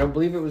issues? I don't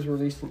believe it was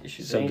released in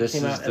issues. So this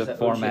is the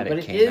format but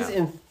it came is out.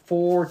 in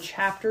 4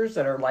 chapters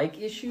that are like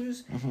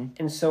issues,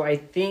 and so I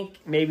think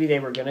maybe they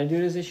were going to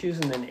do it as issues,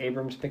 and then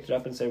Abrams picked it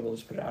up and said, "We'll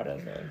just put it out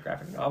as a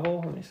graphic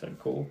novel," and they said,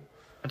 "Cool."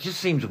 It just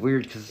seems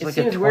weird because It like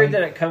seems weird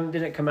that it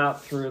didn't come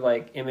out through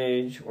like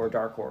Image or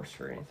Dark Horse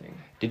or anything.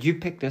 Did you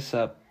pick this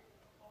up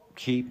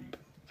cheap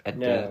at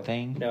the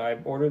thing? No, I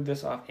ordered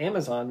this off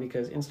Amazon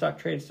because In Stock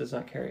Trades does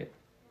not carry it.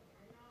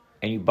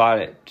 And you bought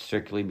it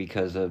strictly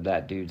because of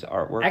that dude's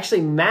artwork?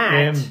 Actually,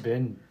 Matt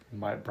Brian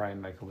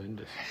Michael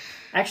Bendis.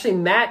 Actually,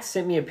 Matt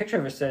sent me a picture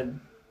of it. Said,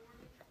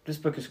 "This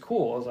book is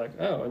cool." I was like,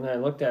 "Oh," and then I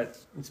looked at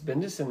it's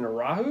Bendis and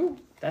Narahu.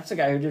 That's the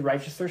guy who did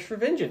Righteous Thirst for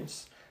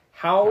Vengeance.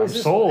 How is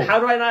this? Sold. How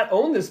do I not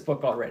own this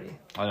book already?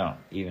 I don't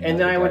even. And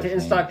know then the I went to guy's In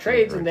name Stock for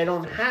Trades, and they Righteous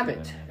don't Thirst have for it.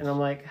 Vengeance. And I'm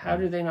like, how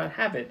do they not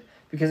have it?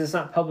 Because it's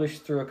not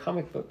published through a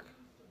comic book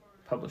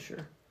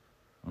publisher.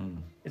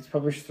 It's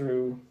published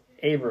through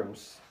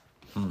Abrams,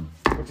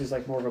 which is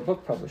like more of a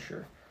book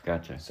publisher.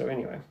 Gotcha. So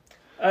anyway,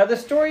 the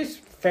story's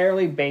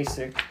fairly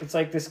basic. It's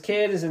like this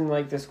kid is in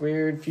like this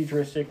weird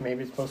futuristic,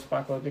 maybe it's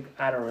post-apocalyptic,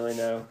 I don't really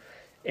know.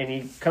 And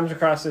he comes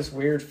across this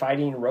weird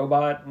fighting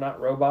robot,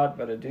 not robot,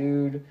 but a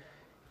dude.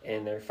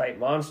 And they fight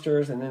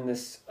monsters. And then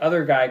this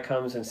other guy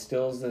comes and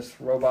steals this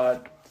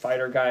robot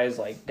fighter guy's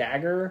like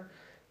dagger.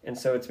 And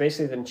so it's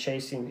basically them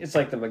chasing, it's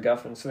like the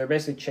MacGuffin. So they're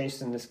basically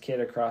chasing this kid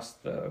across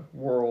the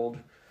world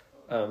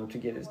to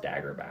get his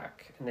dagger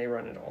back. And they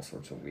run into all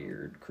sorts of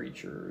weird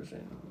creatures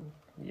and,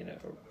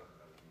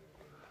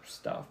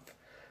 stuff.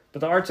 But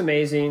the art's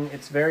amazing.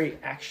 It's very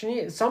actiony.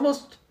 It's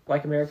almost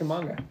like American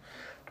manga.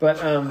 But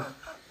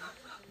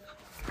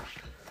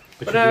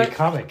It should be a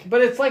comic.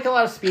 But it's like a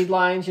lot of speed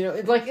lines,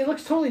 It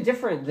looks totally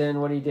different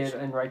than what he did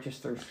in Righteous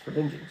Thirst for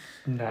Vengeance.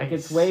 Nice. Like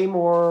it's way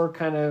more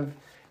kind of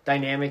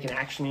dynamic and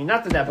actiony.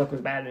 Not that book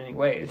was bad in any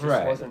way. It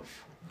just wasn't.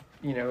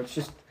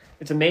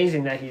 It's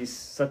amazing that he's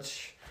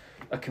such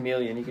a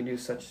chameleon. He can do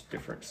such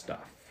different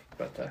stuff.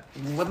 But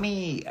let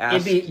me ask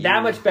it'd be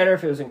that much better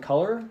if it was in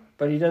color.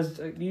 But he does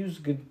use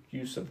good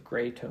use of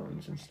gray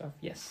tones and stuff.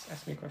 Yes,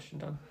 ask me a question,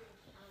 Don.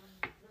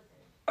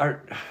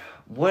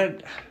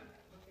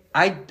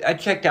 I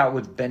checked out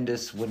with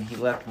Bendis when he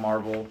left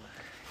Marvel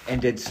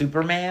and did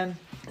Superman,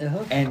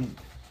 and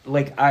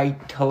I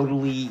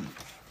totally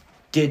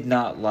did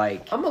not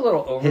like. I'm a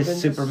little over his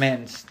Bendis.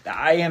 Superman.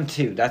 I am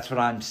too. That's what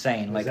I'm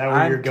saying. Is that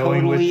where you're I'm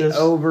going totally with this?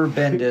 over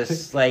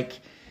Bendis.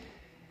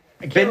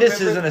 Bendis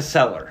isn't a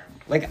seller.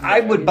 I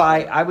would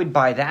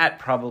buy that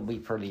probably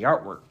for the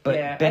artwork, but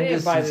yeah, Bendis I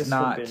didn't buy is this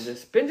not. For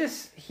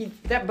Bendis,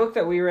 that book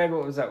that we read,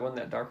 what was that one,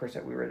 that Dark Horse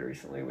that we read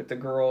recently with the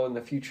girl in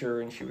the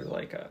future, and she was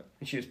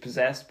she was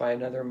possessed by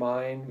another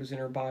mind was in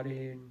her body.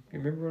 You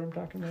remember what I'm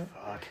talking about?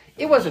 Fuck.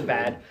 It wasn't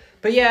bad,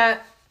 but yeah,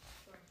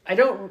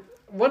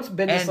 once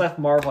Bendis left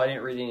Marvel, I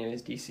didn't read any of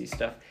his DC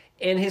stuff,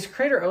 and his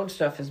creator-owned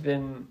stuff has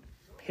been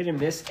hit and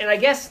miss. And I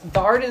guess the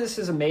art in this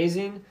is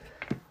amazing.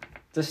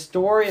 The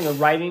story and the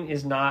writing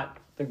is not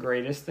the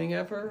greatest thing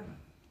ever.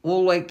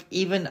 Well,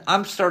 even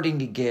I'm starting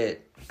to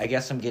get. I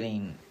guess I'm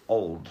getting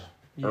old,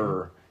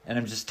 and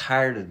I'm just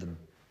tired of the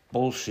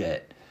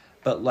bullshit.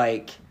 But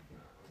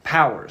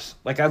Powers,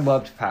 I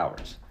loved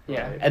Powers.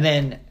 Yeah. And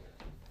then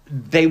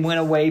they went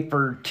away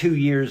for 2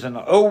 years and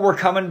we're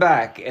coming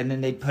back, and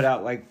then they'd put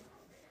out like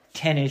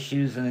 10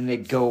 issues, and then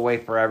they'd go away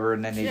forever,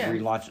 and then they'd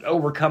relaunch it.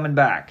 We're coming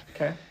back.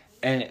 Okay.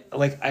 And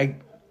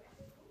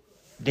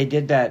they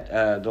did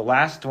that. The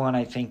last one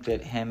I think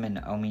that him and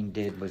Omin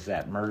did was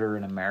that Murder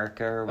in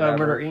America or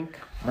whatever.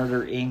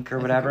 Murder Inc. or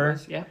whatever.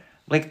 Yeah.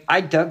 Like,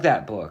 I dug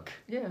that book.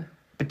 Yeah.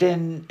 But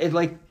then it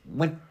like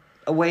went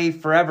away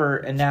forever,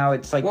 and now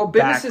it's like Bendis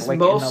back, is like,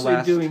 mostly in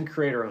the doing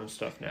creator-owned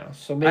stuff now,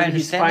 so maybe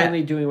he's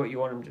finally doing what you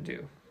want him to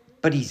do.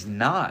 But he's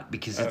not,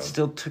 because it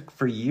still took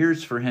for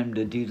years for him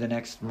to do the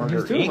next Murder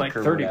He's doing Inc. like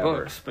or 30 whatever.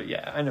 books, but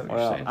yeah, I know what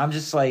you're saying. I'm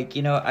just like,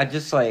 he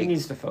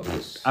needs to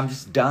focus. I'm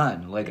just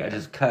done. Like, I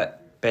just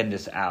cut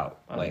Bendis out.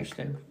 I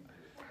understand.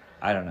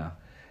 I don't know.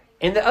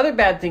 And the other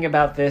bad thing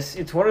about this,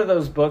 it's one of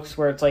those books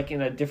where it's like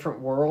in a different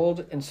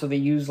world, and so they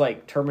use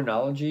like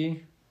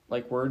terminology,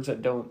 like words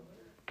that don't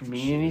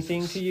mean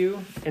anything to you,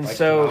 and like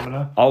so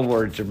phenomena? All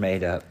words are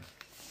made up.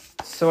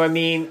 So I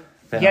mean,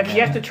 you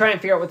have to try and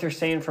figure out what they're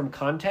saying from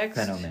context,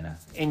 Phenomena.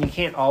 and you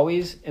can't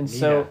always. And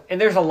so,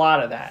 and there's a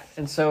lot of that,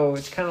 and so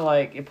it's kind of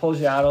like it pulls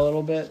you out a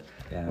little bit,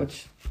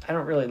 which I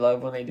don't really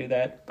love when they do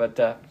that. But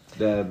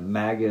the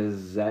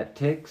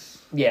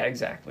Magazetics, yeah,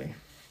 exactly.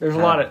 There's a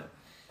lot of.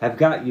 Have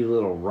got you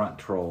little runt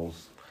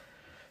trolls.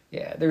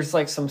 Yeah, there's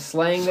like some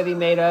slang that he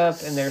made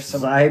up, and there's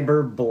some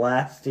cyber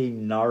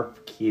blasting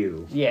Narf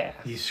Q. Yeah,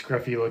 these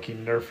scruffy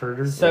looking Nerf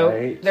herders. So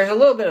there's a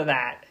little bit of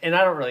that, and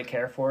I don't really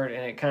care for it,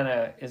 and it kind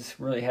of is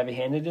really heavy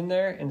handed in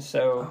there, and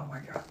so. Oh my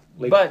god!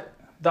 But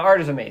the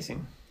art is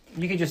amazing.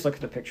 You could just look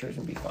at the pictures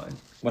and be fine.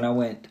 When I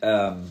went,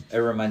 it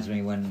reminds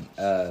me when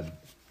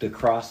the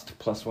Crossed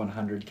Plus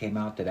 100 came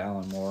out that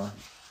Alan Moore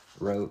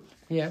wrote.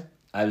 Yeah.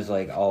 I was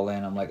like all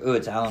in. I'm like, oh,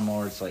 it's Alan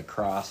Moore. It's like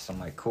Crossed. I'm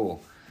like,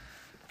 cool.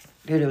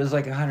 Dude, it was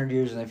like 100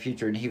 years in the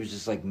future, and he was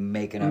just like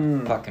making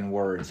up fucking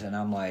words, and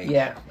I'm like,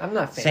 yeah, I'm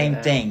not same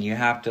thing. You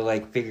have to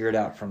like figure it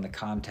out from the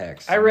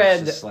context. I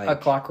read A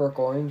Clockwork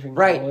Orange in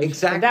college,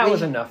 exactly. And that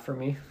was enough for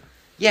me.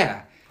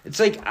 Yeah, it's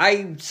like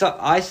I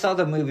saw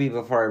the movie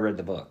before I read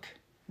the book.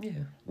 Yeah,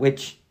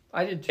 which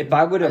I did too. If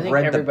I would have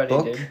read the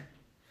book, did.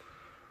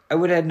 I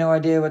would have had no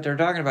idea what they're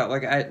talking about.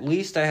 Like, at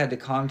least I had the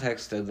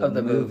context of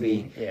the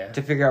movie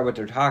to figure out what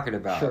they're talking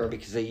about,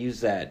 because they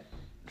use that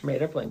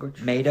made up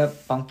language, made up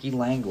funky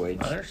language.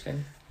 I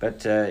understand,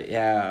 but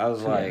I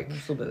was like, a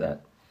little bit of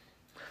that.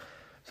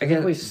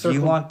 So do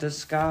you want this,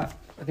 Scott?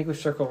 I think we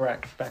circle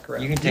back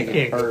around. You can take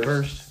it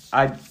first.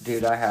 I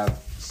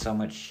have so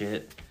much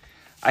shit.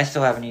 I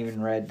still haven't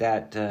even read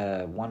that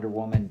Wonder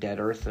Woman Dead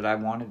Earth that I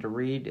wanted to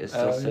read. It's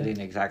still sitting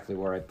exactly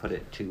where I put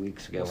it 2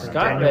 weeks ago.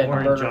 Scott read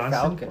Murder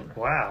Falcon.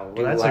 Wow,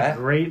 well, that's a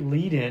great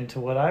lead-in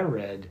to what I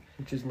read.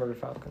 Which is Murder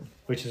Falcon.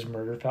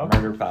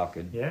 Murder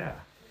Falcon. Yeah,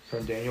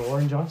 from Daniel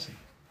Warren Johnson.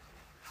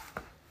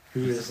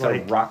 Who is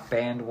like the rock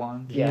band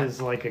one? He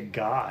is like a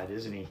god,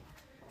 isn't he?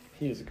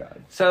 He is a god.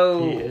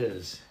 So he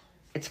is.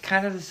 It's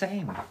kind of the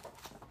same.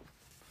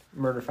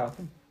 Murder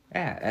Falcon.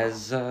 Yeah,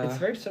 as it's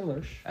very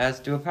similar. As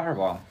Do a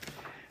Powerbomb.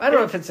 I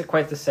don't know if it's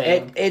quite the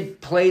same. It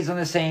plays on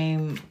the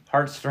same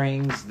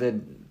heartstrings,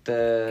 and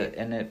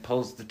it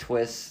pulls the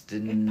twist.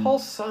 And it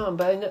pulls some,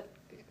 but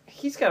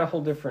he's got a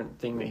whole different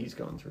thing that he's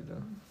going through,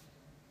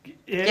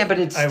 though. But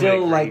it's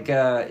still like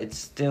it's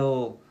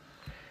still.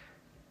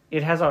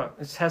 It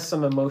has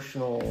some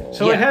emotional.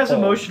 So it has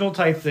emotional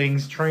type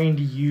things, trying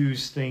to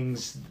use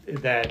things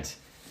that,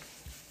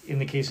 in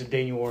the case of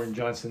Daniel Warren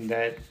Johnson,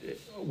 that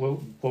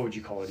what would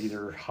you call it?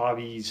 Either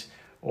hobbies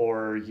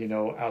or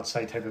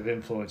outside type of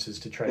influences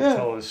to try to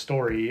tell a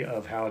story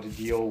of how to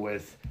deal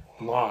with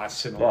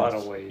loss in a lot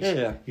of ways.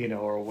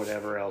 Or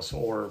whatever else,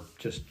 or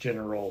just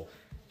general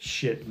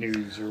shit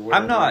news or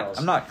whatever.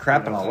 I'm not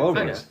crapping all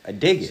over it. I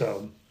dig it.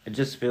 So it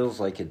just feels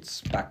like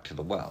it's back to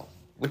the well,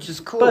 which is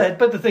cool.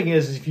 But the thing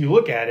is, if you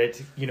look at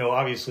it,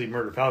 obviously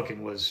Murder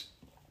Falcon was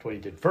what he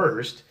did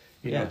first,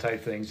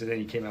 type things, and then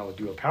he came out with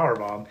Do a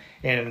Powerbomb,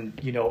 and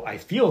I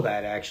feel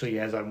that actually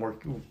as I'm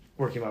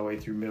working my way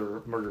through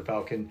Murder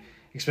Falcon,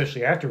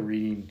 especially after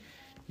reading,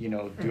 Do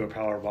a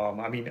Powerbomb.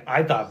 I mean,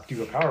 I thought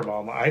Do a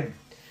Powerbomb I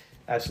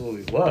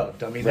absolutely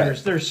loved. I mean,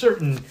 there's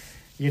certain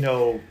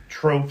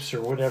tropes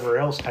or whatever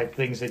else type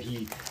things that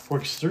he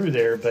works through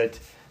there, but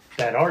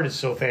that art is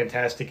so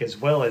fantastic, as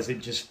well as it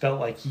just felt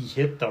like he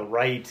hit the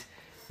right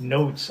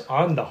notes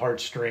on the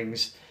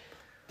heartstrings.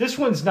 This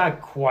one's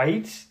not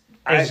quite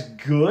as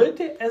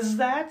good as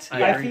that,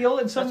 I feel,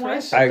 in some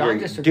ways. I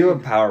agree. Do a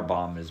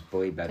Powerbomb is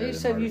way better you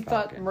than said Murder you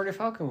Falcon. thought Murder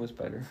Falcon was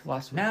better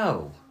last week.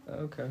 No.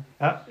 Okay.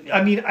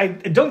 I mean,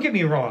 don't get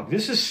me wrong.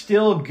 This is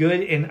still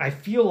good, and I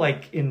feel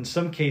like in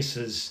some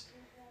cases,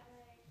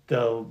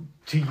 to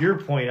your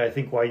point, I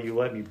think why you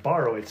let me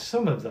borrow it,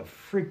 some of the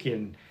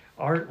freaking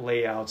art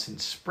layouts and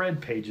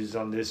spread pages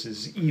on this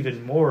is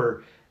even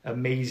more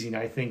amazing,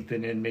 I think,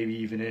 than maybe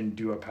even in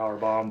Do a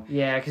Powerbomb.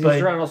 Yeah, because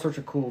he's around all sorts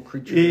of cool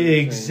creatures.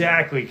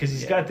 Exactly, because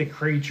he's got the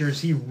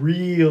creatures. He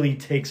really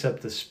takes up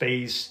the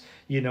space,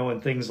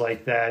 and things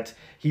like that.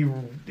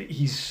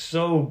 He's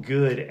so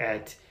good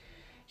at.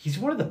 He's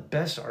one of the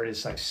best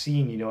artists I've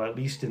seen, at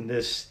least in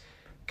this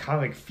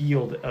comic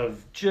field,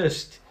 of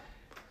just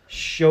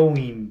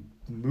showing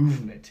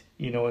movement,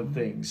 and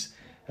things.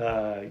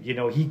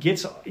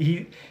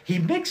 He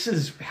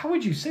mixes. How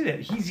would you say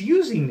that? He's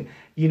using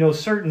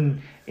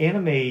certain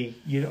anime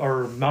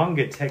or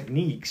manga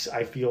techniques.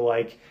 I feel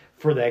like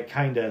for that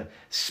kind of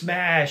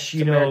smash,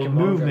 movement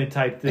manga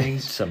type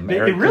things. It's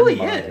American it really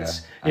manga.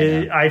 is.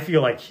 I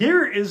feel like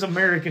here is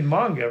American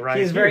manga, right?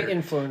 He's here, very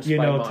influenced by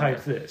manga.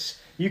 type this.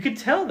 You could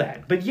tell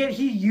that, but yet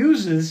he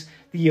uses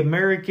the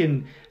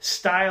American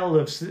style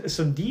of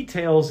some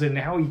details in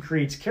how he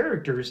creates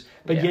characters,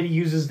 but yet he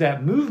uses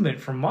that movement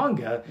from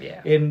manga,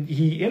 and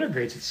he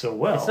integrates it so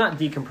well. It's not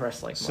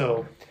decompressed like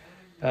manga.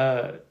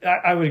 So,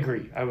 I would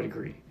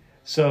agree.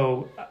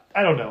 So,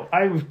 I don't know.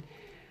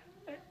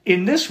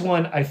 In this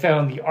one, I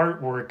found the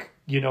artwork,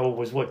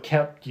 was what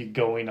kept you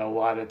going a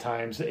lot of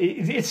times.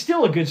 It's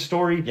still a good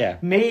story. Yeah.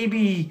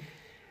 Maybe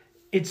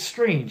it's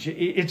strange.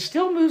 It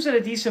still moves at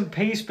a decent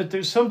pace, but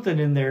there's something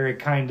in there. It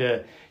kind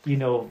of,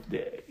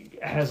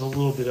 has a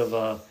little bit of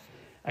a,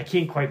 I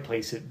can't quite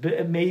place it,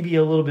 but maybe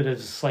a little bit of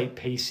a slight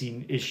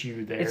pacing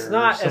issue there. It's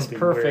not as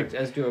perfect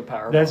as Do a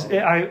Power That's Bomb.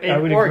 I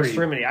would or agree.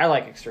 Extremity. I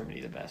like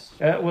Extremity the best.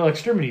 Well,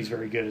 Extremity is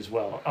very good as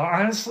well.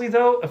 Honestly,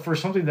 though, for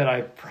something that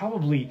I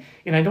probably,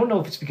 and I don't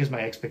know if it's because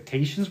my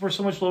expectations were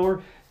so much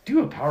lower,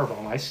 Do a Power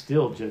Bomb, I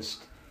still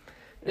just...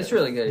 It's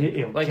really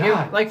good.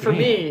 For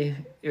me,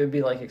 it would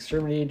be like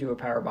Extremity, Do a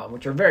Power Bomb,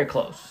 which are very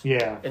close.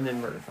 Yeah. And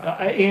then Murder Five.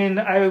 And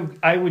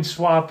I would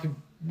swap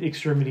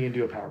Extremity and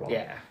Do a Power Bomb.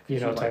 Yeah.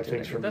 Type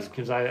things for me,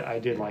 because I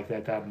did like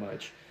that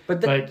much.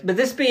 But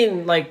this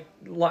being like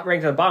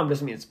ranked at the bottom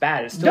doesn't mean it's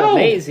bad. It's still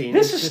amazing.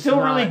 This is still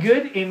really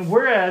good. And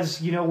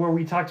whereas, where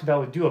we talked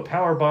about with Do a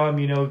Power Bomb,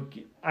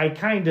 I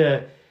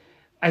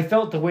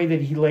felt the way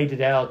that he laid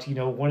it out,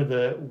 one of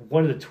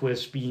the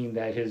twists being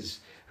that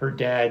her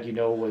dad,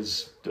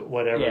 was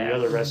whatever, the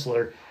other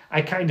wrestler.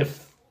 I kind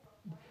of,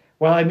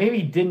 while I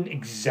maybe didn't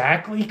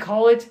exactly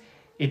call it,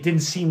 it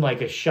didn't seem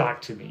like a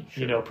shock to me,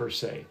 per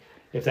se,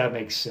 if that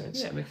makes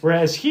sense. Yeah, it makes sense.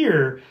 Whereas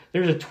here,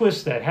 there's a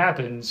twist that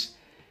happens,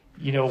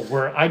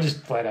 where I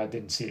just flat out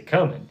didn't see it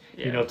coming,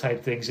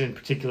 type things. In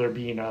particular,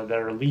 being that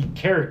our lead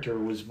character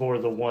was more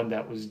the one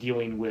that was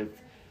dealing with,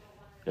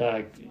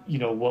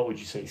 what would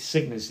you say,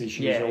 sickness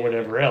issues or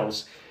whatever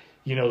else.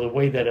 The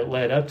way that it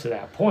led up to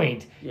that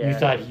point, you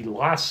thought he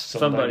lost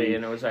somebody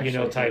and it was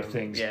actually type him.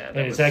 things. Yeah, and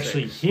it's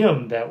actually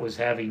him that was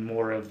having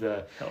more of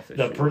the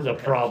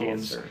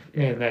problems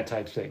and that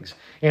type of things.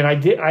 And I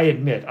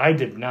admit, I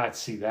did not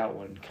see that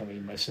one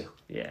coming myself.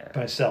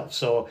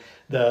 So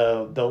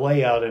the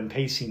layout and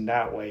pacing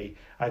that way,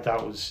 I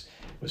thought was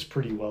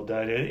pretty well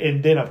done.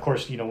 And then, of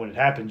course, when it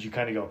happens, you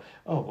kind of go,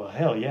 oh, well,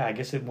 hell yeah, I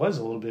guess it was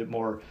a little bit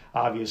more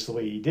obvious the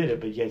way he did it,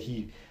 but yet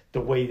the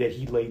way that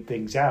he laid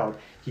things out,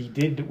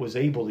 was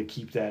able to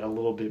keep that a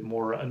little bit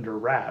more under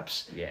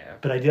wraps. Yeah.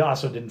 But I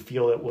also didn't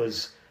feel it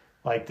was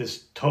like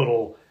this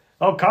total,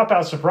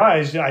 cop-out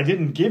surprise, I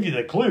didn't give you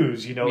the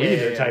clues,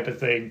 type of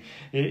thing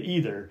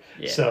either.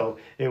 Yeah. So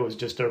it was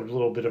just a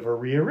little bit of a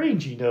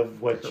rearranging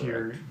of what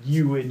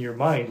you in your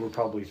mind were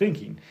probably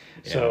thinking.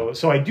 Yeah.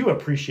 So I do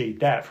appreciate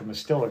that from a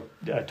storyteller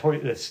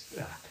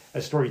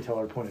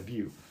point of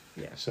view.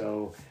 Yeah.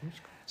 So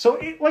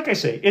like I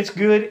say, it's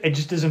good. It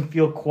just doesn't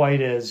feel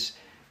quite as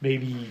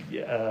maybe,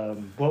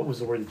 what was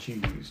the word that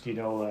you used? I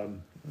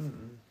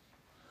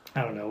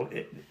don't know.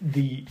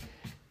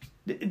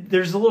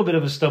 There's a little bit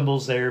of a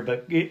stumbles there,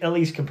 but at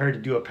least compared to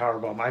Do a Power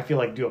Bomb, I feel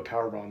like Do a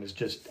Power Bomb is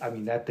just,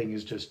 that thing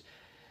is just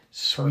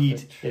sweet.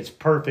 Perfect. It's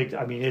perfect.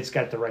 It's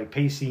got the right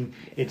pacing.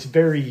 It's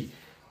very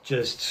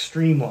just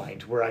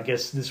streamlined, where I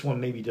guess this one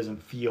maybe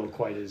doesn't feel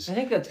quite as... I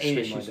think that's 8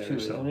 issues too,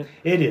 isn't it?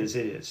 It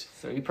is.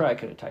 So you probably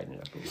could have tightened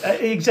it up a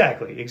little.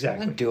 Exactly.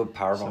 Do a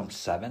Power Bomb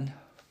 7?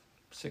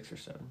 6 or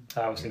 7.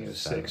 I was thinking it was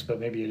 6,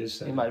 but maybe it is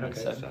 7. It might have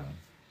been 7.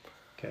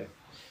 Okay.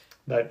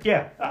 But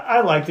yeah,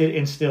 I liked it,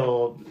 and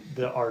still,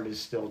 the art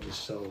is still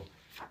just so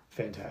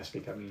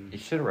fantastic. You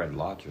should have read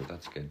Lodger.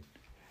 That's good.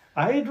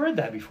 I had read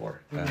that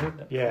before.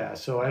 Yeah,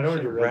 so I'd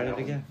already read it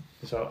again.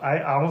 So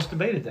I almost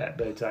debated that,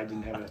 but I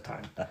didn't have enough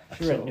time.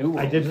 You read New World.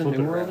 I did flip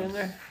New it World around. in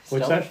there?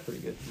 What's Stellar's that?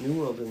 pretty good. New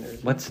World in there.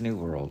 What's New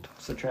World?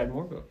 It's a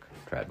Tradmore book.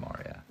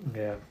 Tradmore, yeah.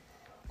 Yeah.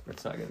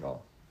 It's not good at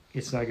all.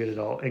 It's not good at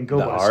all. And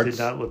GoBots did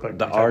not look like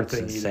the type art's of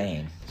thing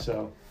insane. Either.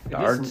 So the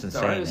art's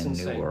insane in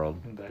New World.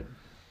 But,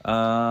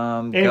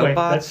 anyway,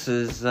 GoBots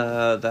is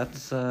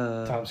that's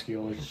Tom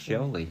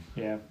Scioli.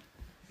 Yeah.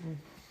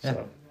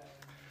 So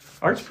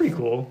art's pretty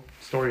cool.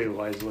 Story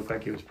wise, it looked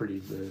like it was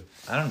pretty.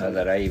 I don't know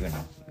that I even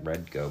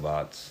read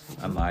GoBots.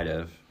 I might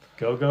have.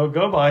 Go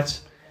GoBots.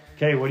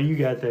 Okay, what do you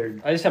got there?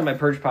 I just have my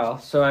Purge Pile.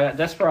 So I got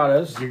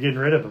Desperados. You're getting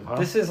rid of them, huh?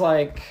 This is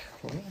like,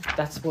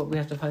 that's what we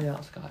have to find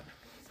out, Scott.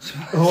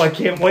 Oh, I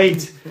can't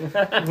wait.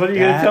 What are you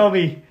going to tell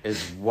me?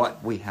 Is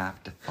what we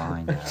have to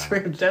find out. So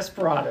we have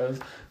Desperados,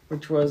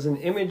 which was an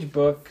Image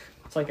book.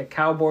 It's like a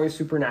cowboy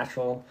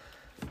supernatural.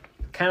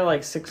 Kind of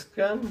like Six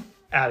Gun.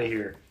 Out of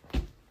here.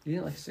 You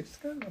didn't like Six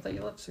Gun? I thought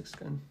you loved Six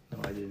Gun. No,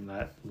 I did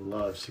not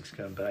love Six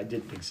Gun, but I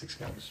did think Six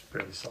Gun was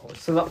fairly solid.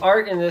 So the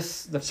art in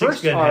this, the Six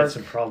first Gun art had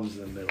some problems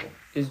in the middle.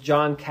 is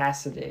John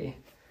Cassaday.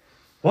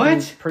 What?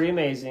 It's pretty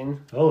amazing.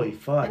 Holy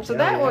fuck! And so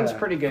that one's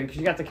pretty good because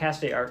you got the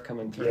Cassidy art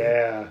coming through.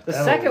 Yeah. The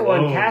second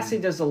one, Cassie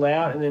does the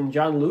layout, and then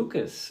John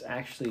Lucas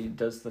actually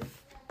does the,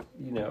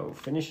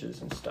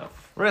 finishes and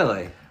stuff.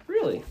 Really?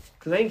 Really?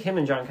 Because I think him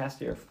and John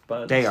Cassidy are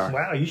buds. They are.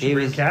 Wow, you should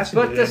bring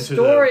Cassidy. But the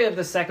story of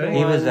the second one,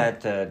 He was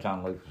at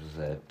John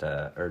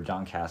Lucas or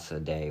John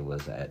Cassidy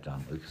was at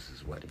John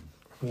Lucas's wedding.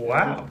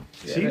 Wow.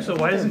 Yeah, See, so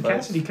why doesn't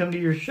Cassidy come to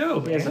your show,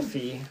 man? He has a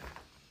fee.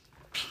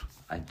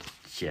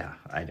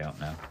 I don't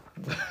know.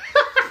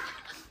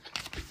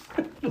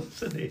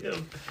 Listen to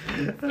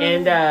him.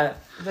 And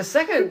the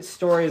second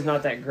story is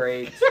not that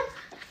great.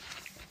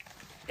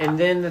 And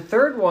then the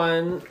third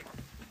one,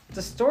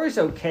 the story's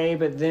okay,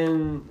 but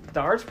then the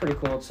art's pretty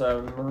cool. It's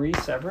Marie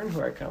Severin,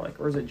 who I kind of like.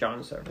 Or is it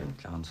John Severin?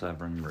 John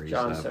Severin, Marie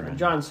John Severin. Severin.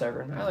 John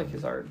Severin. I like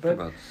his art. They're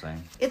But both the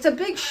same. it's a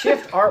big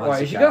shift art-wise.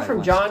 One's a You guy, go from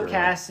one's John a girl.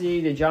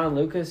 Cassidy to John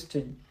Lucas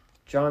to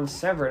John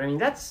Severin. I mean,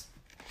 That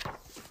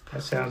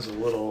sounds a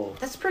little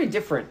that's pretty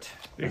different.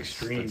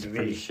 extreme That's to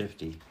pretty me.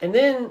 shifty. And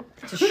then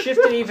to shift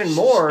it even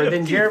more,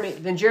 then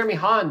Jeremy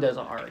Hahn does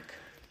an arc.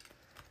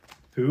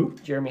 Who?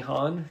 Jeremy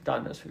Hahn,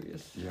 Don knows who he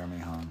is. Jeremy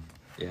Hahn.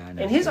 Yeah, I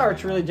know. And his Jeremy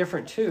art's really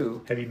different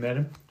too. Have you met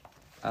him?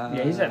 Hahn.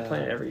 Yeah, he's at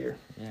Planet every year.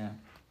 Yeah.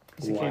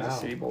 He's a Wow. Kansas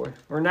City boy.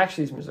 Or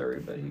actually he's Missouri,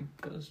 but he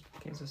goes to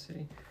Kansas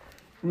City.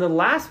 And the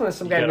last one is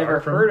some You guy I've got never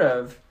art from heard him?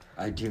 of.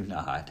 I do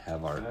not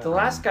have art. The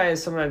last guy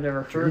is someone I've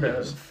never heard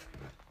Curious. of.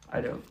 I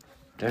don't.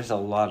 There's a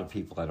lot of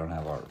people I don't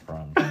have art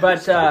from. But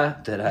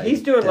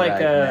he's doing that like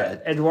I've a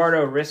met.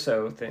 Eduardo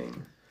Risso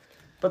thing.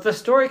 But the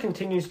story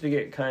continues to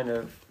get kind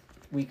of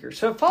weaker.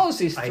 So it follows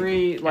these I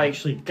three like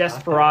actually got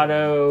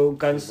desperado that.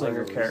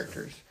 gunslinger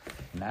characters.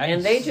 Nice.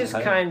 And they just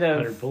kind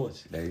 100 of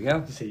bullets. There you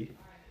go. See,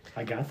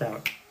 I got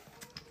that.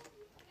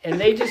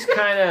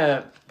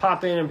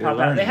 pop in and You're pop out.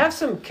 learning. They have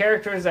some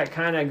characters that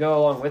kind of go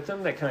along with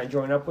them that kind of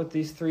join up with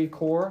these three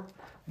core.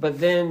 But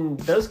then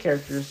those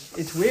characters,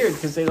 it's weird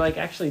because they like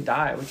actually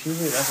die, which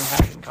usually doesn't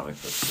happen in comic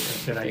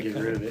books. Then I They get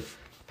kinda rid of it.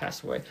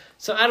 pass away.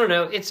 So I don't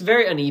know. It's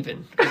very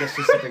uneven. I guess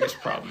is the biggest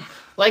problem.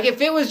 Like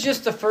if it was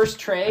just the first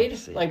trade,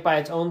 see. like by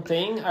its own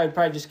thing, I'd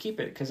probably just keep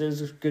it because it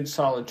was a good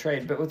solid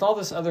trade. But with all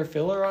this other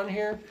filler on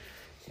here,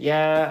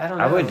 yeah, I don't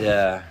know. I would,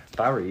 if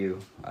I were you,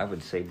 I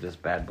would save this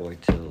bad boy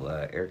till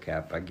air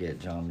cap. I'd get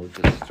John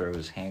Lucas to throw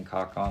his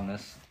Hancock on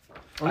this.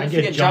 Unless I'd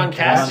you get get John John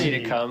Cassidy to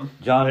Cassidy. come.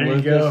 John There you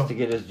Lucas go. to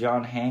get his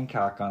John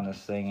Hancock on this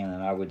thing, and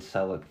then I would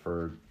sell it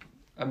for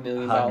 $1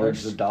 million.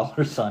 hundreds of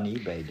dollars on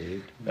eBay,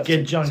 dude. That's Get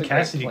a- John that's a great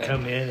Cassidy to plan.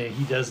 come in and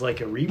he does like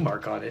a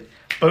remark on it.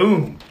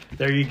 Boom!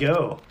 There you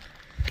go.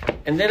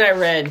 And then I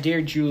read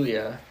Dear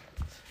Julia.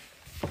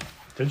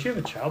 Don't you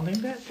have a child named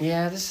that?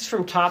 Yeah, this is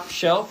from Top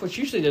Shelf, which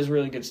usually does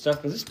really good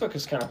stuff, but this book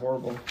is kind of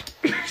horrible.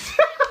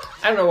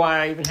 I don't know why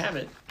I even have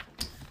it.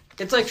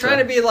 It's like trying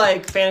to be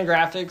like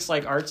Fangraphix,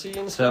 like artsy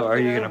and stuff. So are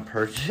you know? gonna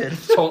purge it?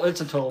 It's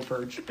a total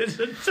purge. It's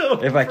a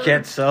total If I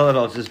can't sell it,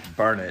 I'll just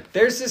burn it.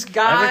 There's this I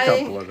have a guy.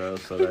 couple of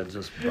those, so that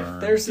just burn.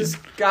 There's this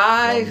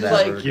guy I'll who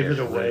never like give it get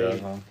away. rid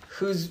of them.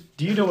 who's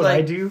Do you know what like,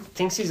 I do?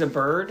 thinks he's a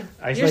bird.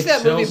 I You like see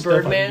that sell movie stuff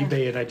on Birdman?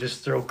 eBay and I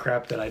just throw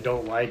crap that I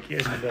don't like in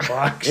the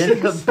box. In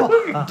the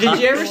box.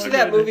 Did you ever see Look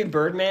that at movie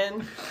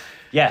Birdman?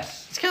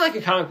 Yes. It's kind of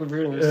like a comic book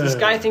version of this. This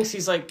guy thinks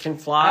he's like can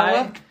fly. I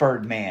loved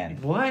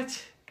Birdman.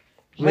 What?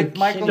 With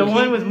Michael The one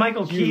Keaton. with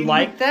Michael Keaton? You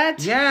like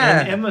that? Yeah.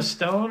 And Emma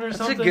Stone or That's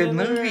a something? good in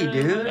there? movie,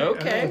 dude.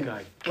 Okay. Oh,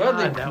 God. Well,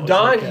 God, that was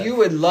Don, like a- you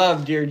would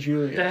love Dear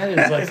Julia. That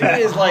is like It an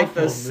is like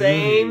the awful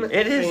same. movie.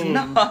 It is thing.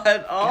 not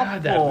awful.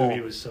 God, that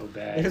movie was so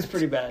bad. It's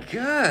pretty bad.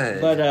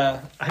 good. But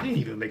I didn't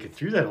even make it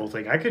through that whole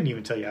thing. I couldn't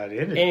even tell you how it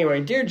ended.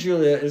 anyway, Dear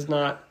Julia is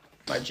not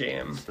my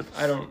jam.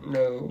 I don't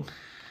know.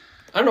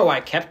 I don't know why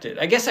I kept it.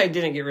 I guess I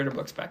didn't get rid of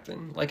books back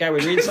then. Like I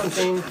would read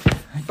something,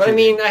 but I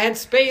mean, I had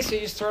space, so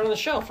you just throw it on the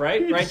shelf,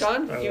 right? Right,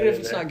 Don? throw Even it if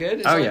in it's there. not good,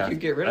 it's oh like yeah, you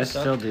get rid of I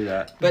stuff. still do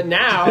that. But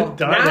now,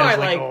 Don now has I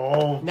like. a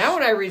whole... Now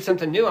when I read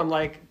something new, I'm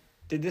like,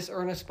 did this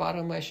earn a spot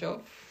on my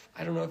shelf?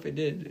 I don't know if it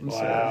did. And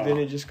Wow. so then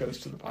it just goes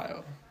to the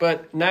pile.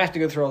 But now I have to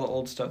go through all the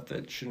old stuff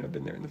that shouldn't have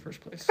been there in the first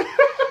place.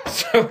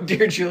 So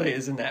Dear Julia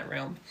is in that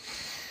realm.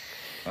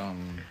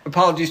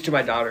 Apologies to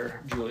my daughter,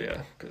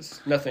 Julia, because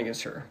nothing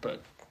is her,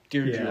 but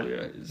Dear Yeah. Julia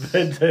is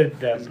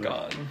That's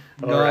gone.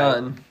 All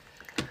Gone.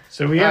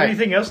 So we have All right.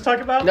 anything else to talk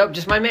about? Nope,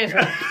 just my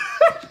management.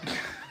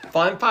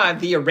 Volume 5,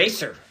 The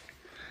Eraser.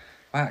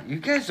 Wow, you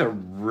guys are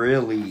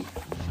really,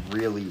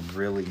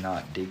 really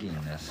not digging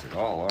this at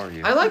all, are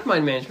you? I like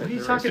mind management. What are you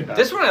The talking Eraser. about?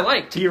 This one I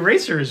liked. The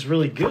Eraser is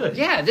really good.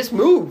 Yeah, this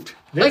moved.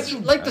 This-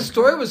 like the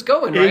story was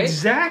going, right?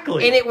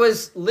 Exactly. And it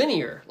was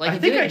linear. Like I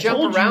it think didn't I jump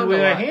told around you when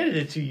a I lot. handed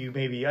it to you,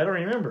 maybe. I don't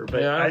remember.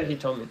 But Yeah, I don't think he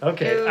told me.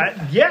 Okay.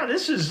 Yeah,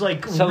 this is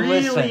like So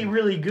really, listen.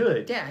 really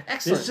good. Yeah,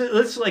 excellent.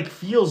 This like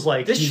feels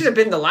like This he's- should have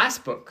been the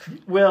last book.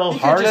 well. You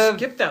Part could just of-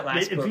 skip that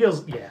last It book.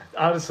 feels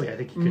honestly, I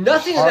think you could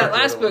Nothing in just that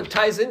part last it book over.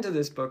 ties into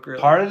this book,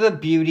 really. Part of the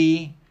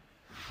beauty,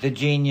 the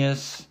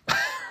genius,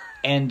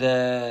 and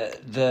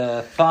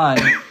the fun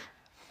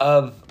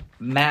of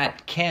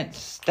Matt Kent's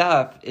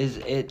stuff is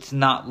it's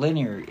not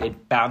linear.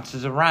 It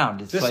bounces around.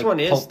 It's This like one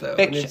is, Pulp though, and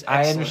Fiction. it's I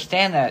excellent.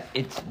 understand that.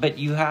 But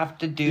you have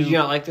to do. Did you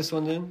not like this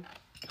one then?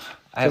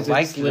 I 'Cause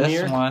liked it's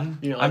linear? this one.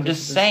 You don't I'm like it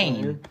just 'cause it's saying.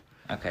 linear?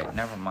 Okay,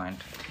 never mind.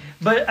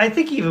 But I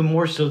think even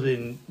more so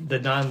than the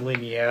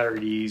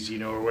non-linearities,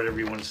 or whatever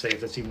you want to say,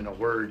 if that's even a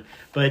word.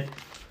 But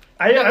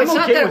I'm it's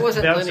not okay that it with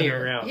wasn't bouncing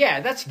linear. around. Yeah,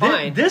 that's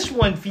fine. This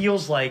one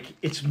feels like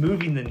it's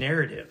moving the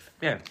narrative.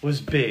 Yeah.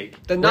 Was big.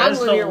 The Whereas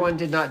non-linear one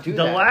did not do the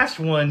that. The last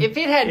one... If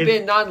it had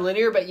been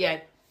non-linear but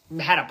yet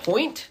had a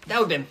point, that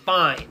would have been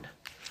fine.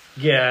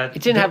 Yeah.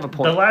 It didn't have a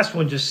point. The last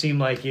one just seemed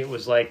like it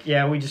was like,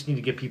 yeah, we just need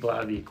to get people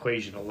out of the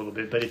equation a little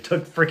bit. But it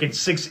took freaking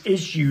 6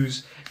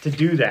 issues to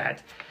do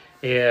that.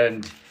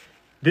 And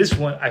this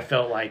one, I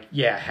felt like,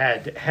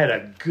 had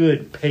a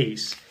good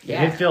pace.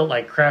 Yeah. And it felt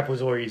like crap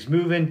was always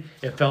moving.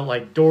 It felt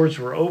like doors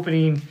were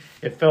opening.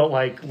 It felt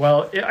like,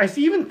 I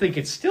even think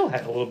it still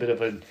had a little bit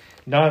of a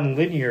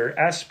non-linear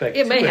aspect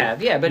to it. It may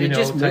have, yeah, but it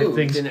just moved.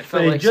 And it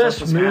felt but like it just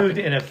stuff was moved,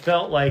 happening. and it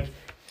felt like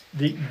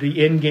the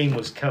end game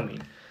was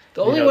coming.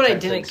 The only one I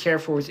type didn't things. care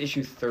for was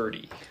issue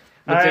 30.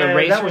 With the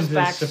Eraser's that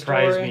one just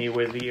surprised backstory. me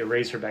with the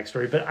Eraser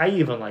backstory, but I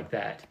even like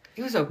that.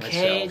 It was okay.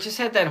 myself. It just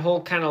had that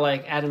whole kind of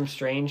like Adam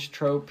Strange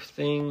trope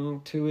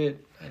thing to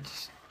it.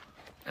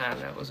 I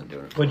don't know, I wasn't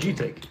doing it. What'd you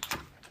think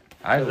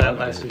I of that loved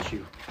last it.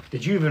 issue?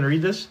 Did you even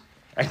read this?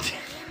 I did.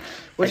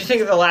 What'd you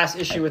think of the last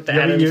issue with the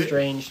Yeah, Adam you-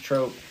 Strange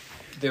trope,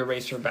 the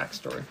Eraser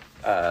backstory?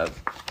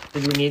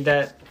 Did we need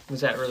that?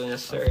 Was that really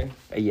necessary?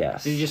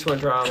 Yes. Did you just want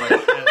to draw like?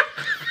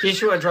 Did you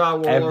just want to draw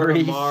Warlord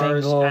Every of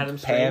Mars, single Adam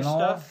Strange panel,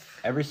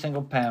 stuff? every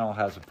single panel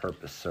has a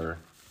purpose, sir.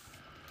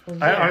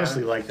 I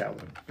honestly like that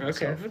one. Okay,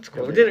 myself. that's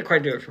cool. It didn't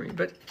quite do it for me,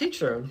 but teach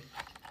their own.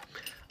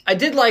 I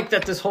did like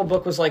that this whole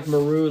book was like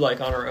Maru,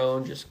 like on her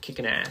own, just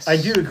kicking ass. I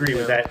do agree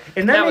with that,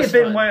 and that That may was have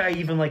been fun. why I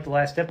even liked the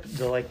last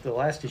the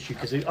last issue,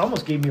 because it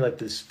almost gave me like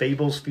this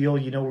Fables feel,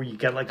 where you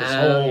got like this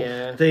Oh, whole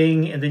yeah.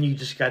 thing, and then you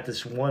just got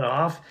this one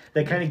off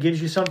that kind of gives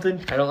you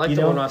something. I don't like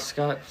the one off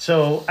Scott.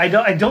 So I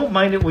don't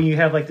mind it when you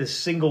have like this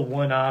single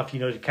one off,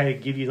 to kind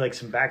of give you like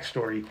some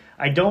backstory.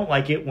 I don't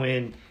like it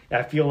when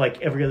I feel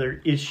like every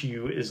other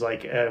issue is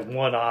like a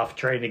one off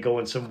trying to go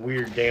in some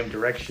weird damn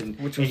direction,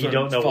 Which and was you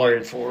don't know volume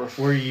where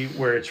 4.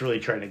 where it's really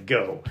trying to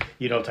go,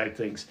 type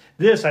things.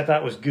 This I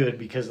thought was good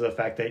because of the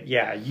fact that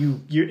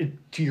you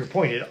to your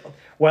point,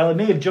 while it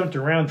may have jumped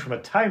around from a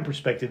time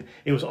perspective,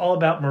 it was all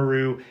about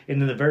Maru,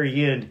 and in the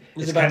very end,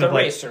 It's kind about of the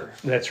like Eraser.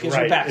 that's Gives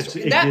you right.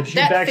 backstory. It That- gives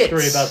you that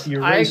backstory fits. about the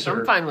Eraser.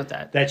 I'm fine with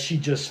that. That she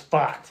just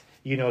fought,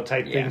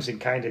 type Yeah. things, and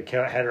kind of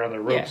had her on the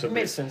ropes. Yeah, of it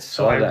makes it. sense.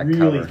 So Saw I that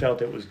really cover.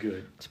 felt it was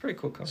good. It's a pretty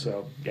cool cover.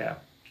 So yeah.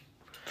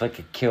 It's like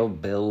a Kill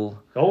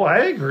Bill. Oh,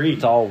 I agree.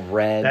 It's all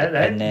red, That-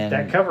 and then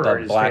that cover art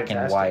the is black fantastic.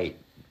 and white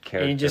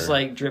character. And you just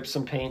like drip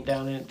some paint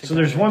down it. to So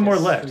there's kinda one more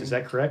just- left. Is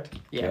that correct?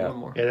 Yeah, Yeah. one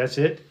more. Yeah, that's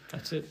it.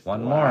 That's it.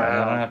 one more. I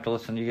Wow. don't have to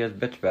listen to you guys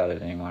bitch about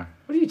it anymore.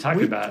 What are you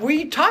talking about?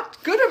 We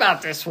talked good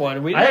about this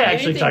one. We I didn't have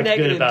actually anything talked good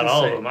negative about to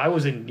all say. of them. I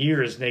wasn't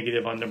near as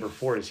negative on number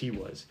 4 as he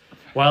was.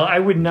 Well, I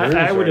would not. Drew's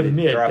I would ready to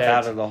admit drop that.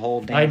 out of the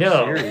whole damn I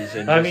know. series.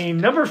 And I just mean,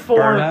 number burn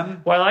 4.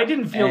 'em While I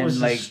didn't feel it and,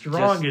 was like, the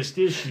strongest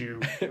issue,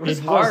 It was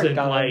it hard, wasn't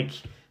Don. like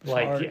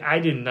hard. I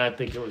did not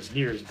think it was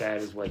near as bad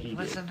as what he it did.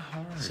 wasn't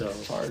hard. So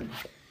It's hard.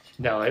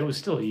 no, it was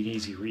still an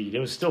easy read. It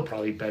was still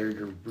probably better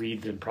to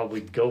read than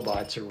probably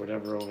GoBots or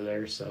whatever over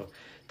there. So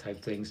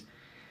type things.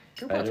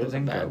 Better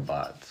than bad.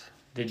 GoBots.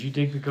 Did you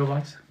dig the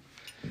GoBots?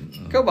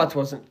 GoBots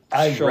wasn't.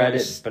 I read it,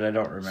 strongest- but I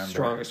don't remember.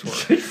 Strongest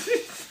work.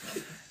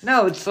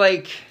 No, it's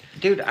like,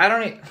 dude, I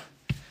don't even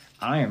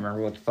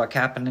remember what the fuck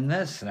happened in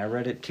this, and I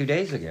read it 2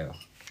 days ago.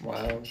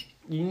 Wow.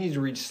 You need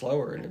to read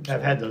slower. And absorb.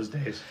 I've had those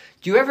days.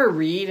 Do you ever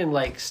read and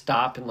like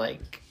stop and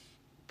like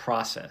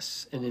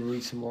process and then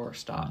read some more?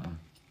 Stop,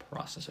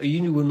 process. Oh,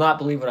 you will not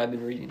believe what I've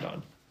been reading,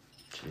 Don.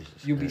 Jesus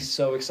You'll be Christ.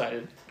 so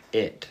excited.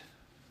 It.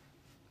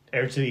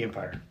 Heir to the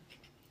Empire.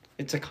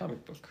 It's a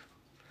comic book.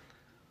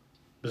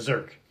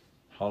 Berserk.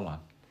 Hold on.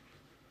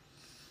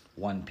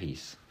 One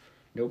Piece.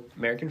 Nope.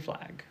 American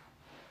flag.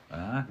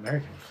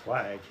 American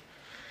flag.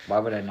 Why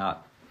would I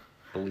not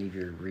believe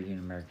you're reading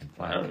American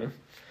Flag? I don't know.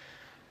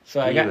 So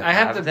Do I you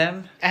have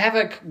them? I have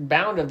a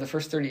bound of the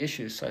first 30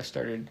 issues, so I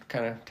started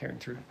kind of tearing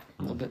through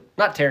a little bit.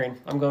 Not tearing.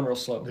 I'm going real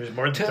slow. There's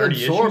more than to 30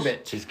 absorb issues?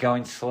 it. She's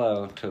going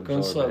slow to absorb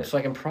Going slow, it. so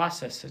I can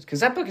process it. Because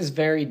that book is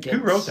very dense.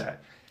 Who wrote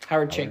that?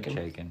 Howard Howard Chaykin.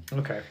 Chaykin.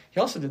 Okay. He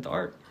also did the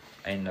art.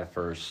 In the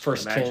first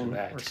First Imagine 10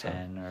 that. or so.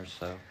 10 or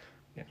so.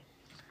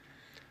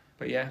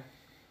 But yeah,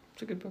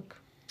 it's a good book.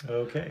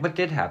 Okay. What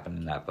did happen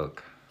in that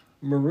book?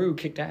 Maru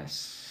kicked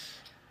ass.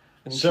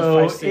 And she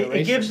So fights the it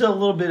Eraser. gives a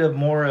little bit of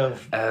more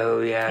of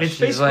Oh yeah, It's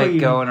she's like basically-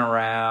 going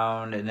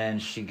around, and then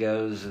she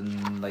goes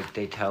and like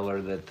they tell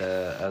her that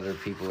the other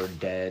people are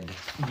dead.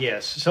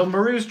 yes. So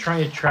Maru's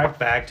trying to track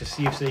back to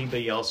see if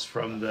anybody else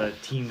from the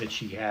team that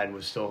she had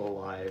was still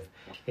alive,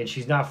 and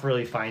she's not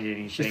really finding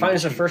anything. She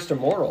finds her first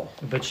immortal.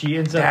 but she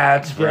ends up.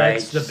 That's right.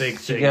 That's the big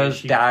She thing.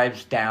 goes,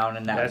 dives down,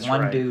 and that That's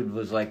one right. dude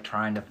was like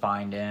trying to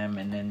find him,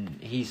 and then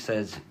he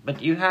says,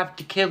 "But you have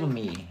to kill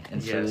me,"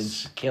 and so then Yes.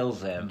 she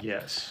kills him.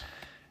 Yes.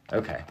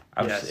 Okay,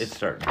 Yes. it's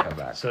starting to come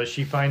back. So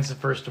she finds the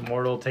first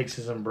immortal, takes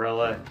his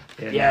umbrella,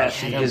 and Yeah, now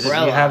she because is, if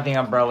umbrella. you have the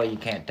umbrella, you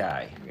can't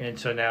die. and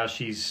so now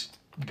she's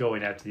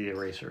going after the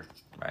eraser.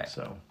 Right.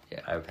 So Yeah.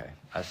 Okay,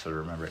 I sort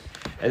of remember it.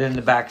 And then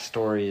the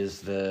backstory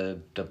is the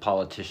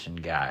politician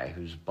guy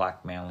who's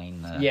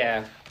blackmailing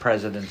the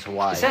president's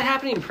wife. Is that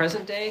happening in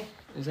present day?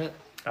 Is that?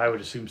 I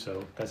would assume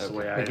so. That's the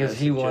way I because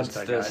he wants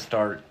to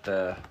start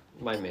the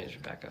mind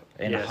management back up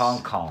in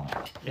Hong Kong.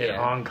 In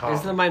Hong Kong.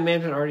 Isn't the mind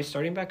management already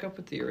starting back up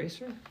with the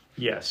eraser?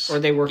 Yes. Or are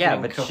they working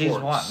in but cohorts? she's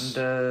wanting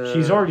to.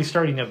 She's already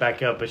starting to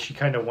back up, but she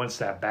kind of wants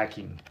that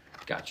backing.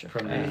 Gotcha.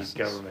 From the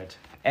government.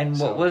 And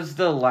what was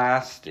the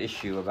last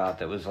issue about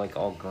that was like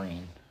all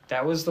green?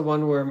 That was the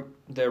one where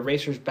the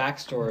eraser's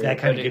backstory. That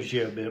kind of gives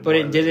you a bit. But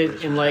it did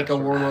it in like a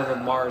Warlord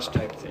of Mars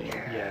type thing.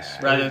 Yes.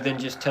 Rather than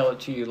just tell it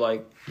to you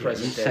like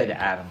present you day. said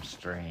Adam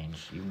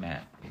Strange. You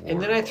meant. Warlord.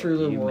 And then I threw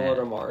the Warlord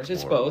of Mars.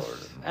 It's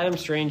both. Adam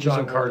Strange is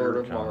a Warlord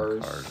of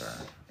Mars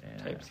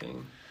type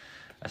thing.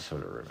 I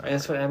sort of remember. And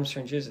that's what Adam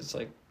Strange is. It's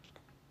like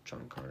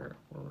John Carter,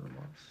 Warlord of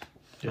Mars.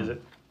 Is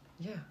it?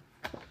 Yeah.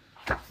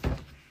 Huh.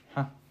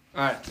 All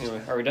right.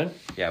 Anyway, are we done?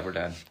 Yeah, we're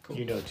done. Cool.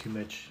 You know too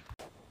much.